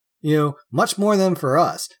guys. Much more than for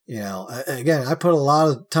us. Again, I put a lot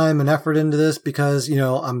of time and effort into this because,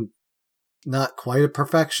 I'm not quite a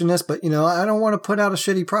perfectionist, but, I don't want to put out a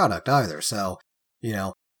shitty product either. So,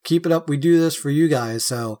 keep it up. We do this for you guys.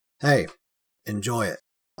 So, hey, enjoy it.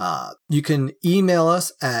 You can email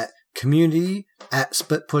us at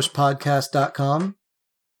community@splitpushpodcast.com.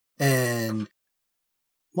 And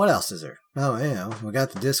what else is there? Oh, we got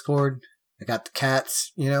the Discord. I got the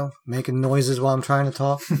cats, making noises while I'm trying to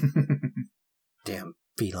talk. Damn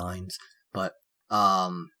felines. But, I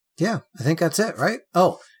think that's it, right?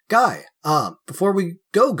 Oh, Guy, before we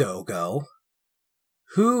go,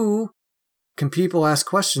 who can people ask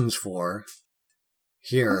questions for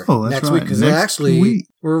here next week? Because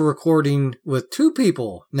we're recording with two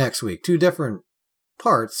people next week, two different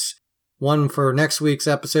parts. One for next week's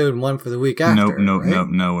episode and one for the week after. No,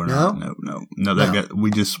 we're not. No.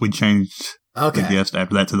 We changed the guest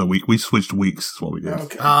after that to the week. We switched weeks. Is what we did.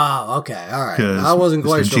 Okay. Oh, okay. All right. I wasn't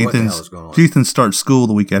quite sure what the hell was going on. Jethan starts school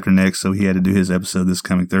the week after next, so he had to do his episode this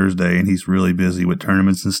coming Thursday, and he's really busy with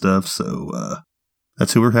tournaments and stuff. So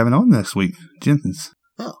that's who we're having on next week, Jethan's.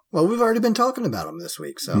 Oh, well, we've already been talking about him this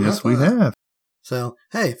week. So yes, we have. So,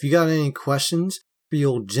 hey, if you got any questions for you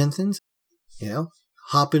old gentins,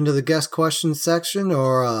 hop into the guest questions section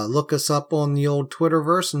or look us up on the old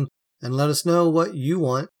Twitterverse and let us know what you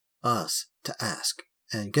want us to ask.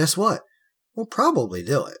 And guess what? We'll probably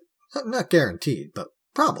do it. Not guaranteed, but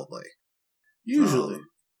probably. Usually.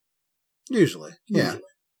 Usually, yeah.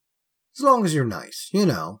 As long as you're nice,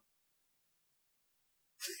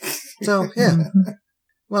 So, yeah.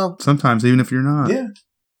 Well, sometimes even if you're not. Yeah.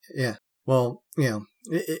 Yeah. Well,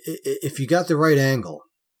 if you got the right angle,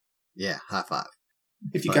 yeah, high five.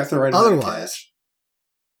 If you But got the right amount of otherwise, cash.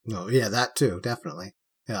 no, yeah, that too, definitely.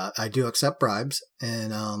 I do accept bribes,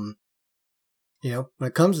 and when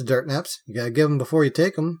it comes to dirt naps, you gotta give them before you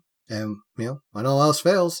take them, and when all else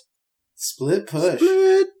fails, Split push.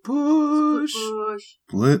 split push.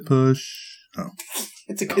 Split push. Oh.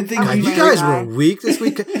 It's a good thing. I'm You Right. guys were weak this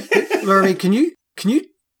week. Lermy, can you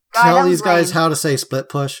God, tell that was these guys lame. how to say split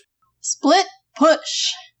push? Split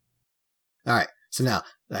push. All right, so now,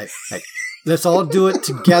 let's all do it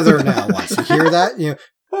together now. Once you hear that,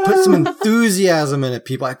 put some enthusiasm in it,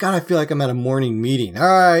 people. I feel like I'm at a morning meeting. All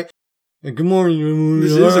right, good morning.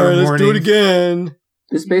 This All is our right, let's do it morning. again.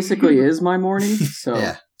 This basically is my morning, so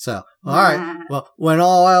Yeah. So, all right. Well, when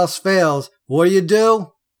all else fails, what do you do?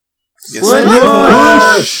 Yes, Split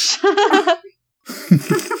sir. push!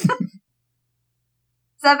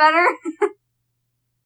 Is that better?